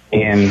role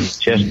in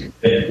just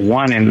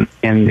one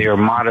in their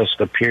modest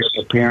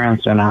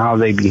appearance and how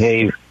they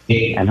behave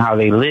and how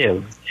they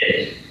live,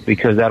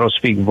 because that'll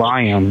speak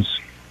volumes,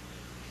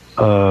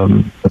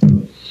 and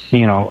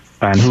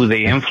who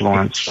they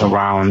influence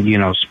around,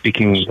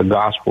 speaking the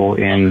gospel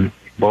in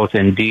both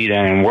in deed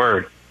and in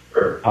word.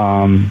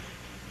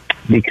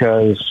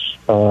 Because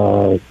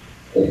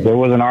there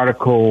was an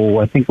article,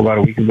 I think about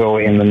a week ago,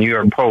 in the New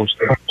York Post,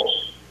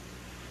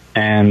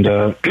 and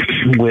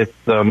with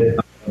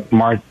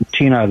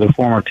Martina, the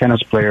former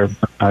tennis player,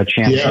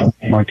 champion,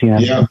 Martina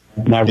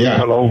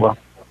Navratilova.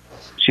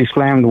 She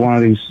slammed one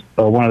of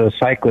the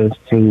cyclists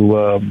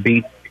who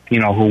beat,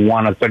 who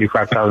won a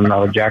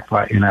 $35,000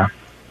 jackpot in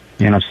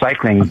a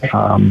cycling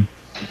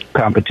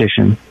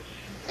competition.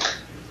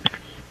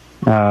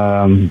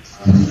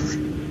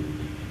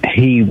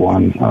 He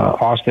won.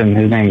 Austin.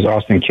 His name is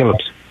Austin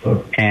Killips,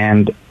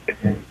 and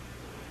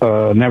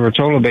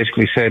Navratilova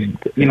basically said,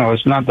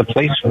 it's not the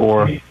place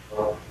for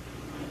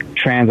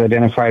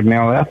trans-identified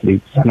male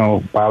athletes,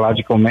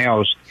 biological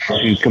males,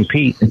 to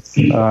compete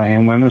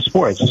in women's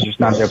sports. It's just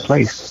not their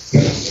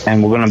place.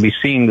 And we're going to be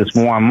seeing this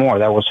more and more.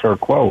 That was her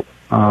quote.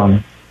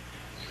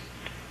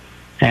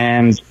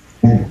 And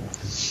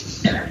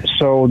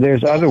so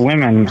there's other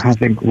women. I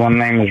think one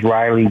name is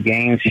Riley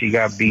Gaines. She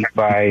got beat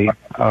by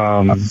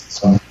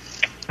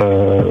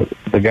the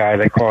guy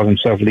that calls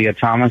himself Leah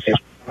Thomas.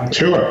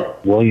 Sure.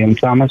 William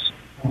Thomas.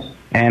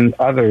 And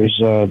others.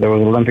 There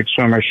was Olympic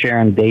swimmer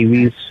Sharon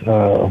Davies,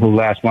 who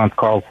last month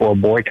called for a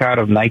boycott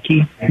of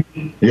Nike.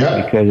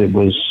 Yeah. Because it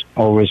was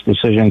over his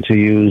decision to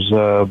use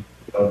the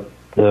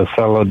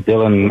fellow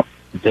Dylan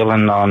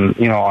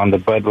on the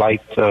Bud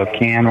Light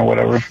can or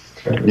whatever.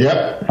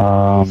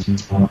 Yeah.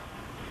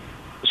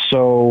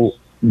 So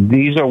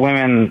these are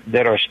women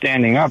that are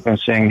standing up and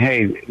saying,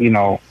 hey,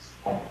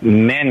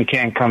 men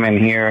can't come in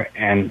here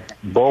and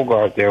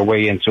bogart their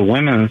way into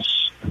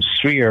women's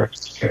sphere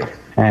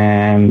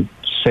and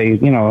say,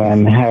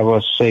 and have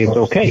us say it's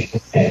okay,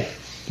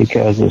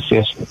 because it's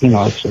just,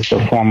 it's just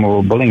a form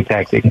of a bullying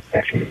tactic.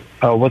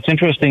 What's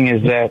interesting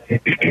is that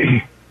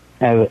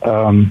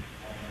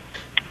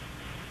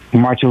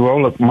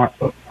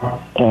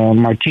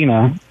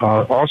Martina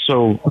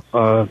also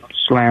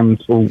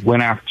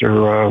went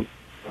after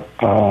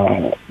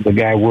the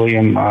guy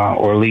William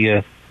or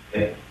Leah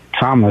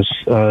Thomas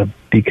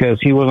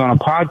because he was on a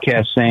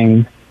podcast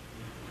saying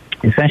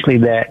essentially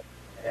that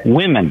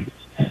women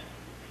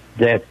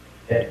that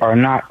are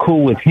not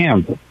cool with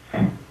him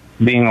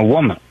being a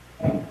woman.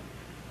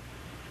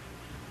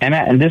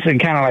 And this is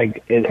kind of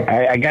like,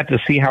 I got to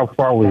see how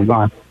far we've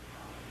gone.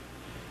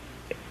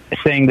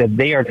 Saying that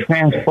they are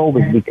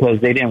transphobic because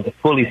they didn't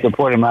fully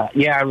support him.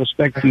 Yeah, I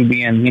respect you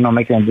being,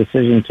 making a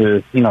decision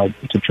to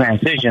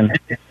transition,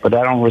 but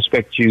I don't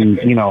respect you,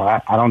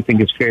 I don't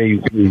think it's fair you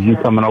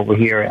coming over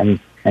here and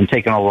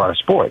taking over our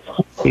sports.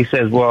 He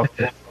says, well,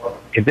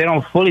 if they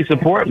don't fully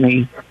support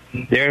me,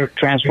 they're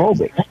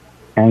transphobic.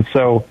 And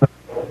so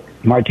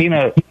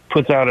Martina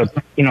puts out a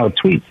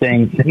tweet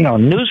saying,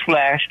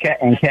 newsflash,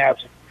 in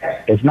caps,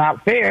 it's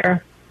not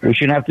fair. We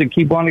shouldn't have to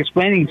keep on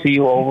explaining to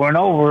you over and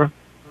over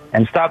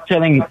and stop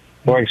telling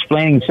or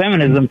explaining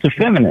feminism to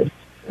feminists.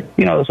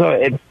 So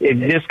it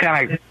just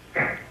kind of,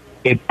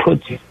 it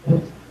puts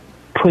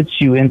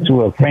you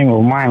into a frame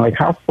of mind, like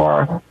how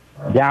far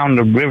down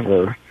the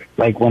river,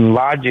 like when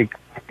logic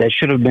that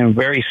should have been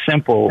very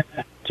simple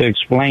to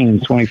explain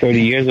 20,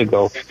 30 years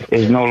ago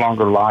is no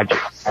longer logic.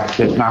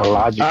 It's not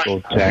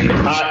logical.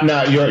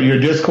 Now, your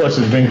discourse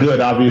has been good.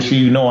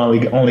 Obviously,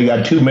 only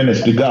got 2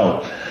 minutes to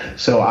go.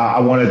 So I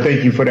want to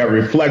thank you for that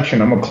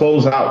reflection. I'm going to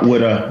close out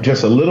with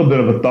just a little bit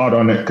of a thought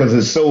on it because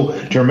it's so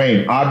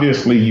germane.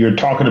 Obviously, you're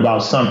talking about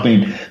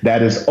something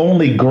that is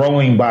only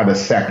growing by the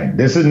second.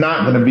 This is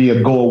not going to be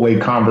a go-away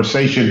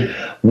conversation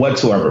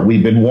whatsoever.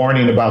 We've been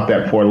warning about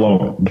that for the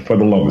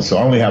longest. So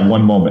I only have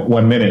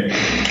 1 minute.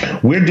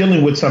 We're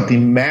dealing with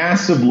something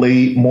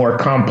massively more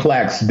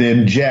complex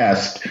than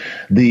just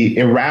the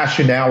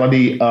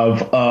irrationality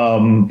of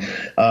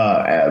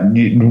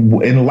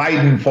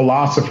enlightened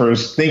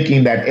philosophers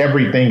thinking that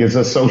everything is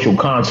a social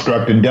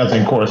construct and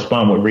doesn't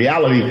correspond with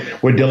reality.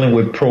 We're dealing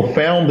with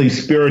profoundly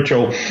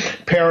spiritual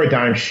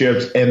paradigm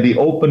shifts and the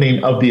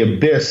opening of the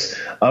abyss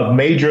of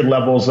major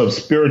levels of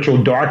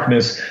spiritual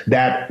darkness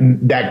that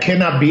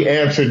cannot be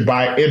answered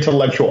by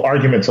intellectual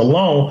arguments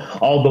alone,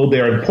 although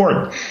they're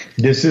important.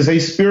 This is a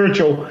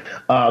spiritual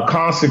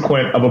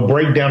consequence of a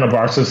breakdown of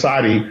our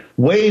society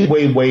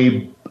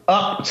way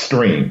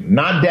upstream,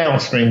 not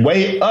downstream,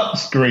 way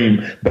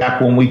upstream,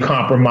 back when we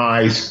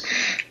compromised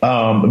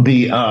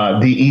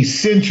the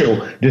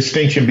essential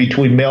distinction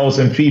between males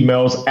and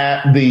females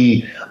at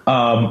the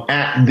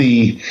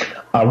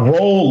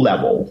role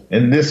level.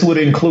 And this would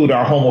include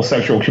our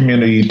homosexual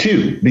community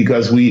too,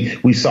 because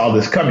we saw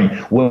this coming.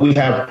 When we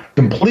have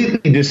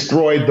completely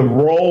destroyed the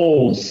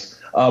roles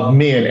of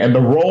men and the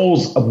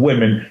roles of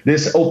women,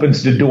 this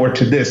opens the door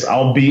to this.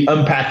 I'll be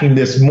unpacking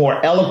this more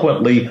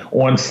eloquently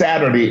on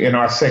Saturday in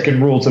our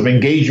second rules of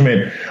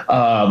engagement,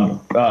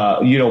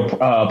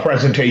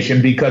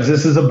 presentation, because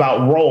this is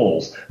about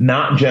roles,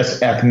 not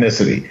just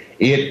ethnicity.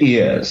 It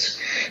is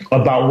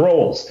about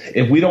roles.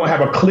 If we don't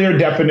have a clear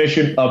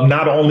definition of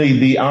not only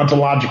the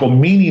ontological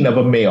meaning of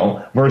a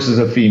male versus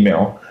a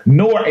female,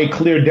 nor a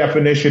clear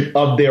definition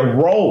of their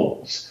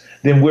roles,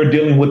 then we're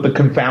dealing with the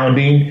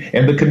confounding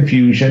and the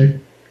confusion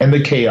and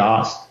the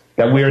chaos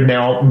that we're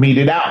now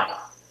meted out.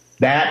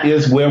 That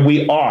is where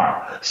we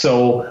are.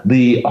 So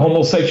the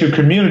homosexual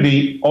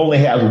community only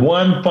has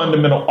one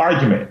fundamental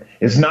argument.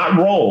 It's not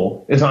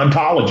role, it's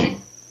ontology.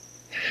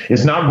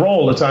 It's not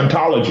role, it's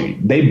ontology.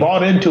 They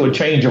bought into a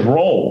change of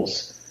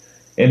roles.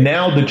 And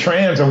now the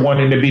trans are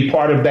wanting to be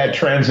part of that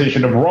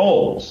transition of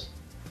roles.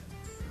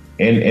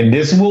 And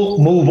this will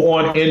move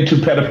on into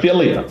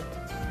pedophilia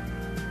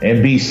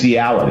and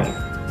bestiality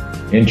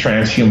and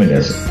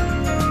transhumanism.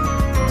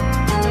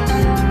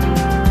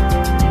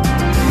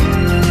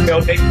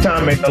 Till next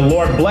time, may the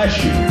Lord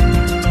bless you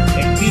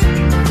and keep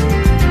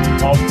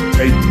you. All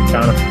praise to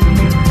Jonathan.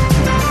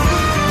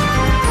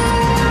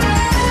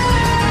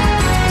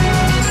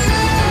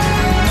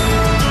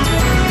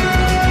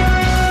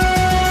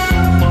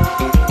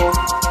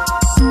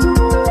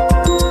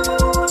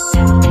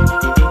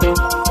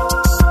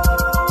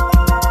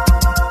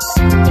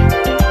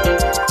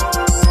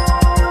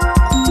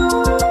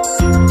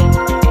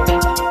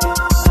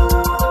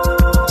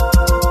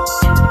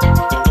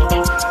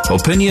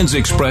 Opinions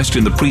expressed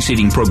in the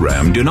preceding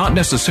program do not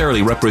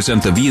necessarily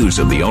represent the views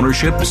of the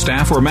ownership,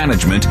 staff, or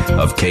management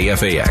of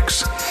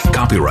KFAX.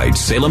 Copyright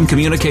Salem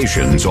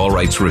Communications, all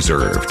rights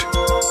reserved.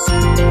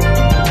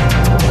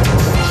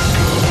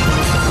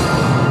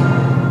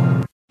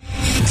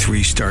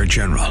 Three-star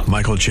General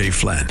Michael J.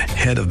 Flynn,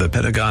 head of the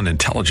Pentagon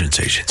Intelligence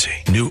Agency,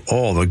 knew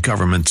all the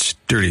government's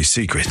dirty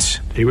secrets.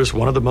 He was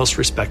one of the most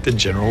respected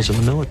generals in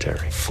the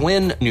military.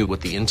 Flynn knew what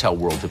the intel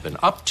world had been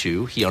up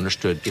to. He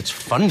understood its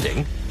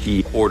funding.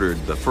 He ordered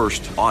the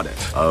first audit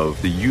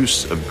of the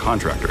use of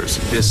contractors.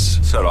 This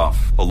set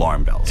off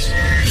alarm bells.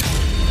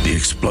 The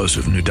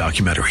explosive new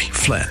documentary,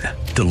 Flynn,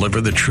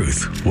 Deliver the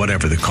Truth,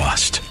 Whatever the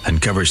Cost,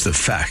 uncovers the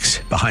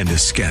facts behind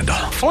this scandal.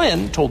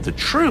 Flynn told the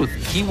truth.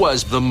 He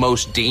was the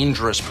most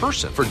dangerous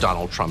person for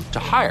Donald Trump to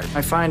hire.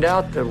 I find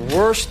out the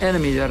worst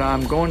enemy that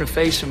I'm going to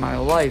face in my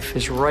life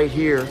is right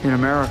here in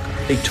America.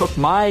 They took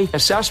my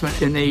assessment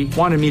and they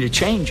wanted me to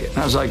change it. And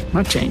I was like, I'm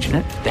not changing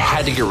it. They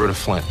had to get rid of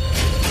Flynn.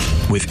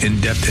 With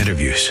in-depth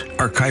interviews,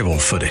 archival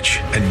footage,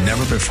 and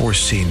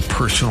never-before-seen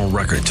personal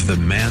records of the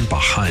man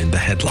behind the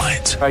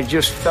headlines. I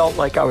just felt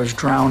like I was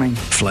drowning.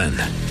 Flynn,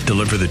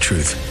 Deliver the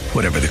Truth,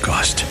 Whatever the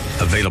Cost.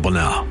 Available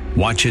now.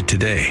 Watch it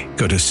today.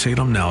 Go to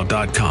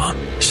salemnow.com.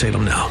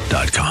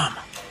 salemnow.com.